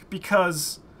ask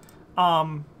because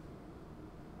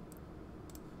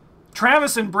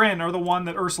Travis and Bryn are the one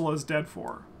that Ursula is dead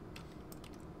for.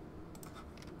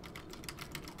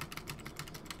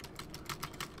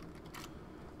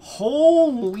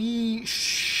 Holy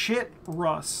shit,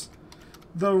 Russ.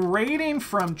 The rating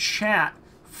from chat,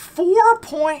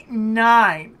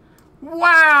 4.9.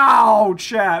 Wow,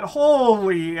 chat.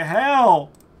 Holy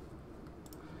hell.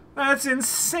 That's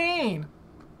insane.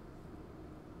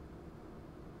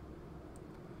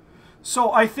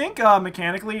 So I think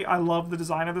mechanically, I love the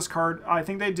design of this card. I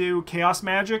think they do Chaos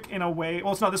Magic in a way.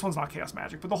 Well, it's not. This one's not Chaos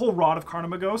Magic, but the whole Rod of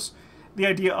Carnimagos, the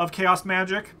idea of Chaos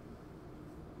Magic,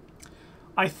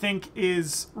 I think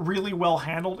is really well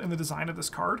handled in the design of this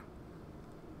card.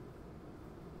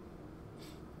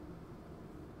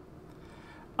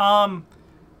 I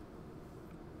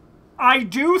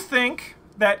do think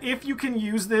that if you can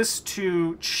use this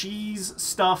to cheese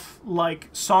stuff like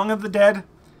Song of the Dead,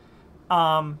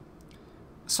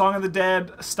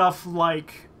 stuff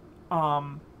like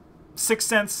Sixth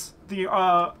Sense, the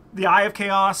Eye of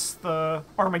Chaos, the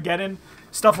Armageddon,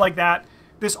 stuff like that,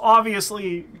 this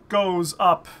obviously goes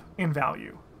up in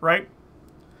value, right?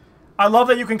 I love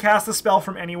that you can cast the spell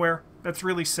from anywhere. That's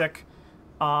really sick.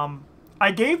 I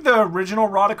gave the original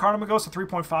Rod of Carnimagos a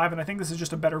 3.5, and I think this is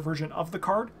just a better version of the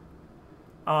card.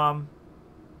 I'm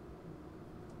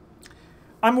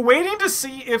waiting to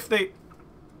see if they...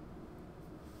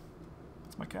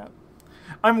 That's my cat.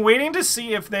 I'm waiting to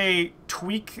see if they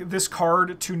tweak this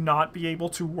card to not be able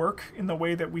to work in the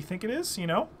way that we think it is, you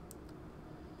know?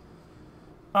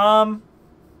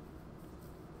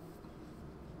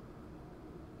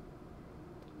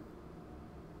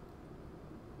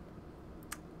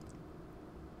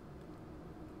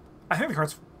 I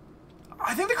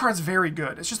think the card's very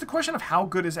good. It's just a question of how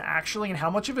good is it actually, and how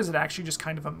much of it is it actually just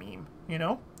kind of a meme, you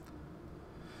know?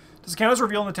 Does it count as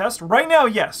reveal in the test? Right now,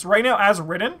 yes. Right now, as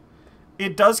written,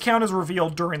 it does count as reveal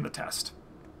during the test.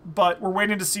 But we're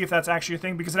waiting to see if that's actually a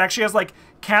thing, because it actually has, like,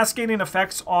 cascading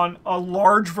effects on a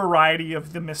large variety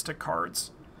of the Mystic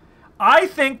cards. I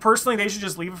think, personally, they should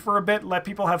just leave it for a bit, let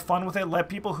people have fun with it, let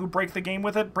people who break the game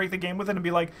with it, and be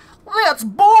like, that's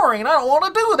boring, I don't want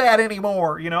to do that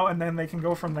anymore, you know, and then they can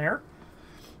go from there.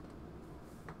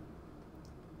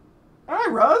 Hi,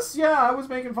 Russ. Yeah, I was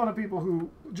making fun of people who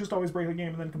just always break the game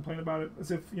and then complain about it as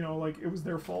if, you know, like, it was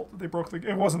their fault that they broke the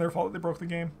game. It wasn't their fault that they broke the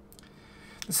game.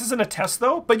 This isn't a test,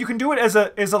 though, but you can do it as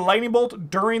a lightning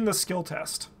bolt during the skill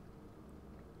test.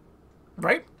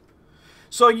 Right?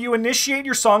 So you initiate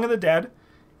your Song of the Dead.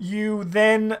 You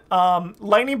then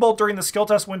lightning bolt during the skill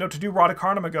test window to do Rod of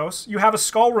Carnimagos. You have a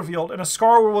skull revealed, and a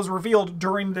skull was revealed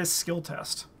during this skill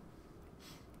test.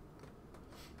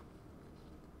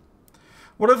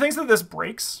 What are the things that this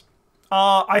breaks?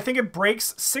 I think it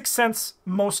breaks Sixth Sense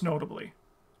most notably.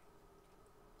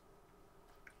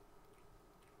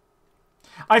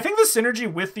 I think the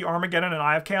synergy with the Armageddon and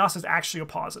Eye of Chaos is actually a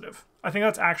positive. I think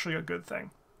that's actually a good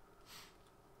thing.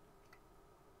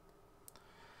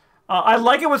 I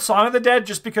like it with Song of the Dead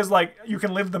just because, like, you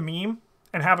can live the meme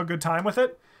and have a good time with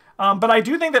it. But I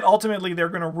do think that ultimately they're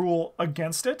going to rule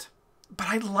against it. But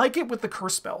I like it with the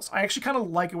curse spells. I actually kind of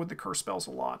like it with the curse spells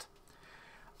a lot.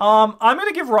 I'm going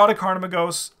to give Rod of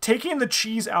Carnimagos, taking the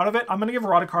cheese out of it, I'm going to give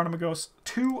Rod of Carnimagos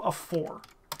 2 of 4.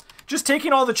 Just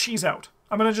taking all the cheese out.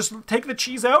 I'm going to just take the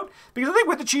cheese out, because I think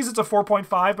with the cheese it's a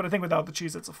 4.5, but I think without the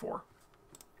cheese it's a 4.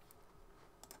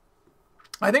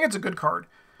 I think it's a good card.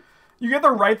 You get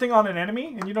the right thing on an enemy,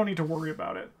 and you don't need to worry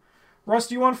about it. Russ,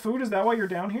 do you want food? Is that why you're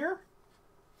down here?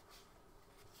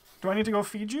 Do I need to go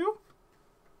feed you?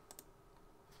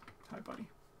 Hi, buddy.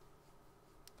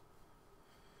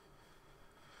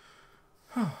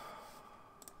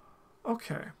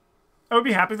 Okay. I would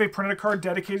be happy if they printed a card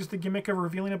dedicated to the gimmick of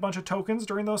revealing a bunch of tokens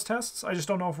during those tests. I just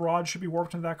don't know if Rod should be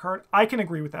warped into that card. I can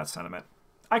agree with that sentiment.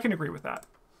 I can agree with that.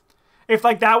 If,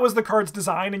 like, that was the card's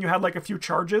design and you had, like, a few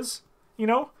charges, you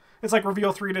know? It's like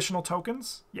reveal 3 additional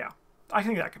tokens. Yeah. I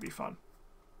think that could be fun.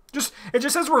 It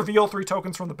just says reveal 3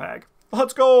 tokens from the bag.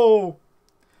 Let's go!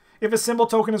 If a symbol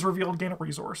token is revealed, gain a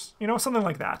resource. You know, something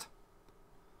like that.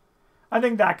 I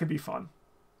think that could be fun.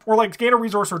 Or, like, gain a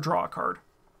resource or draw a card.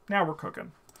 Now we're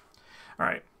cooking.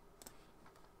 Alright.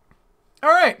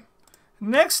 Alright.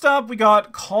 Next up, we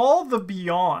got Call the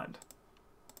Beyond.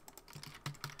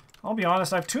 I'll be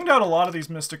honest, I've tuned out a lot of these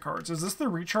Mystic cards. Is this the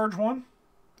recharge one?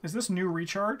 Is this new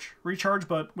recharge? Recharge,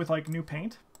 but with, like, new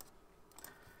paint?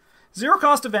 0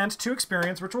 cost event, 2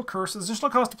 experience, ritual curse, additional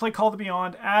cost to play Call the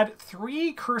Beyond, add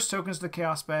 3 curse tokens to the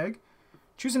chaos bag,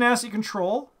 choose an asset you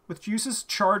control, which uses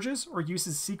charges or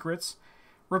uses secrets,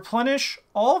 replenish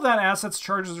all of that asset's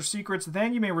charges or secrets,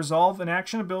 then you may resolve an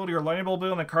action ability or lightning bolt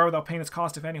ability on the card without paying its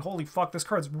cost, if any. Holy fuck, this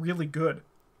card's really good.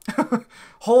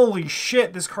 Holy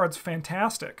shit, this card's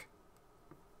fantastic.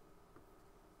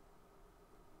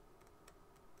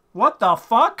 What the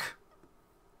fuck?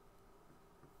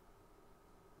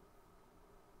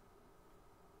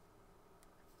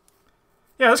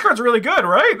 Yeah, this card's really good,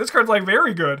 right? This card's, like,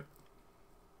 very good.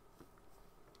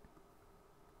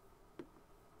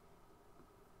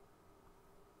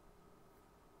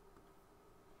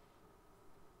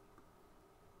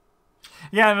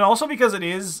 Yeah, and also because it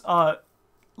is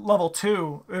level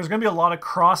 2, there's going to be a lot of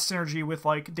cross synergy with,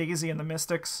 like, Daisy and the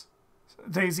Mystics.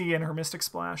 Daisy and her Mystic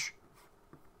Splash.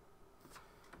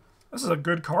 This is a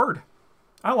good card.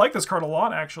 I like this card a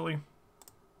lot, actually.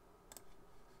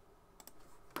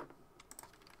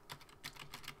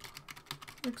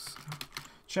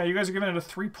 Chat, you guys are giving it a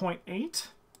 3.8?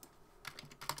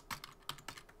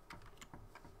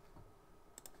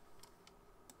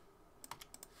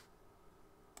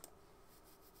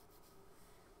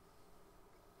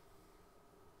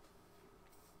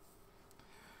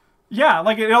 Yeah,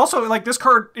 like, it also, like, this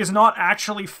card is not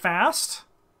actually fast,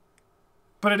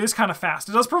 but it is kind of fast.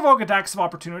 It does provoke attacks of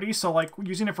opportunity, so, like,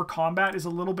 using it for combat is a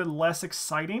little bit less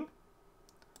exciting.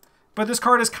 But this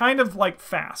card is kind of, like,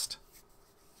 fast.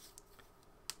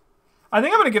 I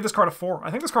think I'm going to give this card a 4.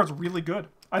 I think this card's really good.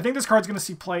 I think this card's going to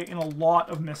see play in a lot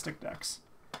of Mystic decks.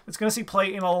 It's going to see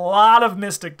play in a lot of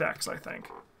Mystic decks, I think.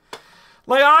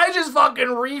 Like, I just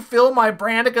fucking refill my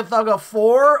Brandica Thugga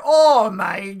 4? Oh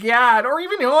my god. Or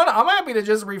even, you know what? I'm happy to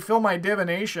just refill my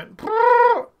Divination.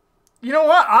 You know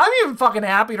what? I'm even fucking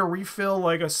happy to refill,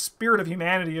 like, a Spirit of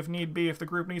Humanity if need be, if the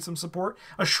group needs some support.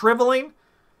 A Shriveling.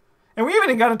 And we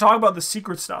even got to talk about the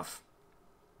secret stuff.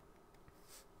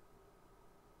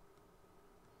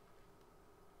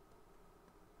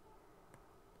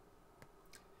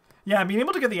 Yeah, being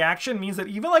able to get the action means that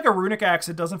even like a Runic Axe,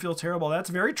 it doesn't feel terrible.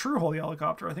 That's very true, Holy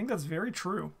Helicopter. I think that's very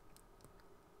true.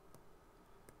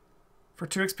 For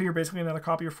 2 XP, you're basically another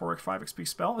copy of 4 5 XP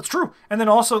spell. It's true. And then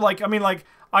also, like, I mean, like,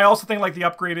 I also think, like, the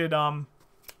upgraded,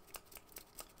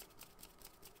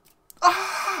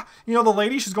 you know, the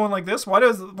lady, she's going like this. Why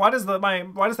does that,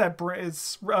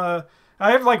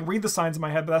 I have to, like, read the signs in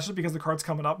my head, but that's just because the card's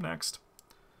coming up next.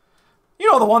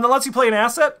 You know, the one that lets you play an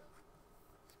asset?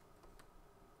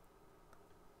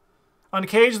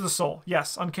 Uncage the Soul.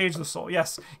 Yes, Uncage the Soul.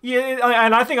 Yes. Yeah,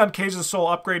 and I think Uncage the Soul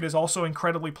upgrade is also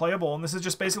incredibly playable, and this is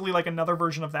just basically like another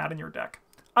version of that in your deck.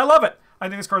 I love it. I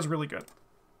think this card's really good.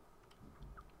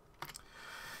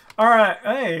 Alright,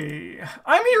 hey.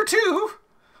 I'm here too!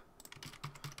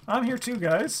 I'm here too,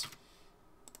 guys.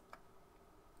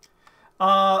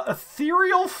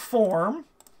 Ethereal Form.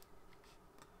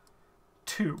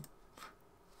 2.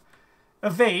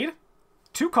 Evade.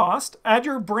 2 cost. Add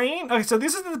your brain. Okay, so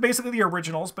this is basically the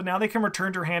originals, but now they can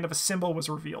return to your hand if a symbol was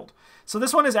revealed. So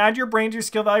this one is add your brain to your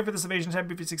skill value for this evasion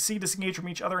attempt. If you succeed, disengage from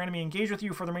each other enemy engaged with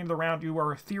you for the remainder of the round. You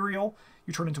are ethereal.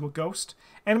 You turn into a ghost.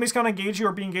 Enemies cannot engage you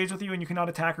or be engaged with you, and you cannot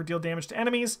attack or deal damage to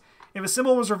enemies. If a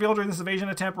symbol was revealed during this evasion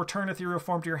attempt, return ethereal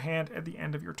form to your hand at the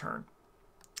end of your turn.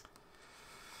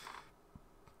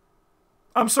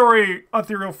 I'm sorry,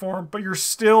 ethereal form, but you're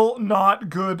still not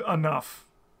good enough.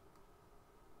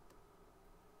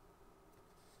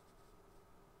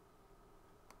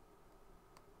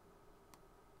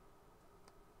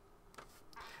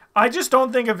 I just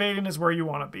don't think evading is where you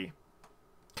want to be.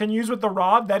 Can use with the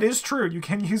rod? That is true. You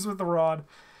can use with the rod.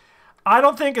 I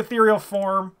don't think ethereal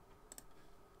form...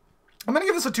 I'm going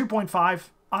to give this a 2.5.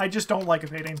 I just don't like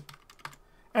evading.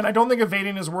 And I don't think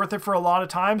evading is worth it for a lot of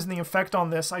times, and the effect on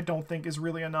this I don't think is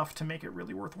really enough to make it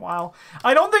really worthwhile.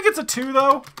 I don't think it's a 2,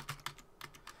 though.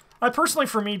 I personally,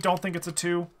 for me, don't think it's a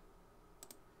 2.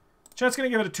 Chat's going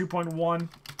to give it a 2.1.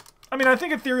 I mean, I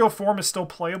think ethereal form is still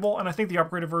playable, and I think the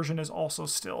upgraded version is also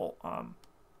still...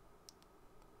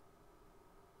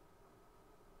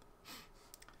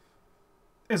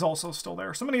 is also still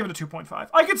there. So I'm going to give it a 2.5.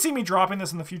 I could see me dropping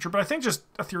this in the future, but I think just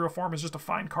ethereal form is just a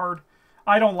fine card.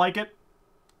 I don't like it.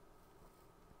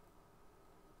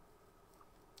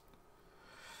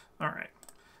 All right.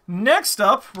 Next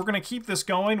up, we're going to keep this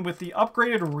going with the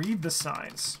upgraded Read the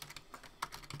Signs.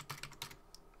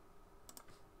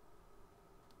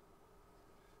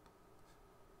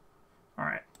 All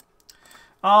right.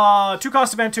 2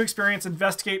 cost event, 2 experience,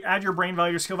 investigate, add your brain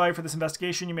value or skill value for this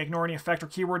investigation. You may ignore any effect or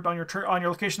keyword on your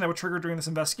location that would trigger during this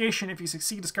investigation. If you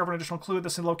succeed, discover an additional clue at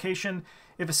this location.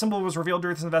 If a symbol was revealed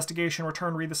during this investigation,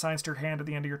 return Read the Signs to your hand at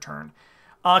the end of your turn.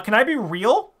 Can I be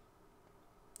real?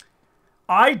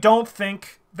 I don't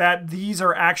think that these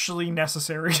are actually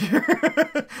necessary.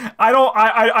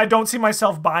 I don't see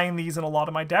myself buying these in a lot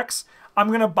of my decks. I'm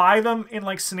going to buy them in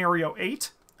like scenario 8,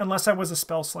 unless I was a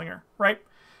spell slinger, right?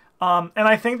 And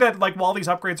I think that, like, while these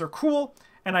upgrades are cool,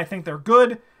 and I think they're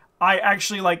good, I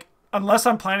actually, like, unless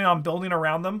I'm planning on building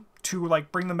around them to,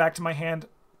 like, bring them back to my hand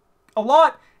a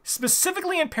lot,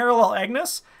 specifically in Parallel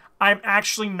Agnes, I'm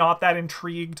actually not that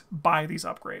intrigued by these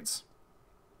upgrades.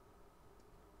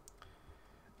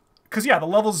 Because, yeah, the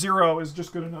level 0 is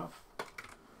just good enough.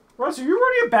 Russ, are you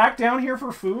ready to back down here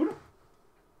for food?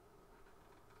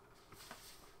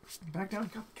 Back down?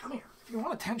 Come here. If you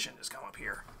want attention, just come up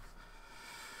here.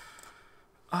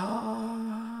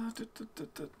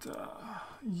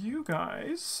 You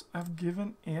guys have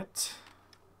given it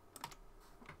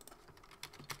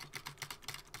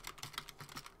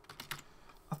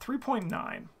a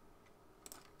 3.9.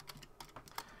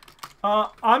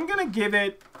 I'm gonna give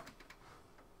it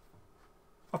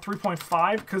a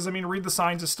 3.5 because, I mean, Read the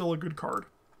Signs is still a good card,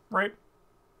 right?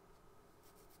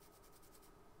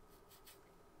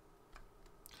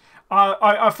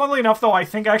 Funnily enough, though, I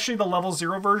think actually the level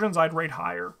 0 versions I'd rate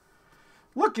higher.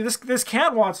 Look, this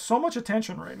cat wants so much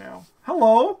attention right now.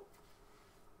 Hello?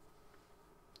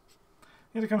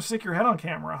 You had to come stick your head on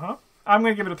camera, huh? I'm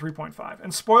going to give it a 3.5.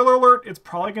 And spoiler alert, it's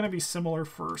probably going to be similar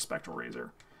for Spectral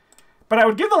Razor. But I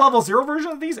would give the level 0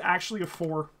 version of these actually a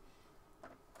 4.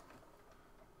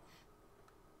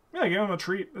 Yeah, I gave him a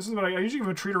treat. This is what I usually give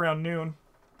him a treat around noon.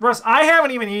 Russ, I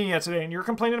haven't even eaten yet today, and you're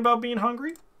complaining about being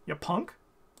hungry? You punk?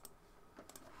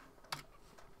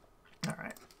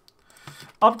 Alright.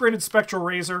 Upgraded Spectral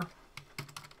Razor.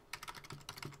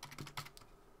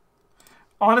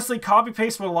 Honestly,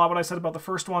 copy-paste a lot what I said about the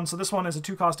first one. So this one is a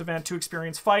 2-cost event, 2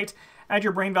 experience fight. Add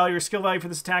your brain value or skill value for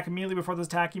this attack. Immediately before this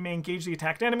attack, you may engage the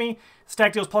attacked enemy. This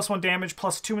attack deals +1 damage,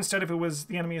 +2 instead if it was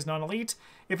the enemy is non-elite.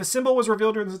 If a symbol was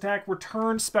revealed during this attack,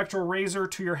 return Spectral Razor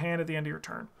to your hand at the end of your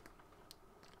turn.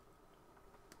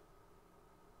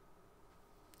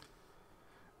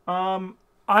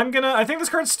 I think this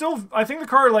card's still, I think the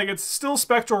card, like, it's still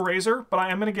Spectral Razor, but I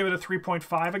am going to give it a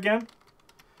 3.5 again.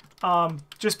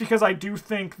 Just because I do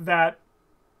think that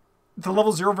the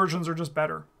level 0 versions are just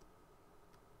better.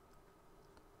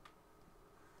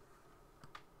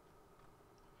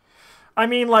 I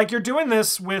mean, like, you're doing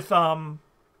this with, the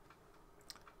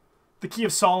Key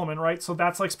of Solomon, right? So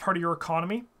that's, like, part of your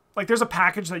economy. Like, there's a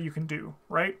package that you can do,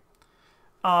 right?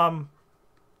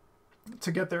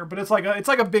 To get there, but it's like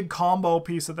a big combo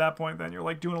piece at that point. Then you're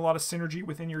like doing a lot of synergy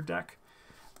within your deck.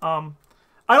 I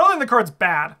don't think the card's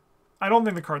bad. I don't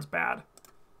think the card's bad.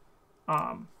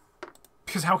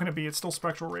 Because how can it be? It's still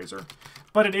Spectral Razor,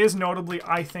 but it is notably,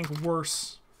 I think,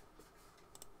 worse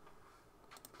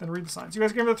than Read the Signs. You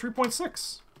guys gave it a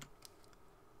 3.6.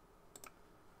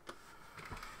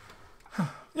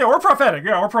 Yeah, Yeah, or prophetic.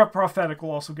 Yeah, or prophetic will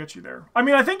also get you there. I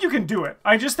mean, I think you can do it.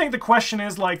 I just think the question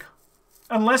is, like,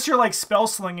 unless you're, like, spell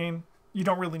slinging, you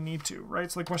don't really need to,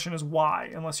 right? So the question is why,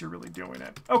 unless you're really doing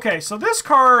it. Okay, so this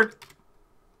card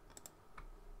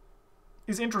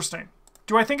is interesting.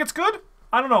 Do I think it's good?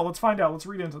 I don't know. Let's find out. Let's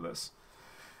read into this.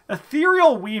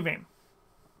 Ethereal Weaving.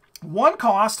 1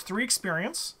 cost, 3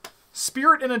 experience.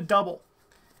 Spirit in a double.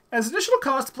 As additional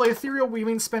cost to play Ethereal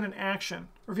Weaving, spend an action.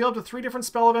 Reveal up to 3 different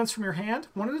spell events from your hand,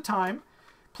 1 at a time.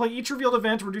 Play each revealed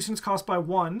event, reducing its cost by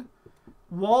 1.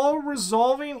 While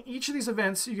resolving each of these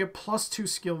events, you get +2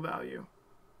 skill value.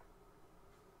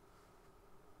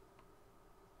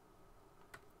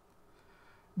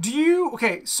 Do you...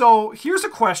 Okay, so here's a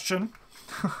question.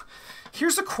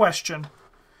 Here's a question.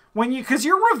 When you... Because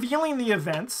you're revealing the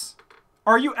events...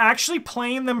 Are you actually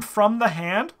playing them from the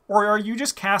hand, or are you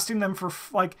just casting them for,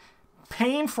 like,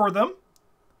 paying for them,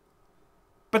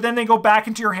 but then they go back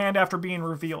into your hand after being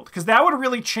revealed? Because that would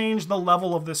really change the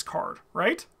level of this card,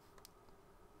 right?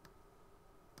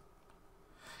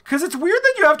 Because it's weird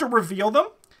that you have to reveal them,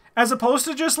 as opposed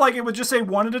to just, like, it would just say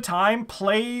 1 at a time,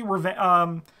 play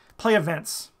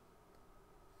events.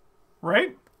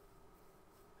 Right?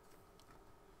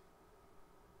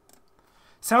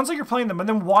 Sounds like you're playing them, but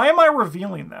then why am I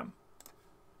revealing them?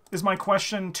 Is my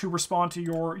question to respond to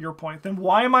your point. Then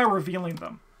why am I revealing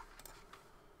them?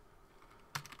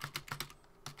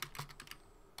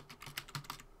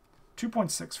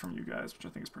 .6 from you guys, which I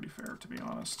think is pretty fair, to be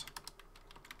honest.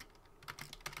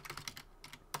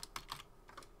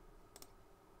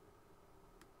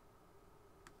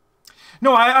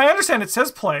 No, I understand it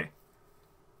says play.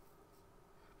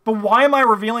 But why am I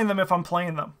revealing them if I'm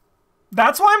playing them?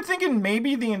 That's why I'm thinking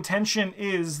maybe the intention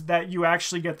is that you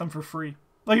actually get them for free.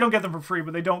 Like, you don't get them for free,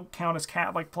 but they don't count as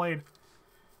played.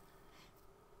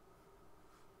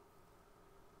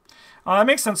 That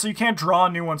makes sense. So you can't draw a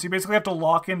new one. So you basically have to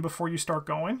lock in before you start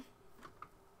going.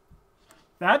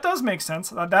 That does make sense.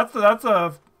 That's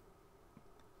a...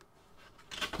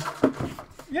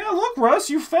 Yeah, look, Russ,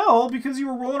 you fell because you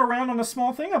were rolling around on a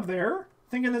small thing up there,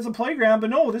 thinking it's a playground.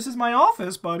 But no, this is my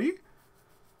office, buddy.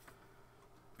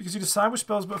 Because you decide which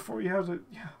spells before you have to...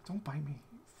 Yeah, don't bite me,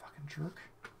 you fucking jerk.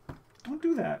 Don't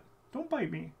do that. Don't bite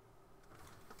me.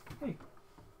 Hey.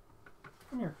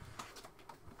 Come here.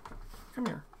 Come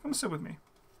here. Come sit with me.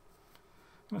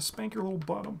 I'm going to spank your little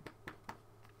bottom.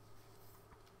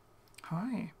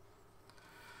 Hi.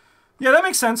 Yeah, that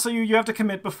makes sense. So you have to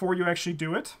commit before you actually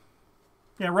do it.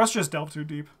 Yeah, Russ just delved too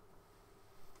deep.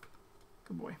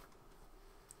 Good boy.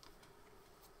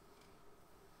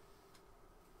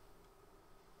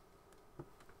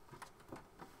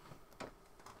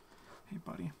 Hey,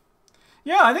 buddy.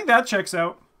 Yeah, I think that checks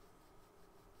out.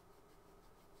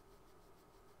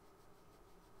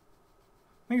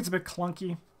 I think it's a bit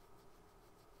clunky.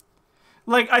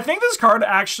 Like, I think this card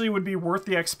actually would be worth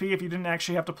the XP if you didn't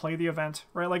actually have to play the event,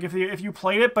 right? Like, if you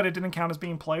played it, but it didn't count as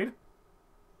being played.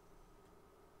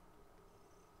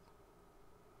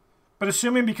 But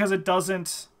assuming because it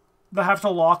doesn't... They have to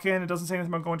lock in, it doesn't say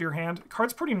anything about going to your hand. The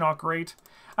card's pretty not great.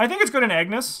 I think it's good in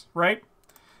Agnes, right?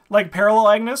 Like Parallel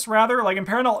Agnes, rather. Like in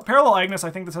Parallel Agnes,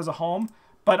 I think this has a home.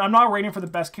 But I'm not rating for the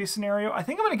best case scenario. I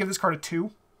think I'm going to give this card a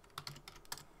 2.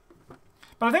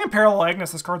 But I think in Parallel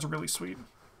Agnes, this card's really sweet.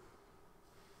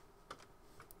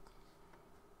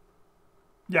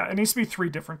 Yeah, it needs to be 3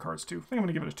 different cards, too. I think I'm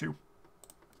going to give it a 2.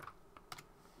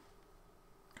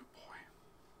 Good boy.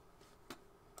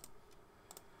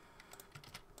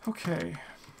 Okay.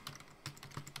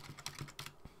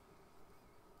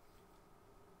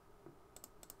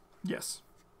 Yes.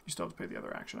 You still have to pay the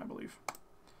other action, I believe.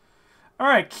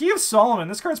 Alright, Key of Solomon.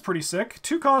 This card's pretty sick.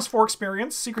 2 cost, 4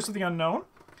 experience. Secrets of the Unknown.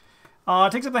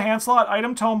 Takes up the hand slot.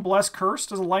 Item tome, Blessed, Cursed.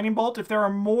 Does a lightning bolt. If there are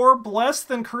more Blessed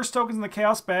than Cursed tokens in the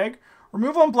Chaos bag,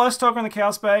 remove one Blessed token in the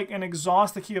Chaos bag and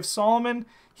exhaust the Key of Solomon.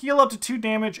 Heal up to 2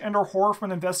 damage and or horror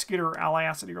from an investigator or ally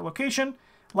asset at your location.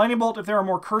 Lightning bolt. If there are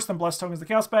more Cursed than Blessed tokens in the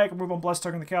Chaos bag, remove one Blessed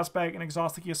token in the Chaos bag and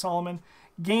exhaust the Key of Solomon.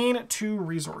 Gain 2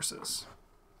 resources.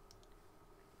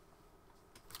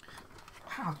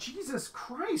 Wow, Jesus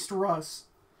Christ, Russ.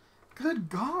 Good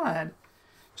God.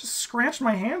 Just scratched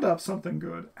my hand up something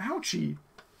good. Ouchie.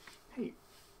 Hey,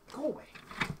 go away.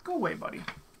 Go away, buddy.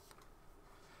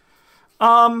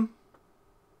 Oh,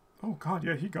 God,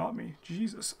 yeah, he got me.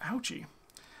 Jesus. Ouchie.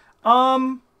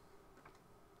 I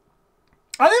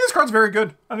think this card's very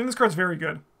good. I think this card's very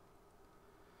good.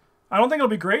 I don't think it'll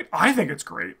be great. I think it's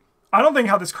great. I don't think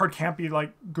how this card can't be,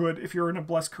 like, good if you're in a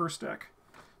Blessed Curse deck.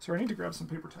 So I need to grab some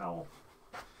paper towel.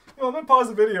 Well, I'm going to pause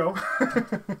the video.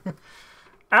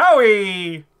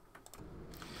 Owie!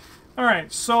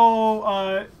 Alright,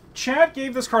 so, Chat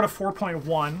gave this card a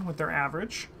 4.1 with their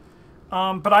average.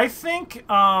 But I think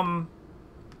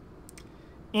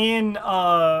in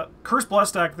Curse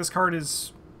Blessed deck, this card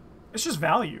is... It's just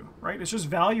value, right? It's just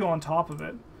value on top of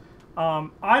it.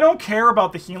 I don't care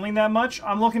about the healing that much.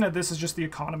 I'm looking at this as just the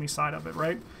economy side of it,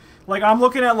 right? Like, I'm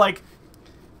looking at, like,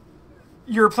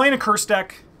 you're playing a Curse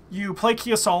deck, you play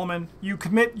Key of Solomon, you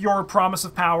commit your Promise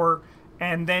of Power,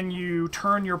 and then you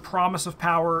turn your Promise of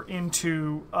Power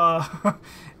into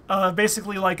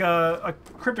basically like a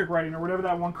Cryptic Writing, or whatever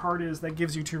that one card is that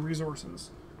gives you 2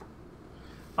 resources.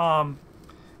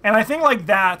 And I think, like,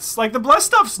 that's... Like, the Blessed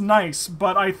stuff's nice,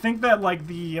 but I think that, like,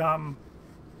 the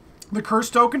Curse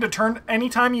token to turn...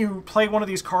 Anytime you play one of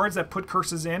these cards that put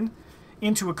curses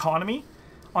into economy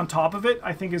on top of it,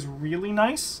 I think is really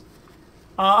nice.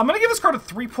 I'm going to give this card a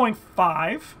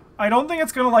 3.5. I don't think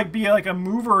it's going to, like, be, like, a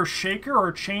mover or shaker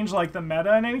or change, like, the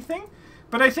meta and anything.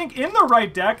 But I think in the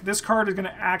right deck, this card is going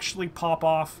to actually pop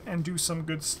off and do some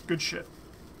good shit.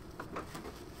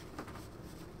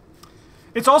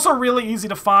 It's also really easy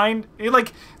to find.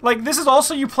 Like this is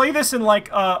also, you play this in, like,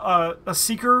 a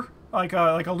Seeker, like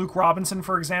a Luke Robinson,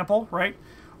 for example, right?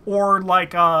 Or,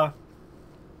 like,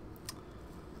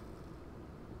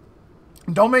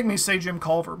 don't make me say Jim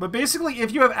Culver, but basically,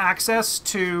 if you have access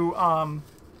to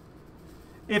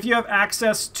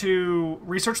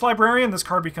Research Librarian, this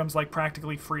card becomes, like,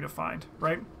 practically free to find,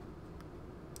 right?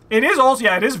 It is also,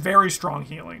 yeah, it is very strong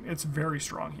healing. It's very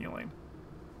strong healing.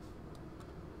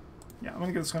 Yeah, I'm going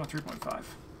to give this one a 3.5.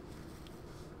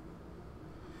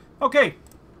 Okay,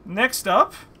 next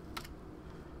up,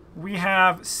 we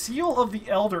have Seal of the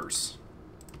Elders.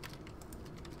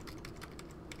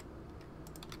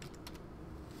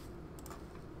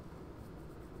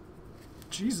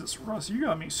 Jesus, Russ, you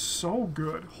got me so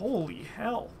good. Holy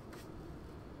hell.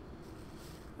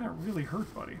 That really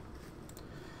hurt, buddy.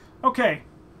 Okay.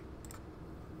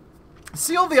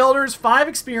 Seal of the Elders, 5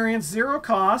 experience, 0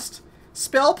 cost.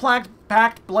 Spell,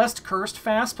 Pact, Blessed, Cursed.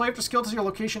 Fast. Play after skill till your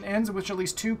location ends in which at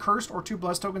least 2 Cursed or 2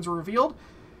 Blessed tokens are revealed.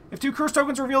 If 2 Cursed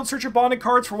tokens are revealed, search your bonded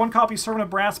cards for 1 copy of Servant of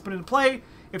Brass put into play.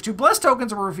 If 2 Blessed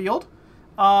tokens are revealed,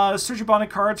 search your bonded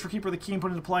cards for Keeper of the Key and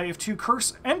put into play. If 2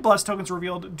 Curse and Blessed tokens are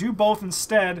revealed, do both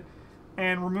instead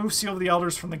and remove Seal of the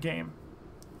Elders from the game.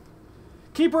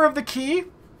 Keeper of the Key,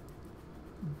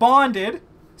 bonded,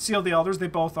 Seal of the Elders, they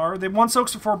both are. They 1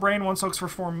 soaks for 4 brain, 1 soaks for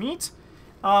 4 meat.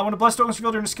 When a Blessed token is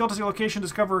revealed during a skill to your location,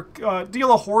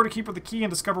 deal a horror to Keeper of the Key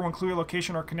and discover one clue your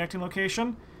location or connecting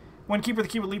location. When Keeper of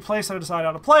the Key would leave play, so decide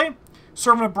how to play.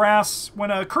 Servant of Brass,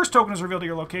 when a Curse token is revealed to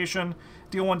your location,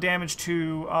 deal 1 damage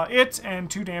to it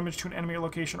and 2 damage to an enemy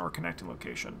location or connecting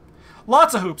location.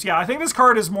 Lots of hoops. Yeah, I think this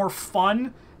card is more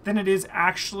fun than it is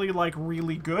actually, like,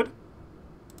 really good.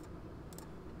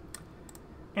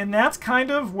 And that's kind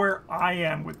of where I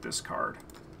am with this card.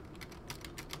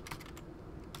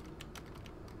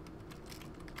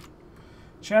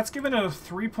 Chat's giving it a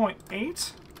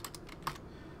 3.8.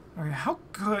 Okay, how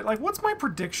good? Like, what's my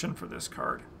prediction for this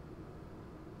card?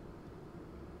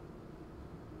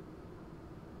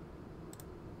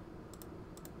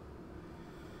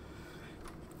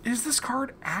 Is this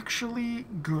card actually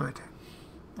good?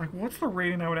 Like, what's the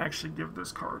rating I would actually give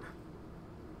this card?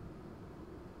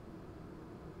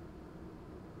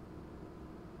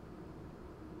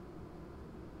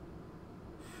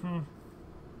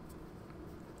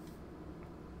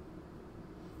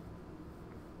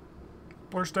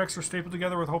 Blur decks are stapled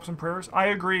together with hopes and prayers. I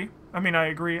agree. I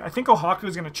agree. I think Ohaku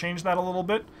is going to change that a little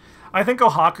bit. I think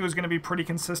Ohaku is going to be pretty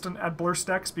consistent at Blur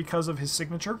decks because of his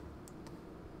signature.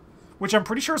 Which I'm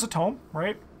pretty sure is a tome,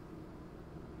 right?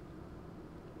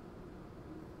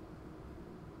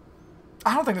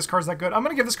 I don't think this card's that good. I'm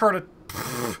going to give this card a...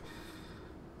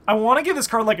 I want to give this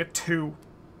card like a 2.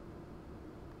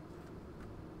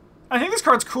 I think this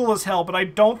card's cool as hell, but I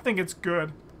don't think it's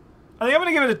good. I think I'm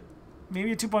going to give it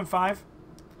maybe a 2.5.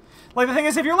 Like, the thing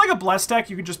is, if you're like a Blessed deck,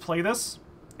 you could just play this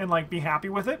and, like, be happy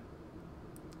with it.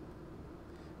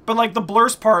 But, like, the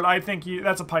Blurs part, I think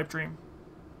that's a pipe dream.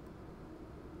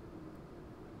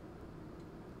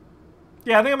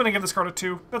 Yeah, I think I'm going to give this card a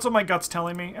 2. That's what my gut's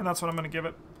telling me, and that's what I'm going to give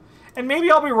it. And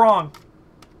maybe I'll be wrong.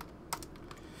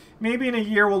 Maybe in a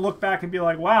year we'll look back and be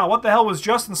like, wow, what the hell was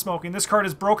Justin smoking? This card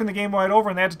has broken the game wide over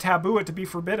and they had to taboo it to be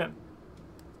forbidden.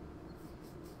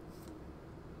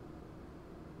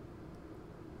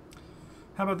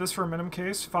 How about this for a minimum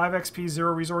case? 5 XP,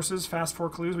 0 resources, fast 4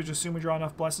 clues. We just assume we draw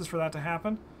enough blesses for that to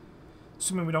happen.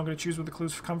 Assuming we don't get to choose where the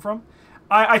clues come from.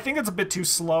 I think it's a bit too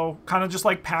slow. Kind of just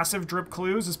like passive drip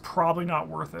clues is probably not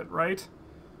worth it, right?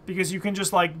 because you can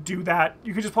just like do that.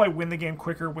 You can just probably win the game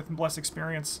quicker with less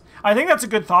experience. I think that's a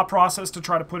good thought process to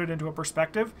try to put it into a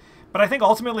perspective. But I think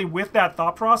ultimately with that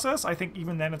thought process, I think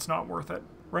even then it's not worth it,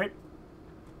 right?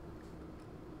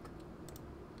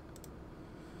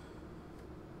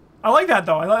 I like that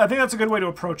though. I think that's a good way to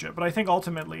approach it. But I think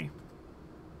ultimately,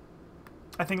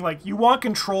 I think like you want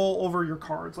control over your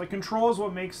cards. Like control is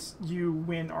what makes you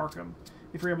win ARKHAM,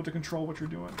 if you're able to control what you're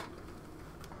doing.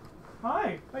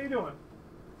 Hi, how you doing?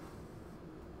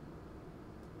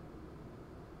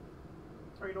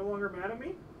 Are you no longer mad at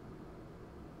me?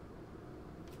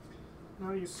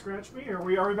 Now you scratch me? Are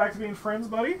we back to being friends,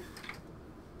 buddy?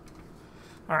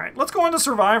 Alright, let's go on to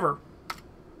Survivor.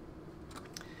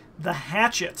 The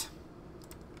Hatchet.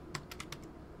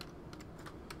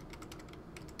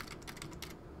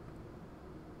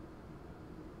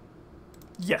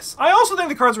 Yes, I also think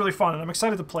the card's really fun, and I'm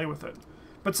excited to play with it.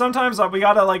 But sometimes we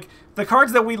gotta, like, the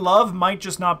cards that we love might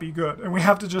just not be good. And we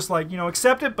have to just, like, you know,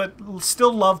 accept it, but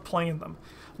still love playing them.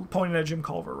 I'm pointing at Jim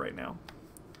Culver right now.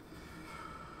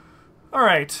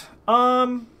 Alright.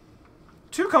 2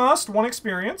 cost, 1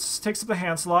 experience. Takes up the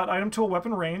hand slot. Item to a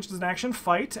weapon range. Does an action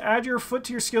fight. Add your foot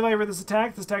to your skill value for this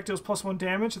attack. This attack deals +1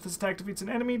 damage. If this attack defeats an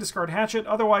enemy, discard Hatchet.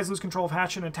 Otherwise, lose control of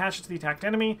Hatchet and attach it to the attacked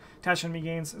enemy. Attached enemy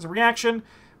gains as a reaction.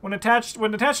 When attached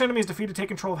enemy is defeated, take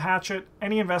control of Hatchet.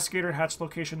 Any investigator at Hatchet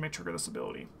location may trigger this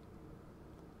ability.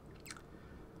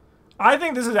 I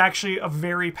think this is actually a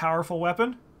very powerful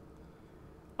weapon.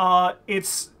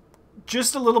 It's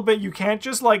just a little bit. You can't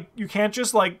just like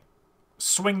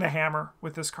swing the hammer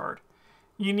with this card.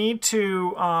 You need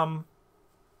to.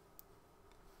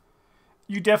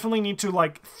 You definitely need to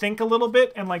like think a little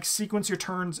bit and like sequence your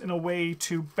turns in a way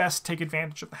to best take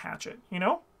advantage of the Hatchet. You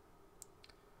know.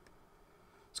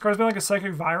 This card's been like a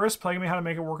psychic virus, plaguing me how to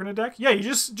make it work in a deck. Yeah, you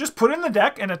just put it in the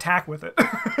deck and attack with it.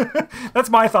 That's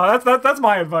my thought. That's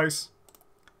my advice.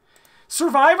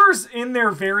 Survivors in their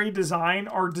very design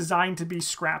are designed to be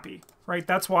scrappy, right?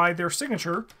 That's why their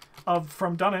signature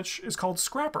from Dunwich is called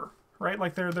Scrapper, right?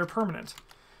 Like they're permanent.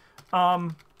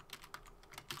 Chat's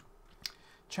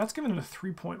giving it a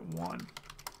 3.1.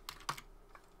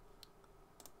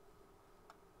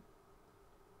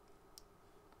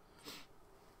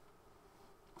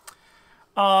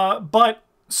 But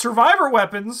Survivor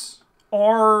weapons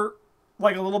are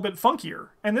like a little bit funkier.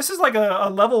 And this is like a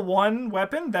level 1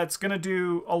 weapon that's going to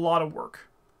do a lot of work.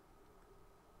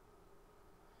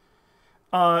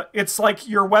 It's like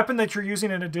your weapon that you're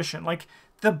using in addition. Like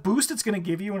the boost it's going to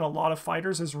give you in a lot of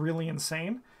fighters is really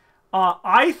insane.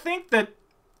 I think that,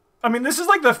 I mean, this is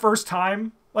like the first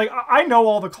time, like I know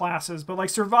all the classes, but like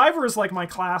Survivor is like my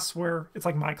class where, it's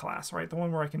like my class, right? The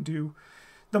one where I can do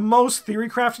the most theory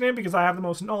crafting in because I have the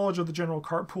most knowledge of the general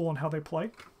card pool and how they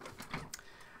play.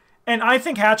 And I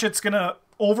think Hatchet's going to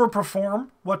overperform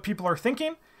what people are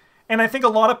thinking. And I think a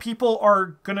lot of people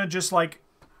are going to just like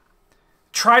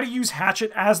try to use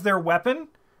Hatchet as their weapon,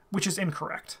 which is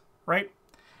incorrect, right?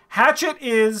 Hatchet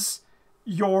is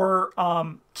your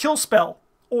kill spell,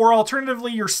 or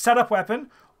alternatively your setup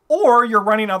weapon, or you're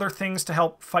running other things to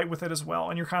help fight with it as well.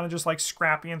 And you're kind of just like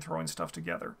scrappy and throwing stuff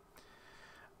together.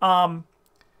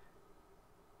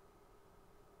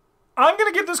 I'm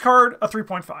going to give this card a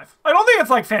 3.5. I don't think it's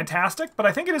like fantastic, but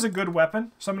I think it is a good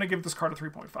weapon. So I'm going to give this card a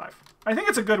 3.5. I think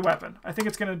it's a good weapon. I think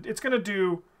it's going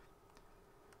to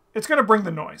bring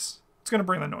the noise. It's going to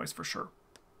bring the noise for sure.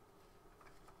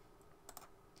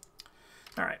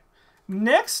 All right.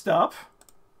 Next up,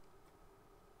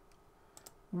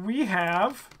 we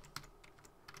have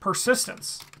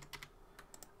Persistence.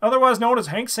 Otherwise known as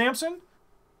Hank Sampson,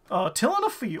 tilling a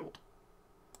field.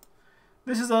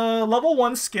 This is a level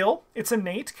 1 skill. It's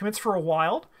innate, commits for a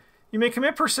wild. You may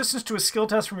commit Persistence to a skill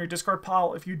test from your discard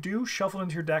pile. If you do, shuffle it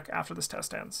into your deck after this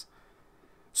test ends.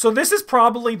 So this is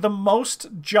probably the most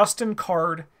Justin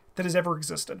card that has ever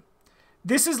existed.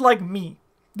 This is like me.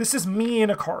 This is me in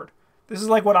a card. This is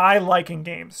like what I like in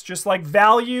games. Just like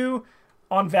value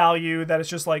on value that is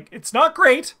just like, it's not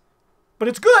great, but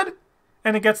it's good,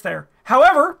 and it gets there.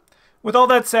 However, with all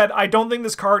that said, I don't think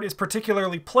this card is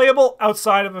particularly playable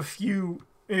outside of a few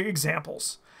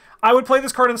examples. I would play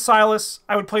this card in Silas.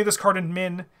 I would play this card in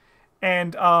Min.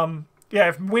 And yeah,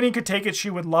 if Winnie could take it, she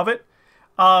would love it.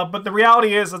 But the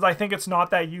reality is I think it's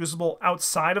not that usable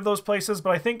outside of those places.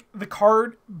 But I think the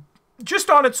card,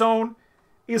 just on its own,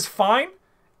 is fine.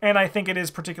 And I think it is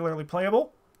particularly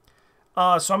playable.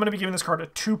 So I'm going to be giving this card a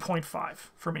 2.5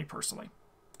 for me personally.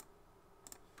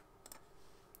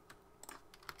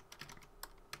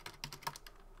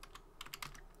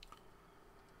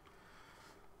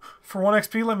 For 1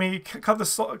 XP, let me cut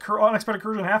this unexpected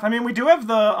incursion in half. I mean, we do have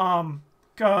the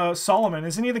Solomon.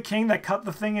 Isn't he the king that cut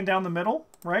the thing in down the middle?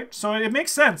 Right? So it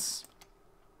makes sense.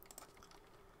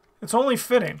 It's only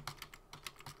fitting.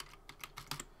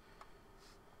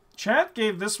 Chat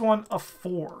gave this one a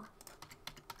 4.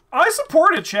 I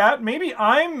support it, chat. Maybe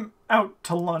I'm out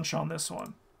to lunch on this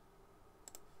one.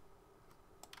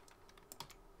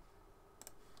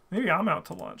 Maybe I'm out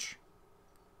to lunch.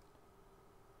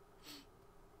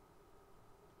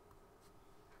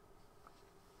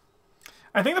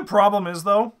 I think the problem is,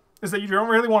 though, is that you don't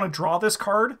really want to draw this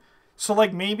card. So,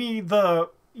 like, maybe the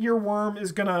earworm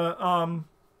is going to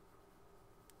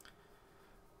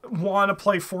want to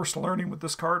play Forced Learning with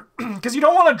this card. Because you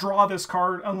don't want to draw this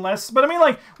card unless... But, I mean,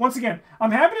 like, once again,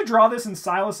 I'm happy to draw this in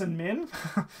Silas and Min.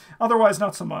 Otherwise,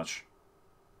 not so much.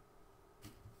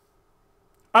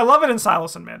 I love it in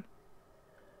Silas and Min.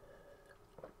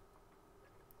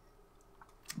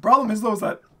 Problem is, though, is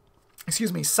that...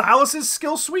 Excuse me, Silas's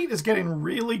skill suite is getting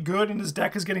really good and his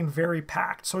deck is getting very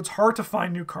packed, so it's hard to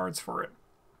find new cards for it.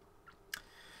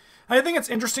 I think it's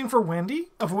interesting for Wendy,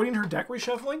 avoiding her deck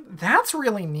reshuffling. That's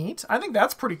really neat. I think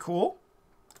that's pretty cool.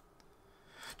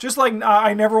 Just like,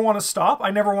 I never want to stop,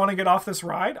 I never want to get off this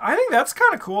ride. I think that's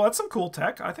kind of cool. That's some cool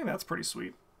tech. I think that's pretty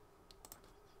sweet.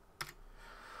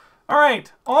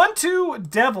 Alright, on to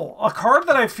Devil, a card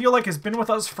that I feel like has been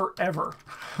with us forever.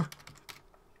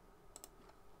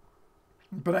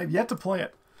 But I've yet to play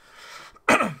it.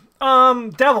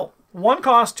 Devil. 1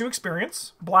 cost, 2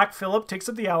 experience. Black Phillip takes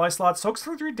up the ally slot, soaks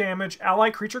through 3 damage, ally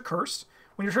creature cursed.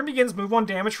 When your turn begins, move 1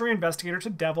 damage from your investigator to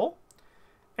Devil.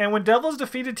 And when Devil is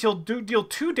defeated, he'll deal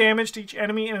 2 damage to each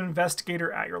enemy and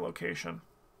investigator at your location.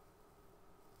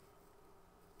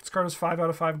 This card is 5 out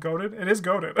of 5 goated. It is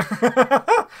goated.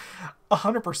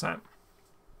 100%.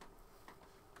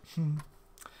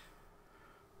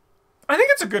 I think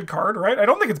it's a good card, right? I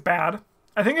don't think it's bad.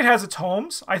 I think it has its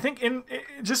homes. I think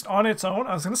just on its own,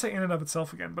 I was going to say in and of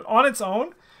itself again, but on its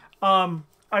own,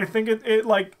 I think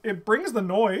it brings the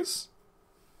noise.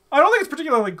 I don't think it's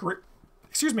particularly great.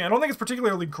 Excuse me, I don't think it's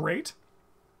particularly great.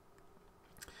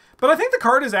 But I think the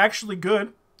card is actually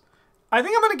good. I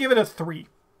think I'm going to give it a 3.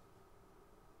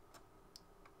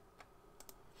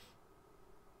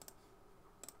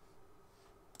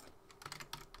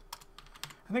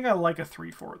 I think I like a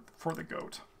 3 for the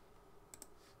goat.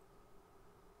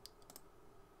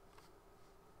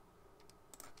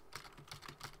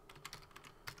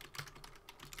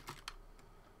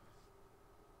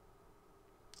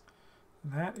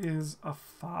 That is a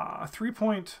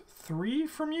 3.3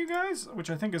 from you guys, which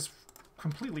I think is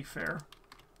completely fair.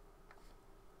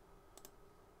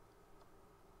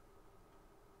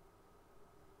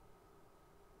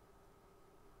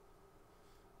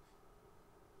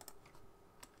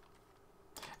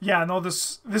 Yeah, no,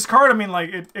 this card, I mean,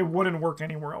 like, it wouldn't work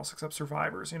anywhere else except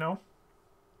Survivors, you know?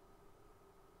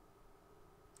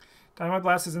 Dynamite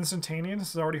Blast is instantaneous. This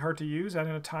is already hard to use.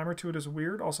 Adding a timer to it is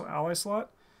weird. Also, ally slot.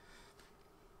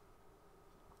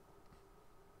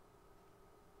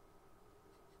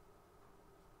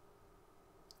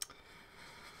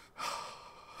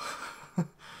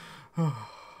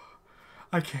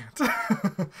 I can't.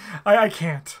 I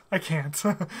can't. I can't.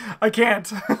 I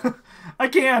can't. I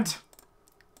can't.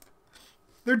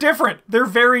 They're different. They're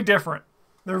very different.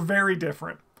 They're very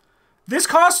different. This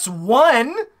costs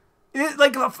 1.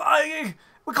 It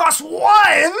costs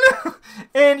 1!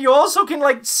 And you also can,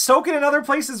 like, soak it in other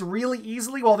places really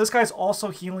easily while this guy's also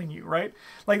healing you, right?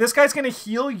 Like, this guy's going to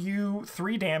heal you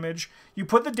 3 damage. You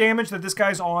put the damage that this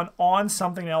guy's on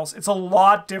something else. It's a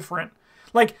lot different.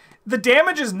 Like, the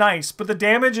damage is nice, but the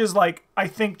damage is, like, I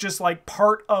think just, like,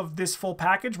 part of this full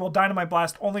package, while Dynamite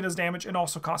Blast only does damage and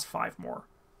also costs 5 more.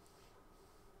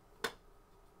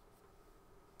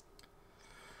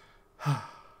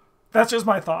 That's just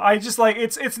my thought. I just, like,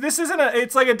 it's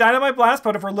like a Dynamite Blast,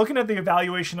 but if we're looking at the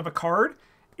evaluation of a card,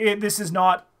 this is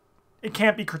not, it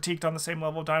can't be critiqued on the same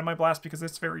level of Dynamite Blast because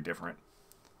it's very different.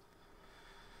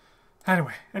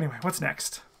 Anyway, what's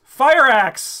next? Fire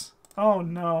Axe! Oh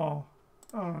no.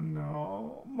 Oh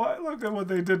no. Look at what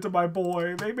they did to my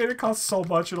boy. They made it cost so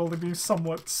much it'll only be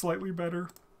somewhat slightly better.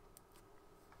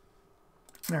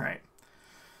 Alright.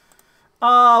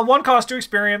 1 cost, 2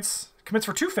 experience. Commits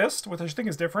for 2 Fist, which I think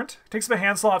is different. Takes up a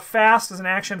hand slot fast as an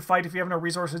action. Fight if you have no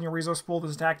resources in your resource pool.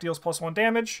 This attack deals +1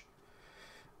 damage.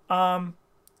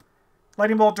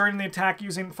 Lightning Bolt during the attack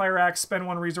using Fire Axe. Spend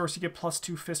 1 resource. You get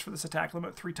 +2 Fist for this attack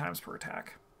limit 3 times per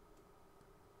attack.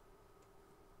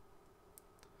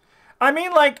 I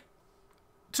mean, like,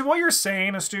 to what you're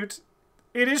saying, Astute,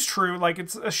 it is true. Like,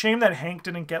 it's a shame that Hank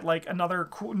didn't get, like, another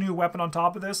cool new weapon on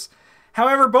top of this.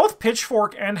 However, both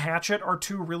Pitchfork and Hatchet are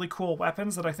 2 really cool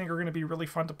weapons that I think are going to be really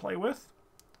fun to play with.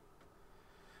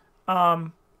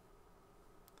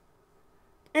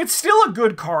 It's still a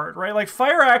good card, right? Like,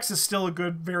 Fire Axe is still a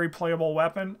good, very playable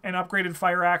weapon, and upgraded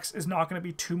Fire Axe is not going to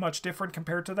be too much different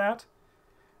compared to that.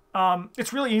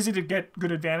 It's really easy to get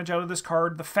good advantage out of this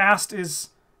card. The fast is...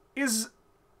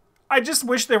 I just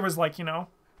wish there was, like, you know...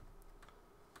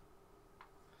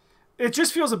 It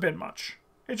just feels a bit much.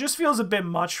 It just feels a bit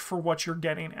much for what you're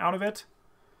getting out of it.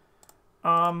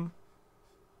 But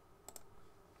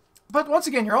once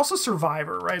again, you're also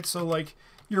Survivor, right? So, like,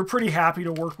 you're pretty happy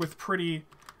to work with pretty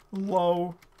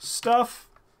low stuff.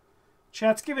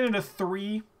 Chat's giving it a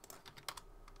 3.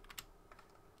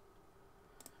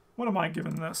 What am I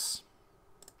giving this?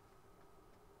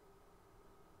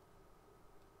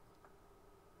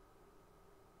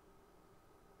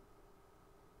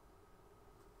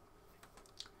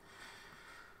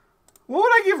 What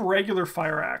would I give regular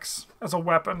Fire Axe as a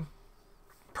weapon?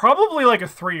 Probably like a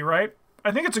 3, right?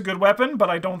 I think it's a good weapon, but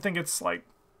I don't think it's, like,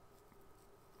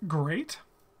 great.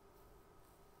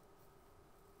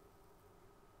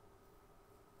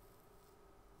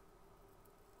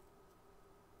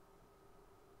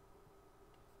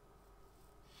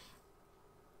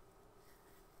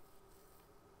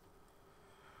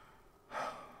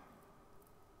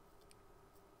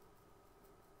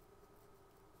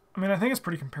 I mean, I think it's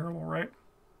pretty comparable, right?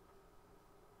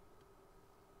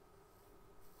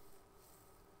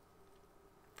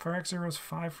 Fire Axe 0 is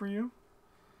 5 for you.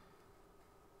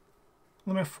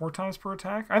 Limit 4 times per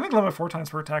attack. I think limit 4 times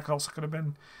per attack also could have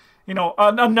been, you know,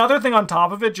 another thing on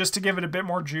top of it just to give it a bit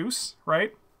more juice,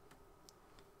 right?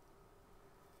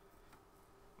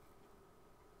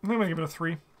 I'm gonna give it a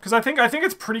 3 because I think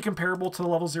it's pretty comparable to the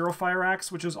level 0 Fire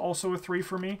Axe, which is also a 3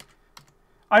 for me.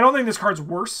 I don't think this card's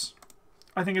worse.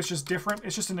 I think it's just different.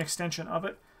 It's just an extension of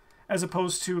it, as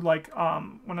opposed to, like,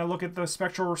 when I look at the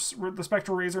Spectral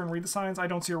Razor and read the signs, I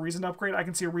don't see a reason to upgrade. I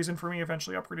can see a reason for me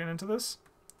eventually upgrading into this.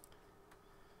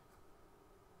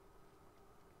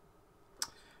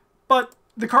 But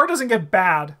the card doesn't get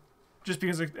bad just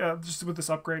because just with this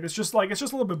upgrade. It's just like, it's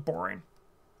just a little bit boring.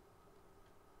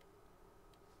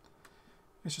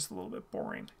 It's just a little bit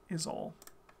boring is all.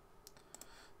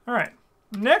 All right.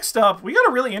 Next up, we got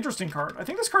a really interesting card. I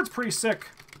think this card's pretty sick.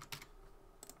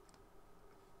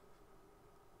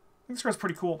 I think this card's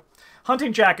pretty cool.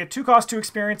 Hunting Jacket, 2 cost, 2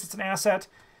 experience. It's an asset.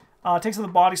 Takes in the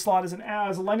body slot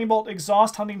as a lightning bolt.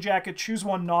 Exhaust Hunting Jacket. Choose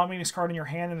one non-meaningless card in your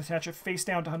hand and attach it face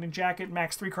down to Hunting Jacket.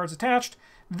 Max 3 cards attached.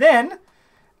 Then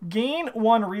gain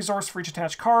 1 resource for each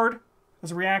attached card.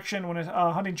 As a reaction, when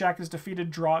a Hunting Jacket is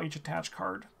defeated, draw each attached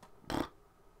card.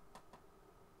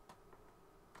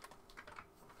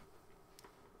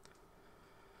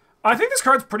 I think this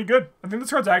card's pretty good. I think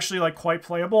this card's actually, like, quite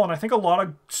playable, and I think a lot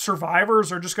of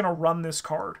survivors are just going to run this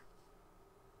card.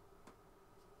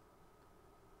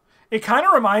 It kind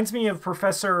of reminds me of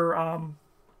Professor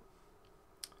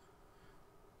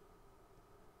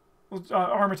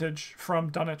Armitage from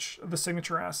Dunwich, the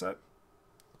signature asset.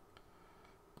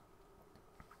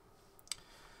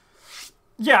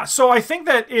 Yeah, so I think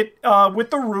that it,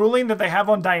 with the ruling that they have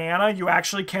on Diana, you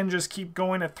actually can just keep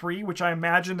going at 3, which I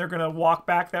imagine they're going to walk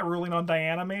back that ruling on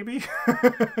Diana, maybe.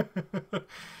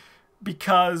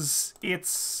 Because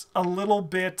it's a little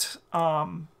bit, it's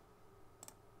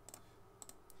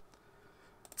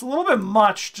a little bit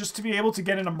much just to be able to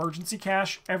get an emergency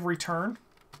cash every turn.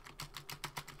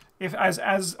 If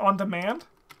as on demand.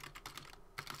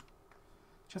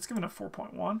 Just giving it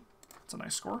 4.1. That's a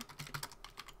nice score.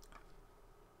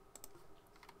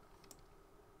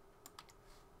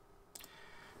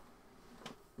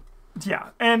 Yeah,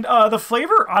 and the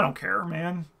flavor, I don't care,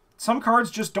 man. Some cards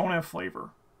just don't have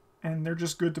flavor, and they're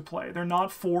just good to play. They're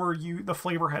not for you, the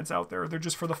flavor heads out there. They're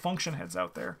just for the function heads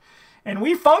out there. And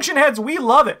we function heads, we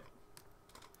love it.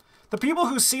 The people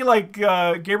who see, like,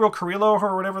 Gabriel Carrillo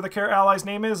or whatever the ally's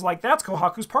name is, like, that's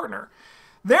Kohaku's partner.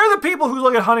 They're the people who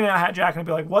look at Hunting Jacket and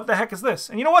be like, what the heck is this?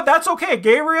 And you know what? That's okay.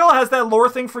 Gabriel has that lore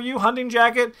thing for you, Hunting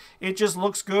Jacket. It just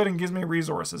looks good and gives me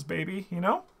resources, baby, you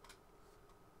know?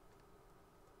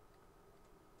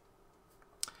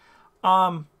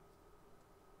 I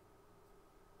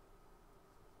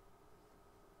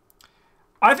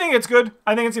think it's good.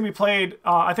 I think it's going to be played.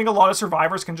 I think a lot of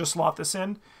survivors can just slot this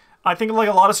in. I think, like,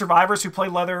 a lot of survivors who play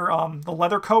leather, the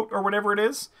leather coat or whatever it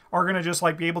is, are going to just,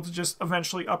 like, be able to just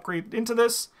eventually upgrade into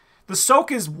this. The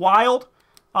soak is wild.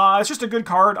 It's just a good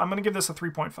card. I'm going to give this a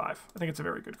 3.5. I think it's a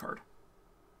very good card.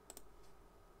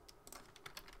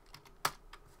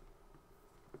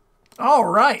 All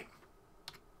right.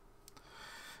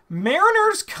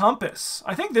 Mariner's Compass.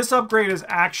 I think this upgrade is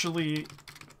actually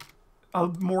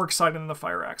more exciting than the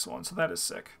Fire Axe one, so that is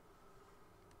sick.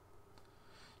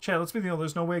 Chat, let's be real.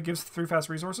 There's no way it gives 3 fast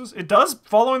resources. It does,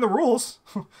 following the rules.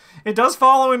 It does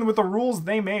follow in with the rules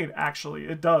they made, actually.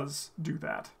 It does do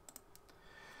that.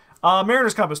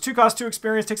 Mariner's Compass. 2 cost, 2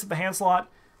 experience. Takes up the hand slot.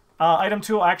 Item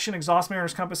tool action. Exhaust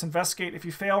Mariner's Compass. Investigate. If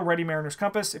you fail, ready Mariner's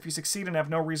Compass. If you succeed and have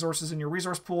no resources in your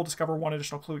resource pool, discover 1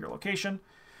 additional clue your location.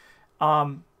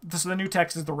 This is the new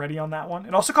text is the ready on that one.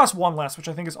 It also costs 1 less, which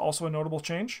I think is also a notable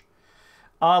change.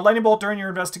 Lightning Bolt during your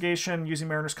investigation using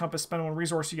Mariner's Compass. Spend 1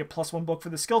 resource. You get +1 book for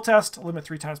the skill test. Limit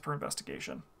 3 times per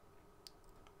investigation.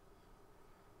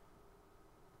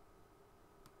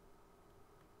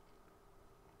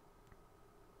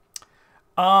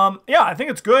 Yeah, I think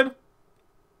it's good.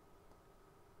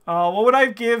 What would I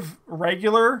give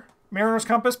regular Mariner's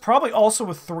Compass? Probably also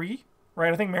a 3,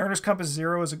 right? I think Mariner's Compass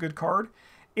 0 is a good card.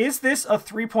 Is this a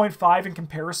 3.5 in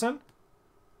comparison?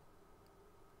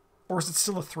 Or is it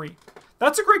still a 3?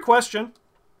 That's a great question.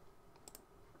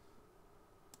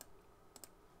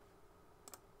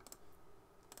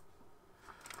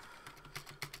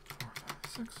 Four, 5,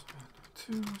 6,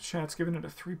 1, 2. Chat's giving it a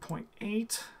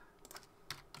 3.8.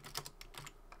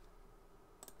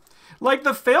 Like,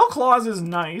 the fail clause is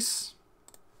nice.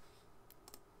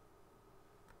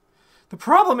 The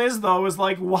problem is, though, is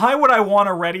like, why would I want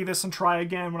to ready this and try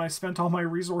again when I spent all my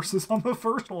resources on the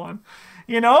first one?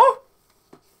 You know?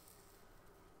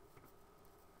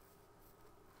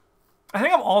 I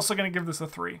think I'm also going to give this a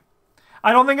 3.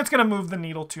 I don't think it's going to move the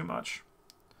needle too much.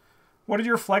 What did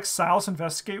your Flex Silas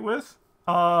investigate with?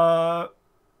 I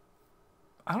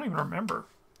don't even remember.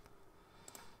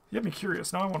 You have me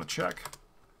curious. Now I want to check.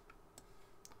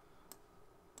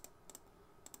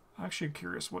 I'm actually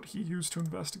curious what he used to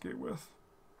investigate with.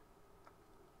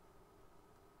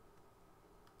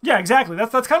 Yeah, exactly.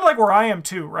 That's kind of like where I am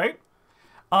too, right?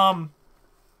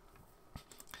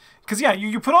 Because yeah,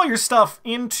 you put all your stuff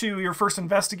into your first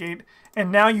investigate,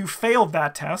 and now you failed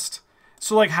that test.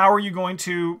 So like, how are you going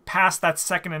to pass that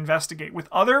second investigate with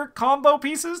other combo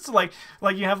pieces? Like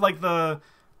you have like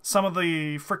some of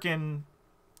the frickin'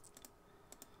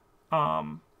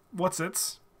 what's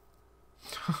its?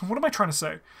 What am I trying to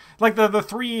say? Like the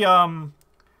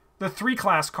 3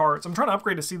 class cards. I'm trying to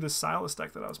upgrade to see this Silas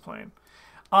deck that I was playing.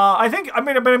 I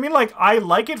mean, like, I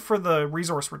like it for the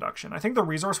resource reduction. I think the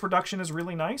resource reduction is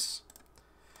really nice.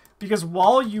 Because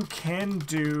while you can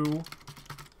do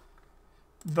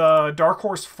the Dark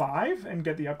Horse 5 and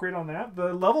get the upgrade on that,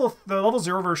 the level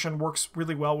 0 version works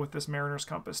really well with this Mariner's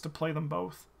Compass to play them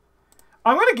both.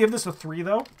 I'm going to give this a 3,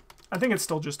 though. I think it's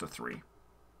still just a 3.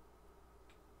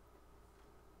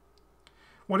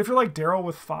 What if you're like Daryl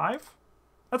with 5?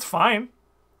 That's fine.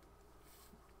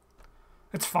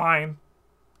 It's fine.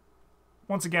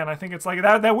 Once again, I think it's like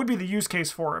that would be the use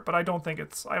case for it, but I think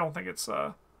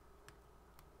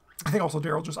also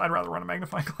Daryl just, I'd rather run a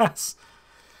magnifying glass.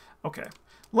 Okay.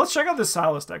 Let's check out this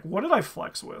Silas deck. What did I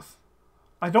flex with?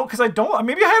 Maybe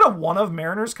I had a 1 of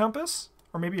Mariner's Compass,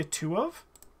 or maybe a 2 of.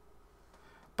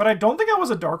 But I don't think I was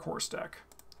a Dark Horse deck.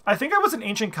 I think I was an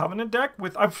Ancient Covenant deck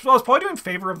with, I was probably doing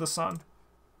Favor of the Sun.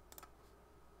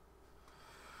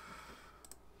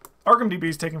 ARKHAM DB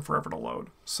is taking forever to load,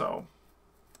 so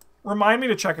remind me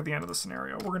to check at the end of the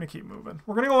scenario. We're going to keep moving.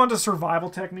 We're going to go on to survival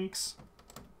techniques.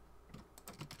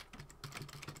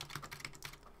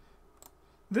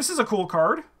 This is a cool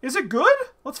card. Is it good?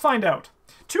 Let's find out.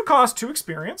 2 cost, 2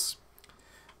 experience.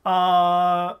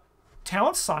 Talent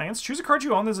Science. Choose a card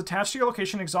you own that is attached to your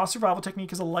location. Exhaust survival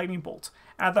technique is a lightning bolt.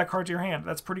 Add that card to your hand.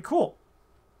 That's pretty cool.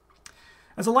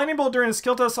 As a lightning bolt during a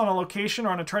skill test on a location or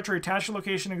on a treachery attached to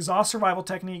location, exhaust survival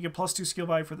technique, get +2 skill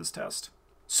value for this test.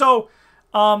 So,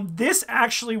 this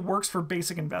actually works for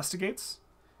basic investigates,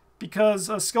 because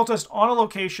a skill test on a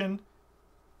location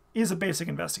is a basic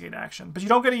investigate action, but you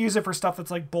don't get to use it for stuff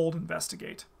that's like bold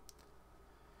investigate.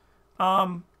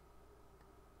 I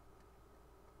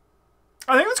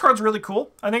think this card's really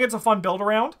cool. I think it's a fun build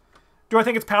around. Do I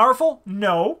think it's powerful?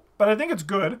 No, but I think it's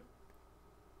good.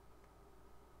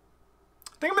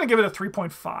 I think I'm going to give it a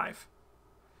 3.5.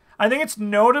 I think it's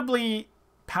notably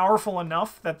powerful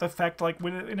enough that the effect, like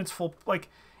in its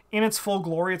full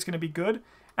glory, it's going to be good.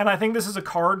 And I think this is a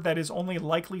card that is only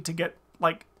likely to get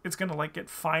it's going to get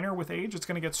finer with age. It's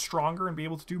going to get stronger and be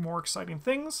able to do more exciting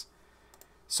things.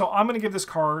 So I'm going to give this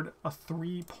card a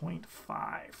 3.5.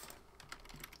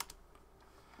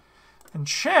 And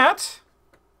chat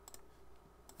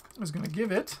is going to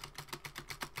give it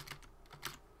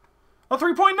a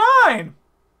 3.9.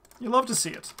 You love to see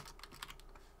it.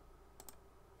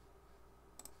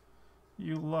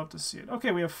 You love to see it.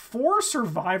 Okay, we have 4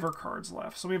 Survivor cards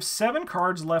left. So we have 7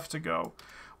 cards left to go.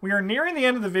 We are nearing the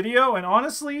end of the video, and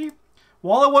honestly,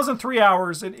 while it wasn't 3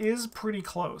 hours, it is pretty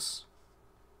close.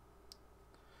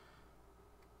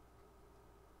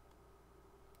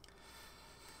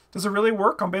 Does it really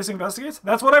work on basic investigates?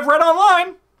 That's what I've read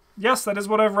online. Yes, that is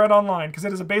what I've read online, because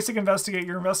it is a basic investigate.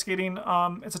 You're investigating,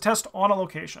 it's a test on a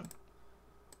location.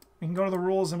 We can go to the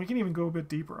rules, and we can even go a bit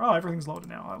deeper. Oh, everything's loaded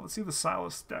now. Let's see the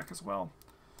Silas deck as well.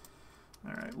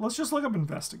 All right, let's just look up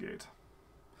investigate.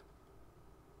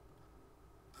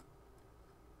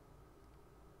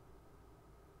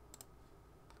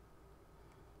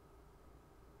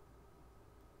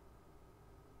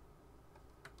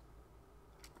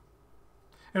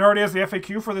 It already has the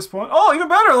FAQ for this point. Oh, even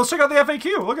better. Let's check out the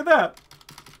FAQ. Look at that.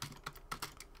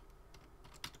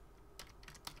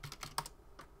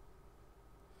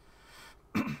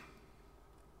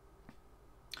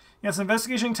 Yes,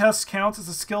 investigation test counts as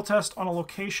a skill test on a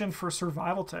location for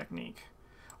survival technique.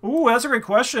 Ooh, that's a great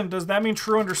question. Does that mean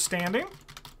true understanding?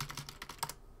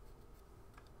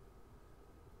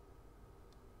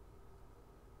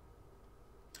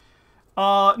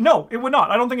 No, it would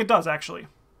not. I don't think it does, actually.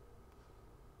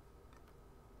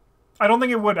 I don't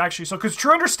think it would, actually. So, because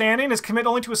true understanding is commit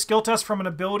only to a skill test from an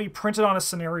ability printed on a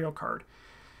scenario card.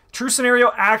 True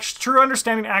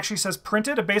understanding actually says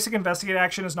printed. A basic investigate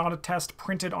action is not a test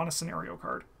printed on a scenario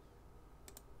card.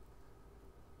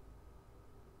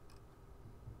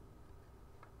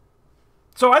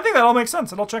 So I think that all makes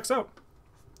sense. It all checks out.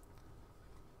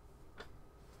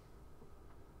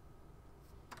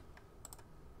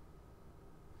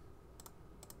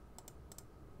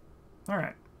 All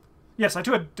right. Yes, I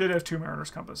did have 2 Mariner's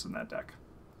Compass in that deck.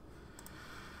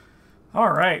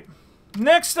 All right.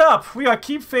 Next up, we got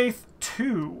Keep Faith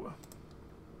 2.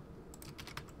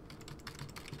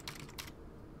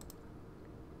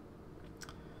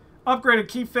 Upgraded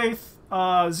Keep Faith,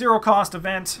 0 cost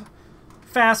event.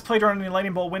 Fast, play during the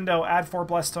Lightning Bolt window, add 4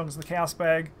 Blessed Stones to the Chaos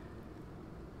Bag.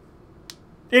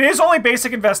 It is only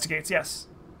basic investigates, yes.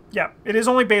 Yeah, it is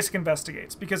only basic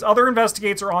investigates, because other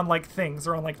investigates are on, like, things.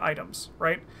 They're on, like, items,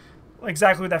 right?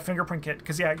 Exactly with that fingerprint kit,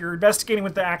 because yeah, you're investigating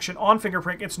with the action on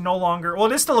fingerprint. It's no longer, well,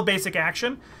 it is still a basic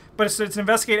action, but it's an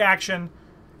investigate action.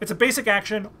 It's a basic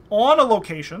action on a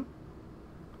location,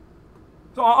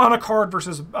 so on a card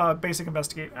versus basic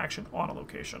investigate action on a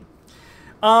location.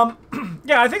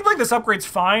 Yeah, I think like this upgrade's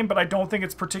fine, but I don't think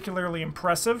it's particularly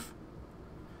impressive.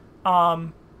 Like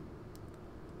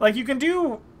you can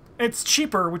do, it's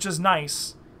cheaper, which is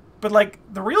nice. But, like,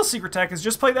 the real secret tech is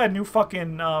just play that new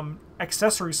fucking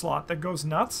accessory slot that goes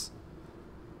nuts.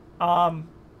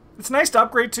 It's nice to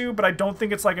upgrade to, but I don't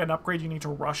think it's, like, an upgrade you need to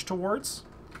rush towards.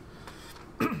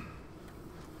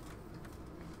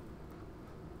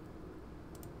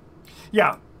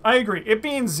 Yeah, I agree. It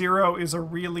being 0 is a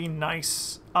really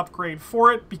nice upgrade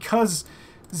for it, because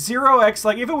 0x,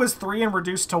 like, if it was 3 and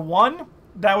reduced to 1,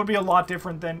 that would be a lot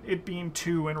different than it being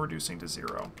 2 and reducing to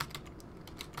 0.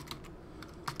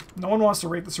 No one wants to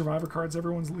rate the Survivor cards.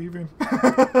 Everyone's leaving.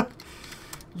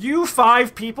 You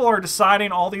 5 people are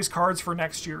deciding all these cards for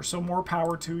next year, so more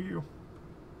power to you.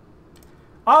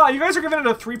 You guys are giving it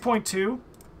a 3.2.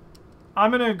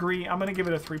 I'm going to agree. I'm going to give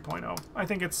it a 3.0. I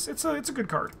think it's a good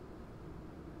card.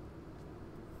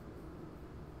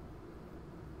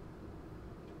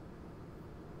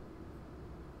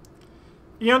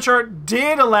 Eon Chart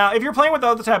did allow, if you're playing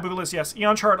without the taboo list, yes,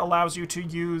 Eon Chart allows you to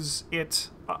use it,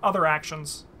 other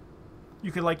actions.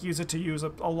 You could like use it to use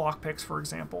a lockpicks, for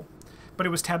example. But it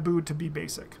was tabooed to be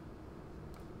basic.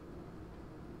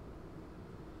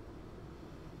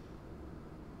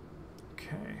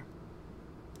 Okay.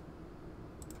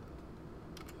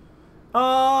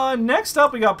 Next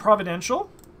up we got Providential.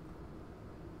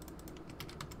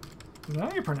 Is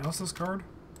that how you pronounce this card?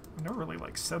 I never really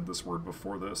like said this word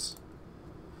before this.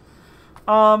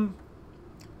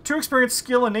 2 experience,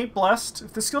 skill, innate blessed.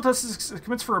 If the skill test is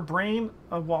commits for a brain,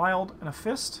 a wild, and a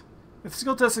fist. If the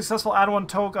skill test is successful, add 1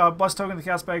 blessed token to the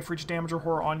cast bag for each damage or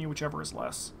horror on you, whichever is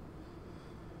less.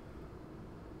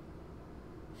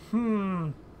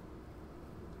 I'll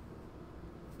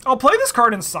play this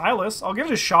card in Silas. I'll give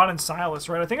it a shot in Silas,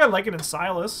 right? I think I like it in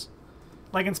Silas.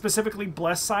 Like in specifically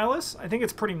Blessed Silas. I think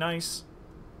it's pretty nice.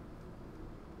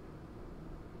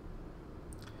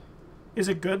 Is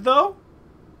it good, though?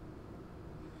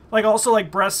 Like, also,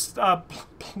 like, Blessed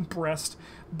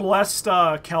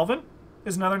Kelvin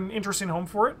is another interesting home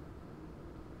for it.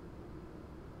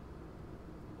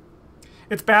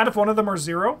 It's bad if one of them are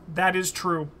 0. That is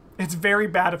true. It's very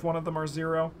bad if one of them are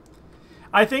 0.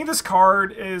 I think this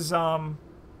card is, I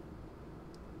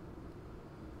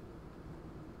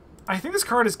think this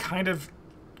card is kind of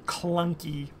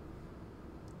clunky.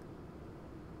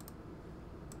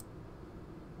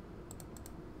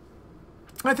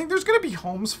 I think there's going to be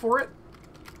homes for it.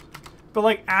 But,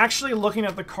 like, actually looking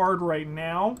at the card right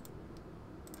now,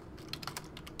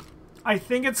 I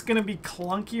think it's going to be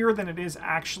clunkier than it is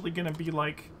actually going to be,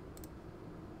 like,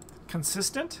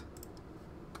 consistent.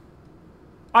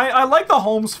 I like the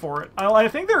homes for it. I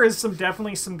think there is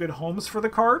definitely some good homes for the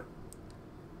card.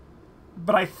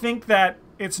 But I think that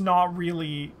it's not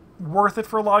really worth it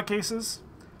for a lot of cases.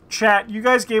 Chat, you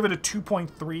guys gave it a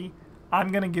 2.3. I'm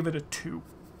going to give it a 2.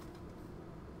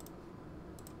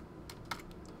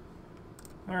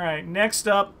 Alright, next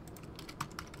up,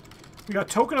 we got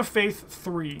Token of Faith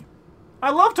 3. I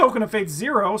love Token of Faith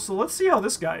 0, so let's see how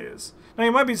this guy is. Now,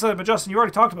 you might be saying, but Justin, you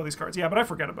already talked about these cards. Yeah, but I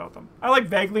forget about them. I, like,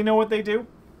 vaguely know what they do.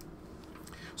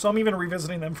 So I'm even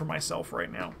revisiting them for myself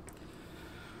right now.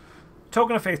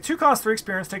 Token of Faith. 2 cost, 3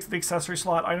 experience, takes the accessory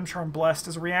slot, item charm blessed.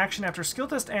 As a reaction, after skill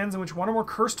test ends in which one or more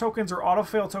curse tokens or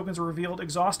auto-fail tokens are revealed,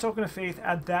 exhaust Token of Faith,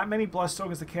 add that many blessed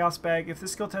tokens to Chaos Bag. If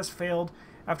this skill test failed,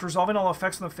 after resolving all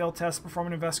effects on the failed test, perform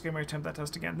an investigate may attempt that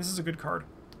test again. This is a good card.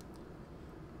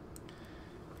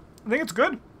 I think it's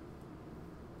good.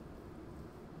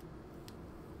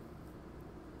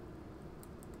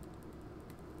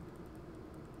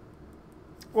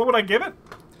 What would I give it?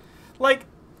 Like,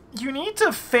 you need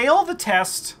to fail the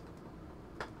test.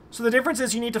 So the difference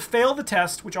is you need to fail the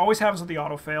test, which always happens with the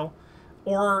auto-fail,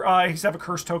 or you have a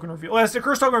curse token revealed. Well, it's a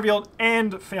curse token revealed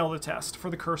and fail the test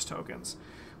for the curse tokens,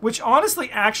 which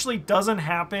honestly actually doesn't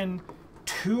happen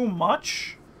too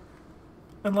much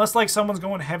unless, like, someone's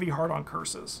going heavy hard on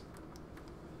curses.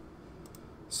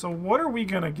 So what are we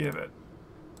going to give it?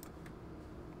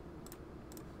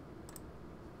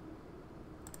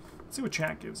 Let's see what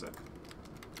chat gives it.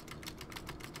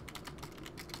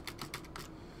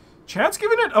 Chat's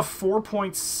giving it a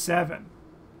 4.7.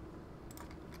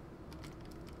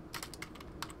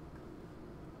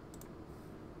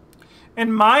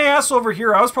 And my ass over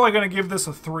here, I was probably going to give this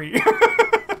a 3.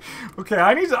 Okay,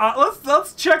 I need to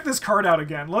let's check this card out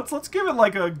again. Let's give it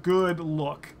like a good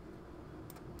look.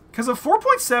 Because a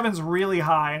 4.7 is really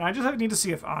high, and I just need to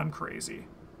see if I'm crazy.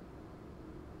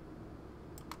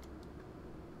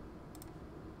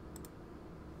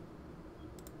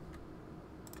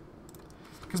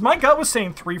 Because my gut was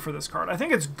saying 3 for this card. I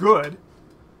think it's good,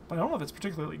 but I don't know if it's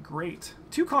particularly great.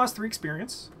 2 cost, 3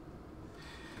 experience.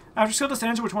 After skill test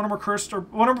ends, which one or more curse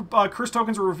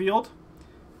tokens are revealed,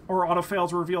 or auto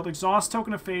fails are revealed, exhaust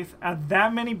Token of Faith, add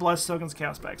that many blessed tokens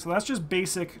cast back. So that's just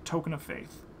basic Token of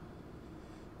Faith.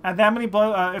 Add that many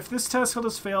if this test skill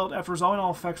has failed, after resolving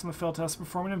all effects on the failed test,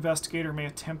 perform an investigator may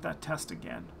attempt that test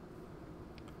again.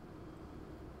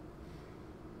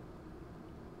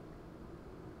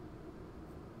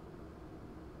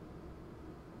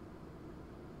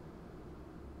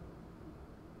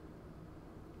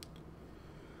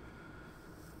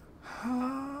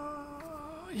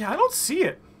 Yeah, I don't see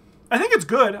it. I think it's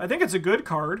good. I think it's a good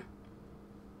card.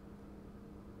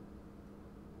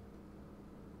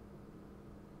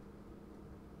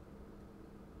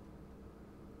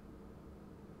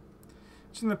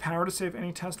 Using the power to save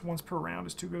any test once per round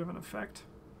is too good of an effect.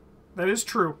 That is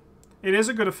true. It is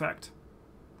a good effect.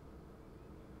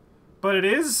 But it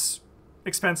is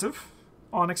expensive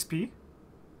on XP.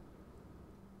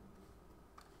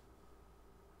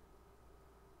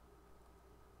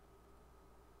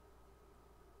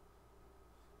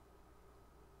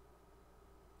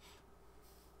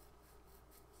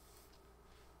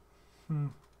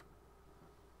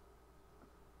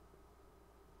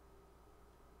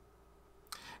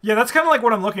 Yeah, that's kind of like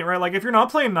what I'm looking at, right? Like, if you're not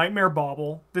playing Nightmare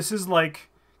Bauble, this is, like,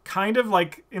 kind of,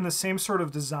 like, in the same sort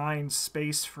of design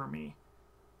space for me.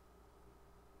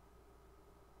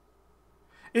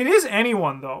 It is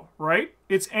anyone, though, right?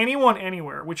 It's anyone,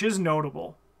 anywhere, which is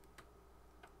notable.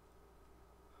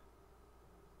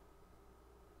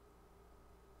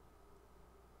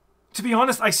 To be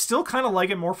honest, I still kind of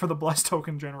like it more for the Blessed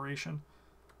Token generation.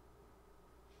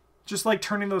 Just, like,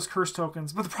 turning those Curse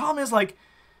tokens. But the problem is, like,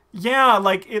 yeah,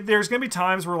 like, there's going to be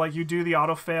times where, like, you do the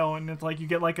auto-fail and it's, like, you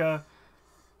get, like, a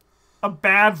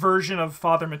bad version of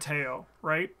Father Mateo,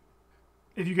 right?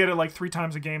 If you get it, like, 3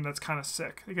 times a game, that's kind of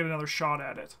sick. You get another shot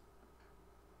at it.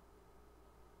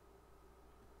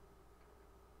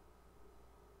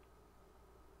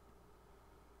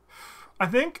 I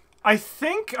think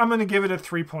I'm going to give it a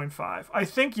 3.5. I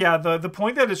think, yeah, the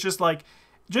point that it's just, like,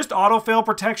 just auto-fail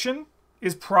protection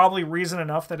is probably reason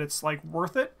enough that it's, like,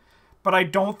 worth it. But I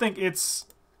don't think it's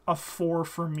a 4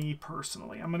 for me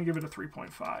personally. I'm going to give it a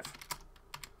 3.5.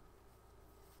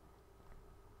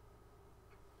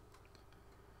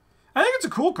 I think it's a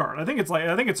cool card. I think it's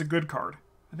a good card.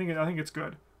 I think it's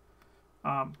good. But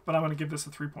I'm going to give this a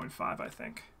 3.5, I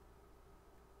think.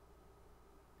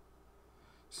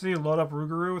 So you load up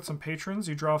Rougarou with some patrons,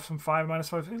 you draw some 5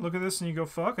 -5. Look at this and you go,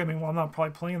 fuck. I mean, well, I'm not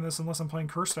probably playing this unless I'm playing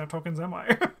curse stat tokens, am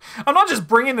I? I'm not just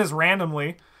bringing this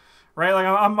randomly, right? Like,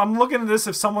 I'm looking at this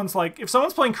if someone's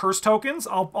playing curse tokens,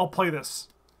 I'll play this.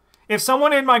 If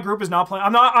someone in my group is not playing,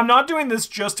 I'm not doing this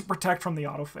just to protect from the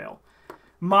autofail.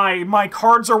 My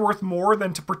cards are worth more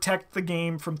than to protect the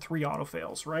game from 3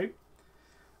 autofails, right?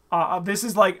 This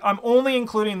is like, I'm only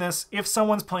including this if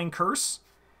someone's playing curse,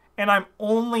 and I'm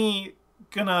only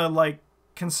gonna like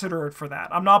consider it for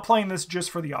that. I'm not playing this just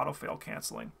for the autofail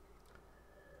canceling.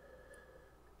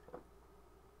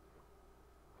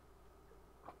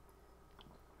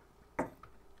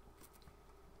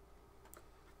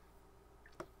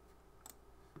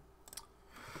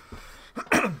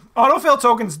 Autofail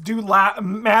tokens do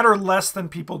matter less than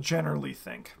people generally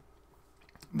think.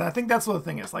 I think that's what the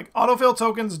thing is. Like, autofail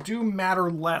tokens do matter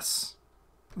less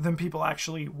than people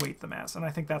actually weight them as. And I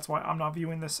think that's why I'm not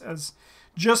viewing this as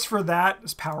just for that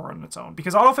as power on its own.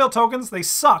 Because autofail tokens, they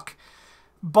suck.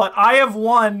 But I have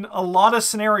won a lot of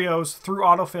scenarios through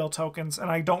autofail tokens, and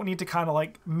I don't need to kind of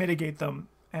like mitigate them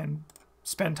and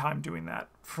spend time doing that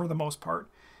for the most part.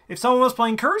 If someone was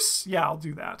playing curse, yeah, I'll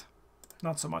do that.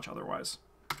 Not so much otherwise.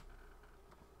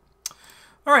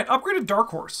 All right, upgraded Dark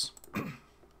Horse.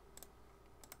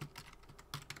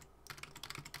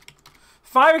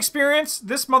 5 experience.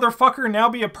 This motherfucker now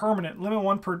be a permanent. Limit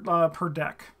 1 per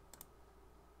deck.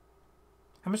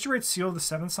 How much do you rate Seal of the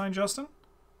 7th Sign, Justin?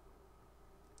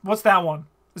 What's that one?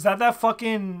 Is that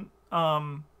fucking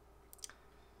one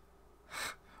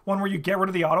where you get rid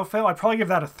of the autofail? I'd probably give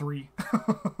that a 3.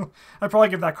 I'd probably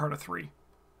give that card a 3.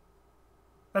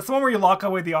 That's the one where you lock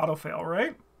away the autofail,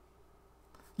 right?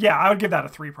 Yeah, I would give that a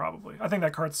 3 probably. I think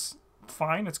that card's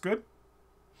fine. It's good.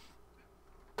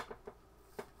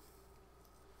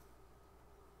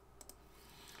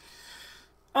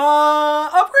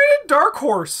 Upgraded Dark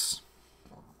Horse.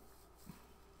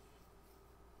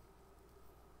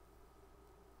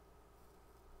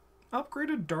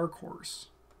 Upgraded Dark Horse.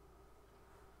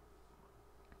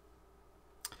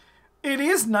 It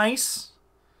is nice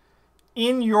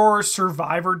in your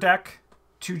Survivor deck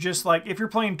to just, like, if you're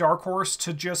playing Dark Horse,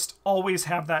 to just always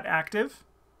have that active.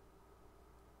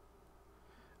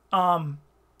 So,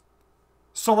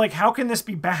 like, how can this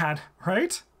be bad,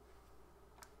 right?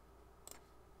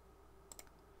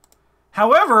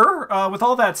 However, with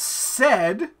all that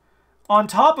said, on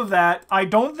top of that, I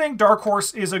don't think Dark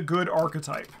Horse is a good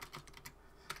archetype.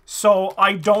 So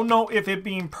I don't know if it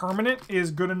being permanent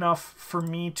is good enough for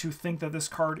me to think that this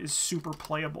card is super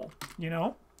playable, you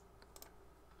know?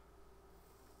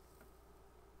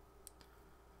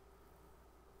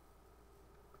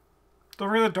 Don't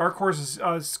forget that Dark Horse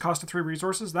is cost of 3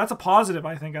 resources. That's a positive,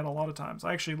 I think, at a lot of times.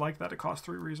 I actually like that it costs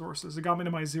 3 resources. It got me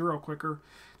to my 0 quicker.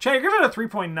 Chad, you're giving it a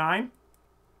 3.9.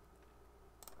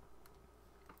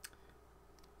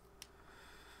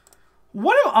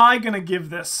 What am I going to give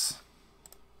this?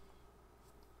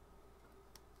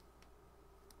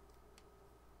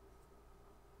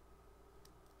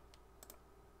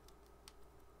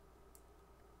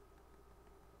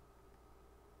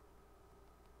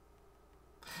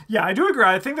 Yeah, I do agree.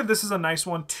 I think that this is a nice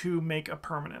one to make a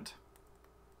permanent.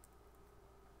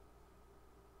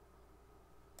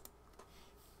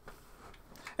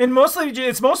 And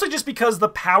it's mostly just because the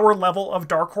power level of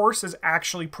Dark Horse is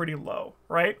actually pretty low,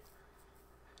 right?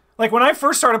 Like, when I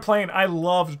first started playing, I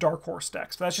loved Dark Horse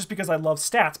decks. But that's just because I love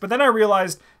stats. But then I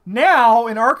realized now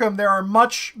in Arkham, there are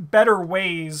much better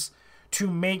ways to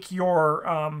make your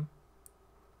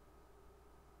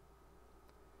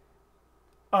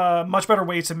to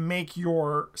make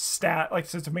your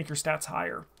stats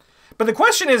higher. But the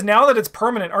question is, now that it's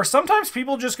permanent, are sometimes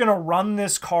people just going to run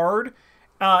this card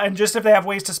and just if they have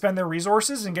ways to spend their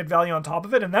resources and get value on top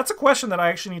of it? And that's a question that I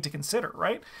actually need to consider,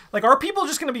 right? Like, are people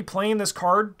just going to be playing this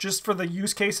card just for the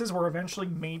use cases where eventually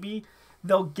maybe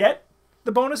they'll get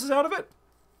the bonuses out of it?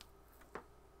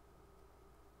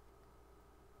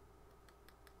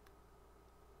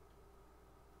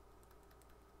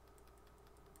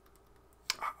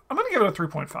 I'm going to give it a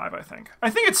 3.5, I think. I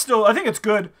think it's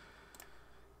good.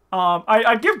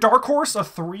 I'd give Dark Horse a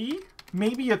 3,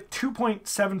 maybe a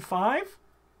 2.75.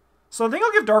 So I think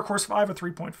I'll give Dark Horse 5 a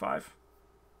 3.5.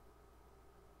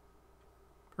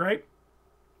 Right?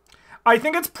 I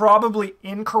think it's probably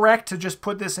incorrect to just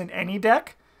put this in any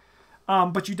deck.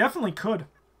 But you definitely could.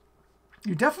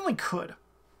 You definitely could.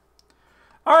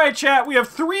 All right, chat. We have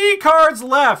 3 cards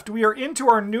left. We are into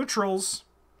our neutrals.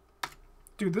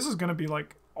 Dude, this is going to be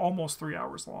like almost 3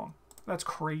 hours long. That's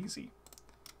crazy.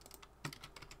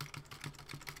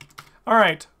 All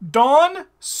right. Dawn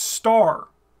Star.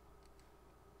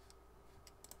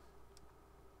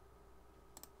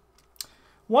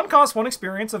 1 cost, 1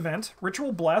 experience event.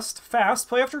 Ritual Blessed. Fast.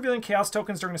 Play after revealing chaos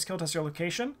tokens during a skill test at your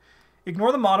location.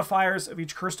 Ignore the modifiers of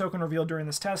each curse token revealed during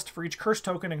this test. For each curse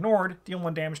token ignored, deal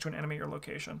 1 damage to an enemy at your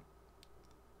location.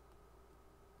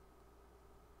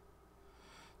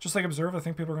 Just like Observe, I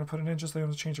think people are going to put it in just so they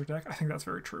don't change their deck. I think that's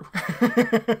very true.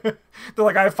 They're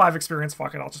like, I have 5 experience,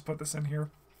 fuck it, I'll just put this in here.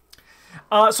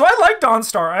 So I like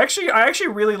Dawnstar. I actually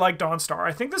really like Dawnstar.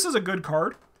 I think this is a good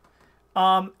card.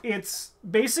 It's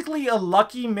basically a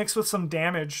lucky mixed with some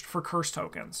damage for curse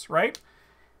tokens, right?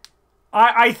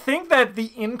 I think that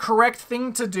the incorrect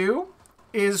thing to do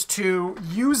is to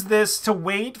use this to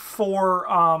wait for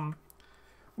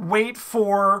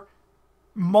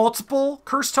multiple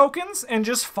curse tokens and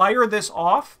just fire this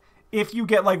off if you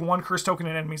get like 1 curse token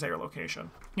and enemies at your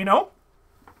location. You know?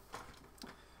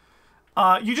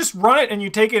 You just run it and you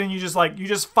take it and you just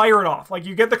fire it off. Like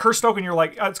you get the curse token, you're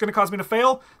like, it's gonna cause me to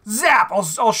fail. Zap!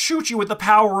 I'll shoot you with the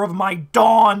power of my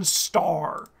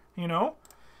Dawnstar. You know?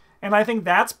 And I think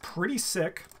that's pretty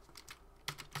sick.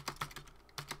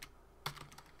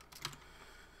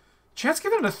 Chat's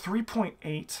giving it a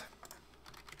 3.8.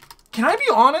 Can I be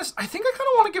honest? I think I kind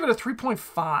of want to give it a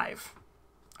 3.5.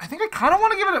 I think I kind of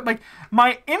want to give it a, like,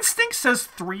 my instinct says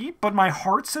 3, but my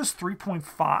heart says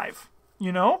 3.5.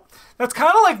 You know? That's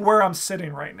kind of like where I'm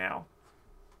sitting right now.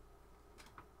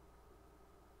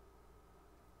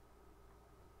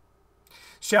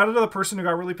 Shout out to the person who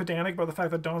got really pedantic about the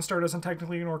fact that Dawnstar doesn't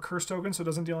technically ignore curse tokens, so it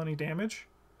doesn't deal any damage.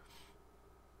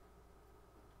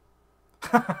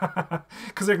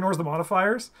 Because it ignores the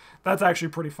modifiers. That's actually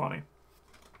pretty funny.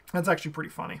 That's actually pretty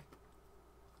funny.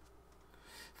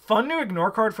 Fun new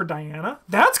ignore card for Diana.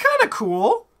 That's kind of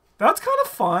cool. That's kind of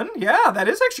fun. Yeah, that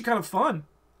is actually kind of fun.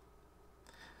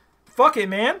 Fuck it,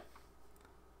 man.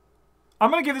 I'm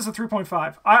going to give this a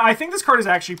 3.5. I think this card is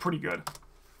actually pretty good.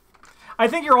 I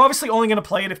think you're obviously only going to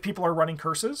play it if people are running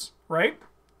curses, right?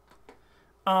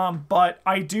 But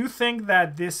I do think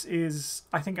that this is,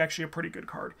 I think, actually a pretty good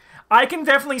card. I can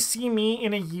definitely see me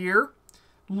in a year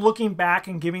looking back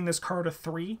and giving this card a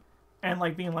 3 and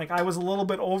like being like, I was a little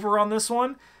bit over on this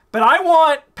one. But I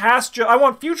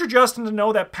want future Justin to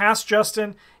know that past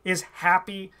Justin is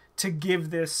happy to give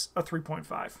this a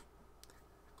 3.5.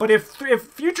 But if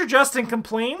future Justin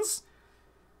complains,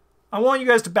 I want you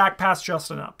guys to back past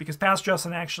Justin up, because past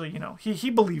Justin actually, you know,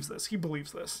 he believes this. He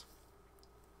believes this.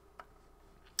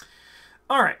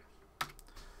 All right.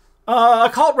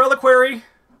 Occult Reliquary.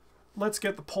 Let's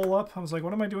get the poll up. I was like,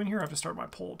 what am I doing here? I have to start my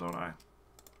poll, don't I?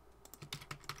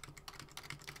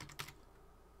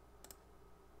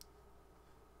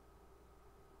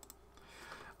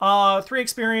 Three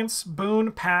experience,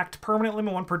 boon, pact, permanent,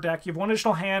 limit 1 per deck. You have 1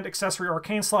 additional hand, accessory, or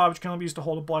arcane slot, which can only be used to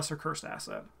hold a blessed or cursed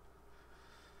asset.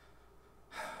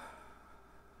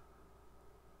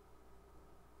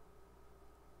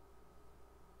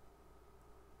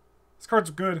 This card's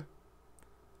good.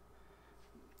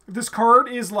 This card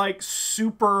is like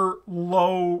super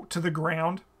low to the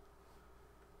ground.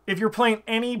 If you're playing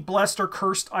any blessed or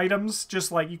cursed items,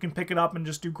 just like you can pick it up and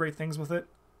just do great things with it.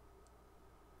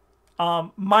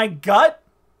 My gut,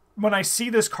 when I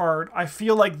see this card, I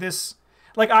feel like this,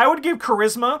 like I would give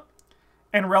Charisma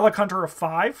and Relic Hunter a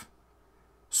 5.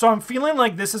 So I'm feeling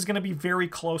like this is going to be very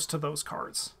close to those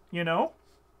cards, you know?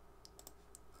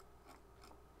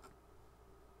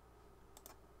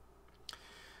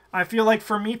 I feel like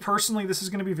for me personally, this is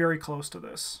going to be very close to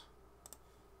this.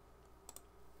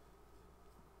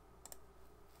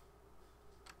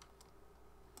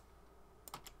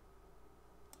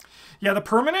 Yeah, the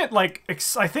permanent, like,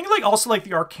 I think, like, also, like,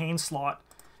 the arcane slot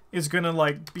is gonna,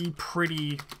 like, be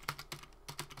pretty...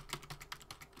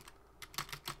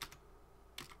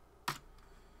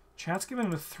 Chat's giving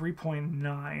it a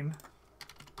 3.9.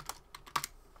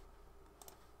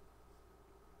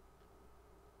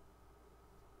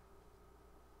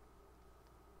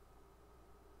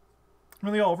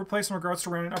 Really all over the place in regards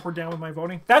to rounding up or down with my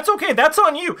voting. That's okay. That's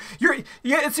on you.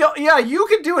 Yeah, you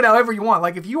can do it however you want.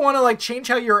 Like if you want to like change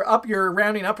how your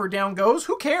rounding up or down goes,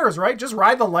 who cares, right? Just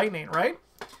ride the lightning, right?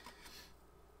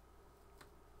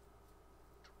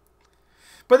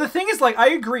 But the thing is, like, I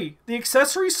agree. The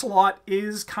accessory slot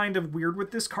is kind of weird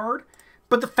with this card,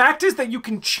 but the fact is that you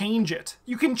can change it.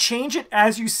 You can change it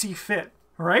as you see fit,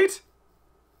 right?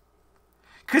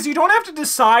 Because you don't have to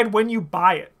decide when you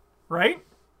buy it, right?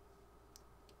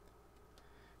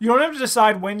 You don't have to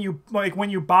decide when you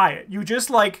buy it. You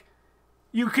just like,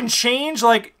 you can change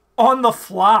like on the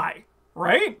fly,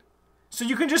 right? So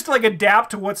you can just like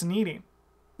adapt to what's needed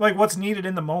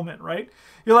in the moment, right?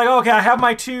 You're like, okay, I have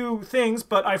my 2 things,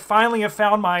 but I finally have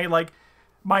found my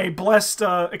blessed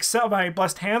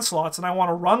hand slots, and I want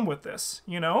to run with this,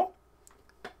 you know?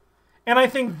 And I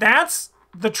think that's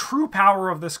the true power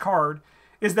of this card,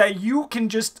 is that you can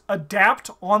just adapt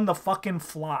on the fucking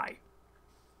fly.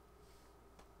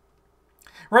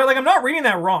 Right? Like, I'm not reading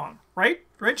that wrong, right?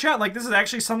 Right, chat? Like, this is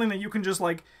actually something that you can just,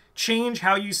 like, change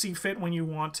how you see fit when you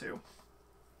want to.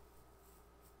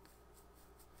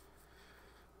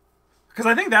 Because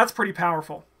I think that's pretty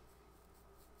powerful.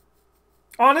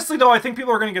 Honestly, though, I think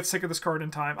people are going to get sick of this card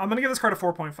in time. I'm going to give this card a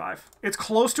 4.5. It's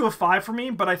close to a 5 for me,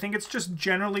 but I think it's just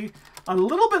generally a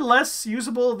little bit less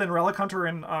usable than Relic Hunter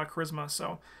and Charisma,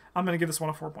 so I'm going to give this one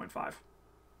a 4.5.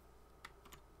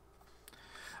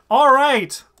 All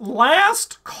right,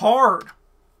 last card.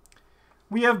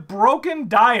 We have Broken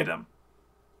Diadem.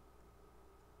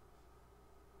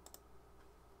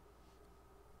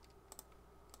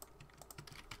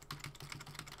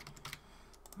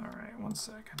 All right, 1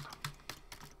 second.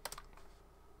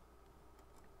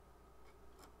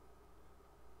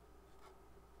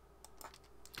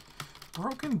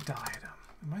 Broken Diadem.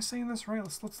 Am I saying this right?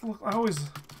 Let's look. I always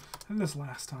did this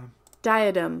last time.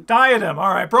 Diadem. Diadem.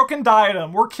 All right, Broken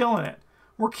Diadem. We're killing it.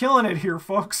 We're killing it here,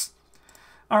 folks.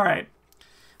 All right.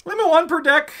 Limit 1 per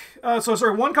deck.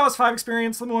 1 cost 5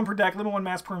 experience. Limit 1 per deck. Limit 1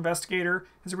 mass per investigator.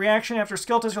 As a reaction, after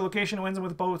skill test your location wins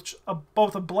with both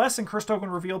a bless and curse token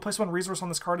revealed, place 1 resource on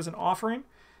this card as an offering.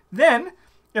 Then,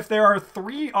 if there are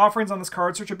 3 offerings on this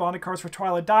card, search your bonded cards for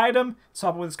Twilight Diadem.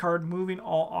 Swap it with this card, moving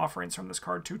all offerings from this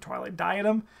card to Twilight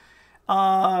Diadem.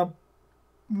 As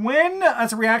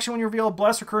a reaction, when you reveal a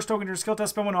bless or curse token to your skill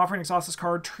test, spend 1 offering, exhaust this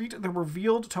card. Treat the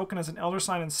revealed token as an Elder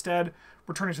Sign instead.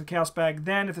 Return it to the Chaos bag.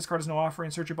 Then, if this card has no offering,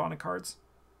 search your bonded cards.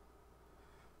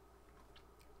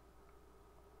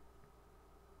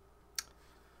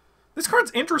 This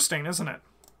card's interesting, isn't it?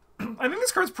 I think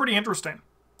this card's pretty interesting.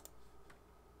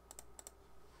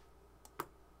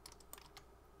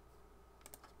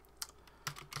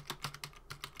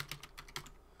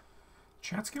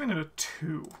 Chat's giving it a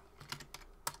 2.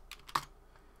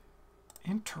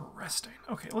 Interesting.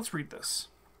 Okay, let's read this.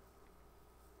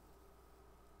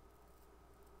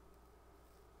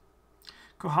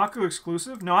 Kohaku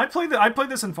exclusive? No, I played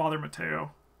this in Father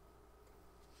Mateo.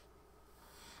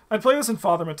 I'd play this in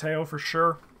Father Mateo for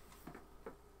sure.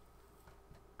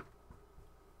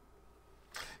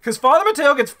 Because Father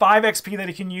Mateo gets 5 XP that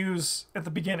he can use at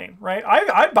the beginning, right?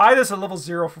 I'd buy this at level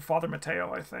 0 for Father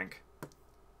Mateo, I think.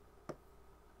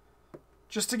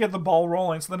 Just to get the ball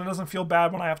rolling so then it doesn't feel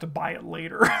bad when I have to buy it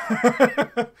later.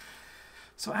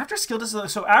 So after skill test,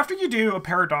 so after you do a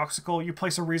paradoxical, you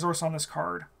place a resource on this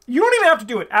card. You don't even have to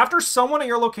do it. After someone at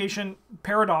your location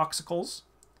paradoxicals,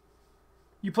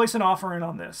 you place an offering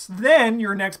on this. Then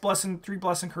your next 3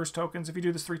 bless and curse tokens, if you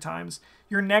do this 3 times,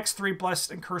 your next 3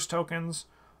 blessed and curse tokens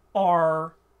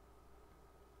are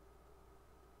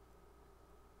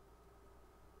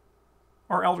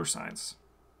Elder Signs.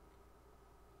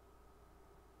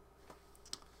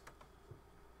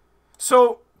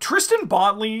 So Tristan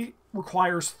Botley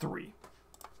requires 3.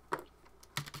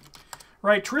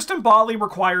 Right? Tristan Botley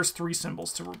requires 3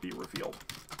 symbols to be revealed.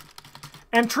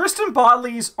 And Tristan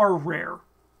Botleys are rare.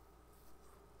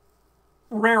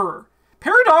 Rarer.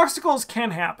 Paradoxicals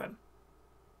can happen.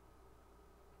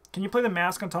 Can you play the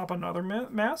mask on top of another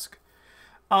mask?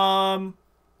 I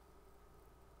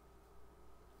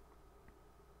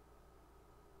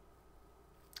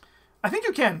think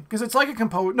you can, because it's like a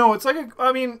compose. No, it's like a.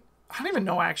 I mean, I don't even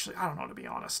know actually. I don't know, to be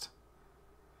honest.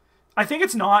 I think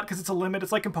it's not, because it's a limit.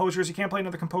 It's like composures. You can't play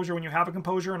another composure when you have a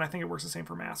composure, and I think it works the same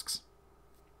for masks.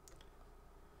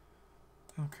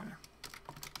 Okay.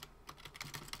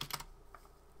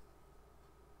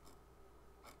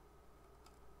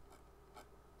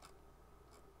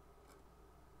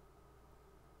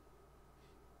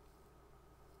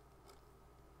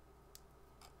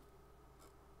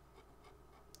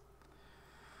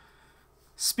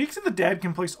 Speak to the Dead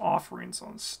can place offerings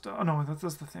on stuff. Oh, no,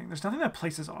 that's the thing. There's nothing that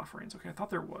places offerings. Okay, I thought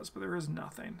there was, but there is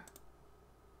nothing.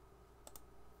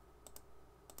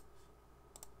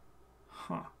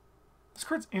 Huh. This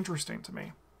card's interesting to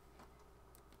me.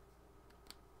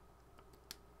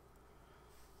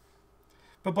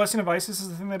 But Blessing of Isis is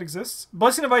the thing that exists?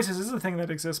 Blessing of Isis is the thing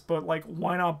that exists, but, like,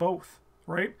 why not both,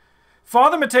 right?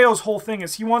 Father Mateo's whole thing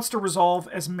is he wants to resolve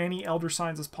as many Elder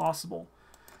Signs as possible.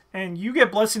 And you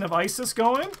get Blessing of Isis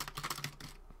going.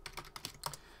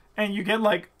 And you get,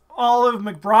 like, Olive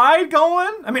McBride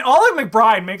going. I mean, Olive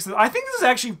McBride makes it. I think this is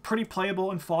actually pretty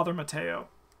playable in Father Mateo.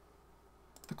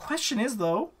 The question is,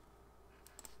 though,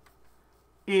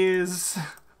 is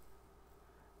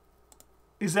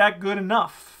that good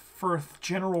enough for a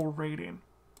general rating?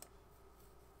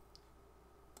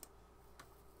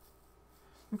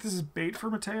 I think this is bait for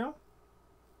Mateo.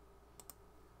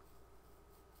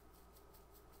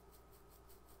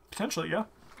 Potentially, yeah.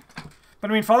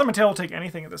 But I mean, Father Mateo will take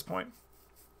anything at this point.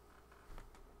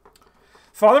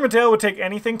 Father Mateo would take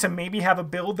anything to maybe have a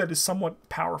build that is somewhat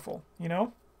powerful, you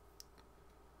know?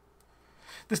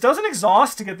 This doesn't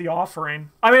exhaust to get the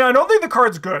offering. I mean, I don't think the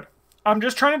card's good. I'm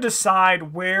just trying to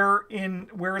decide where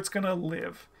it's going to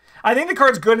live. I think the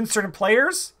card's good in certain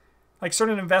players, like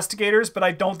certain investigators, but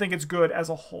I don't think it's good as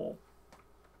a whole.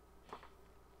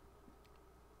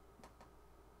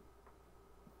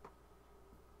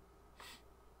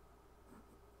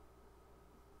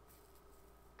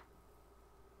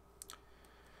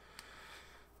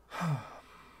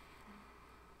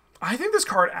 I think this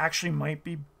card actually might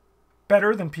be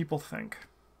better than people think.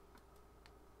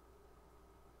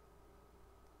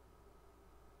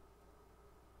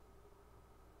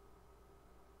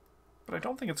 But I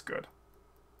don't think it's good.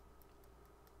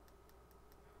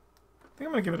 I think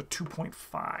I'm going to give it a 2.5.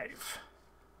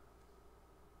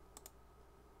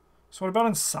 So what about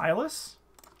in Silas?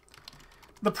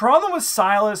 The problem with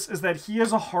Silas is that he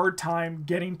has a hard time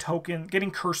getting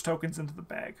curse tokens into the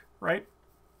bag, right?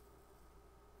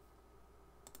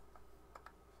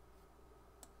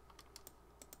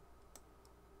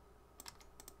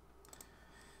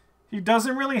 He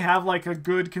doesn't really have like a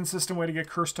good, consistent way to get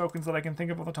curse tokens that I can think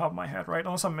of off the top of my head, right?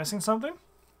 Unless I'm missing something.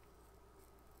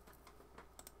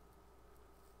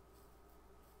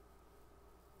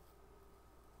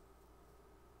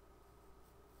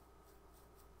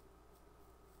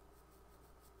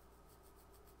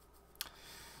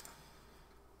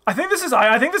 I think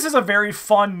this is a very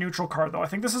fun neutral card, though. I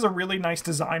think this is a really nice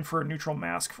design for a neutral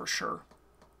mask for sure.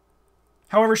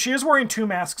 However, she is wearing 2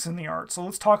 masks in the art, so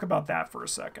let's talk about that for a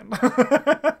second.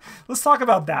 Let's talk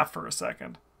about that for a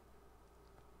second.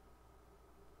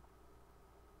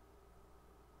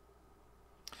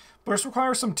 Burst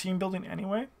requires some team building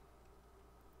anyway.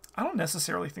 I don't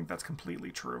necessarily think that's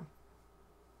completely true.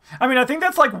 I mean, I think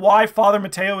that's like why Father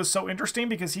Mateo is so interesting,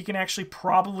 because he can actually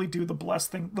probably do the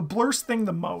blurst thing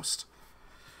the most.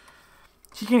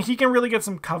 He can really get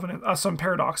some covenant, some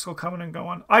paradoxical covenant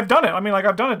going. I've done it. I mean, like,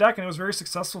 I've done a deck and it was very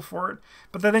successful for it.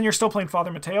 But then you're still playing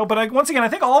Father Mateo. But once again, I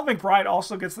think all of McBride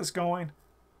also gets this going.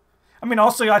 I mean,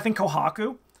 also I think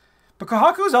Kohaku, but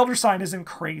Kohaku's Elder Sign isn't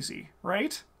crazy,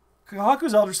 right?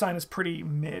 Kohaku's Elder Sign is pretty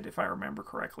mid, if I remember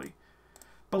correctly.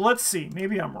 But let's see.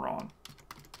 Maybe I'm wrong.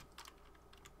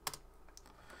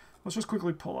 Let's just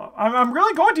quickly pull up. I'm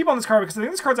really going deep on this card because I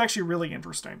think this card's actually really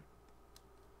interesting.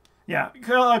 Yeah,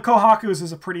 Kohaku's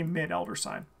is a pretty mid Elder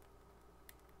Sign.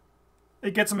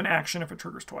 It gets him an action if it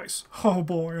triggers twice. Oh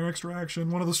boy, an extra action.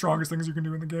 One of the strongest things you can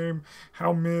do in the game.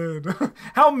 How mid.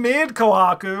 How mid,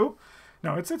 Kohaku?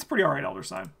 No, it's pretty alright Elder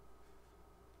Sign.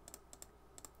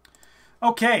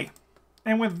 Okay,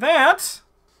 and with that,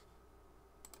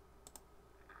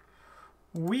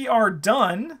 we are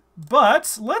done.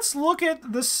 But let's look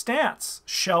at the stats,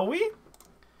 shall we?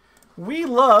 We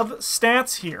love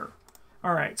stats here.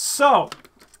 All right, so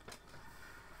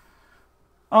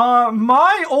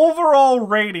my overall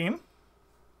rating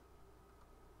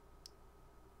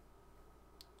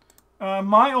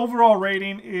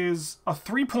is a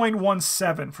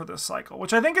 3.17 for this cycle,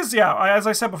 which I think is, yeah, as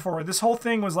I said before, this whole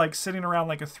thing was like sitting around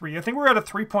like a 3. I think we were at a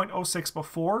 3.06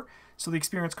 before, so the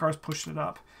experience cars pushed it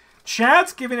up.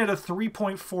 Chad's giving it a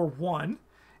 3.41.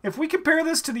 If we compare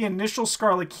this to the initial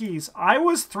Scarlet Keys, I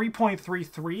was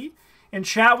 3.33 and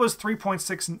Chad was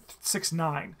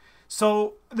 3.69.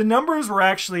 So the numbers were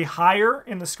actually higher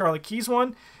in the Scarlet Keys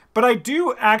one, but I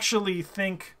do actually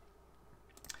think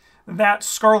that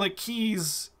Scarlet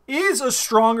Keys is a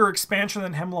stronger expansion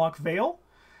than Hemlock Vale.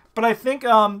 But I think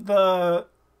the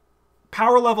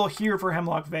power level here for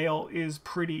Hemlock Vale is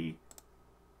pretty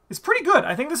good.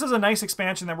 I think this is a nice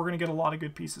expansion that we're going to get a lot of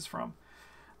good pieces from.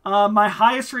 My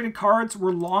highest rated cards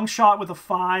were Longshot with a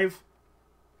 5,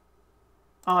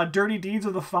 Dirty Deeds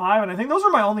with a 5, and I think those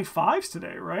are my only 5s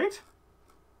today, right?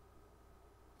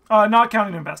 Not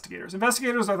counting Investigators.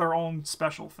 Investigators are their own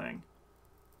special thing.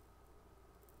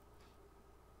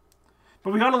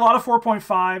 But we got a lot of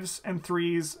 4.5s and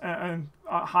 3s and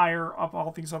higher up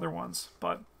all these other ones.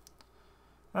 But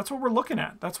that's what we're looking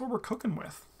at. That's what we're cooking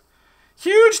with.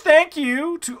 Huge thank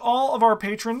you to all of our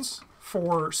patrons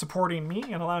for supporting me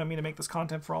and allowing me to make this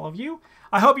content for all of you.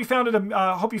 I hope you found it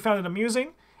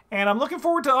amusing, and I'm looking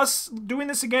forward to us doing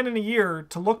this again in a year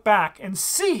to look back and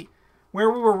see where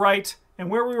we were right and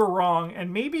where we were wrong,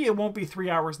 and maybe it won't be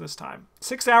 3 hours this time.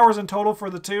 6 hours in total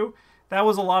for the 2. That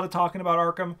was a lot of talking about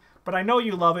Arkham, but I know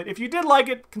you love it. If you did like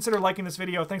it, consider liking this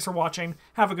video. Thanks for watching.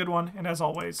 Have a good one, and as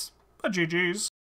always, a GG's.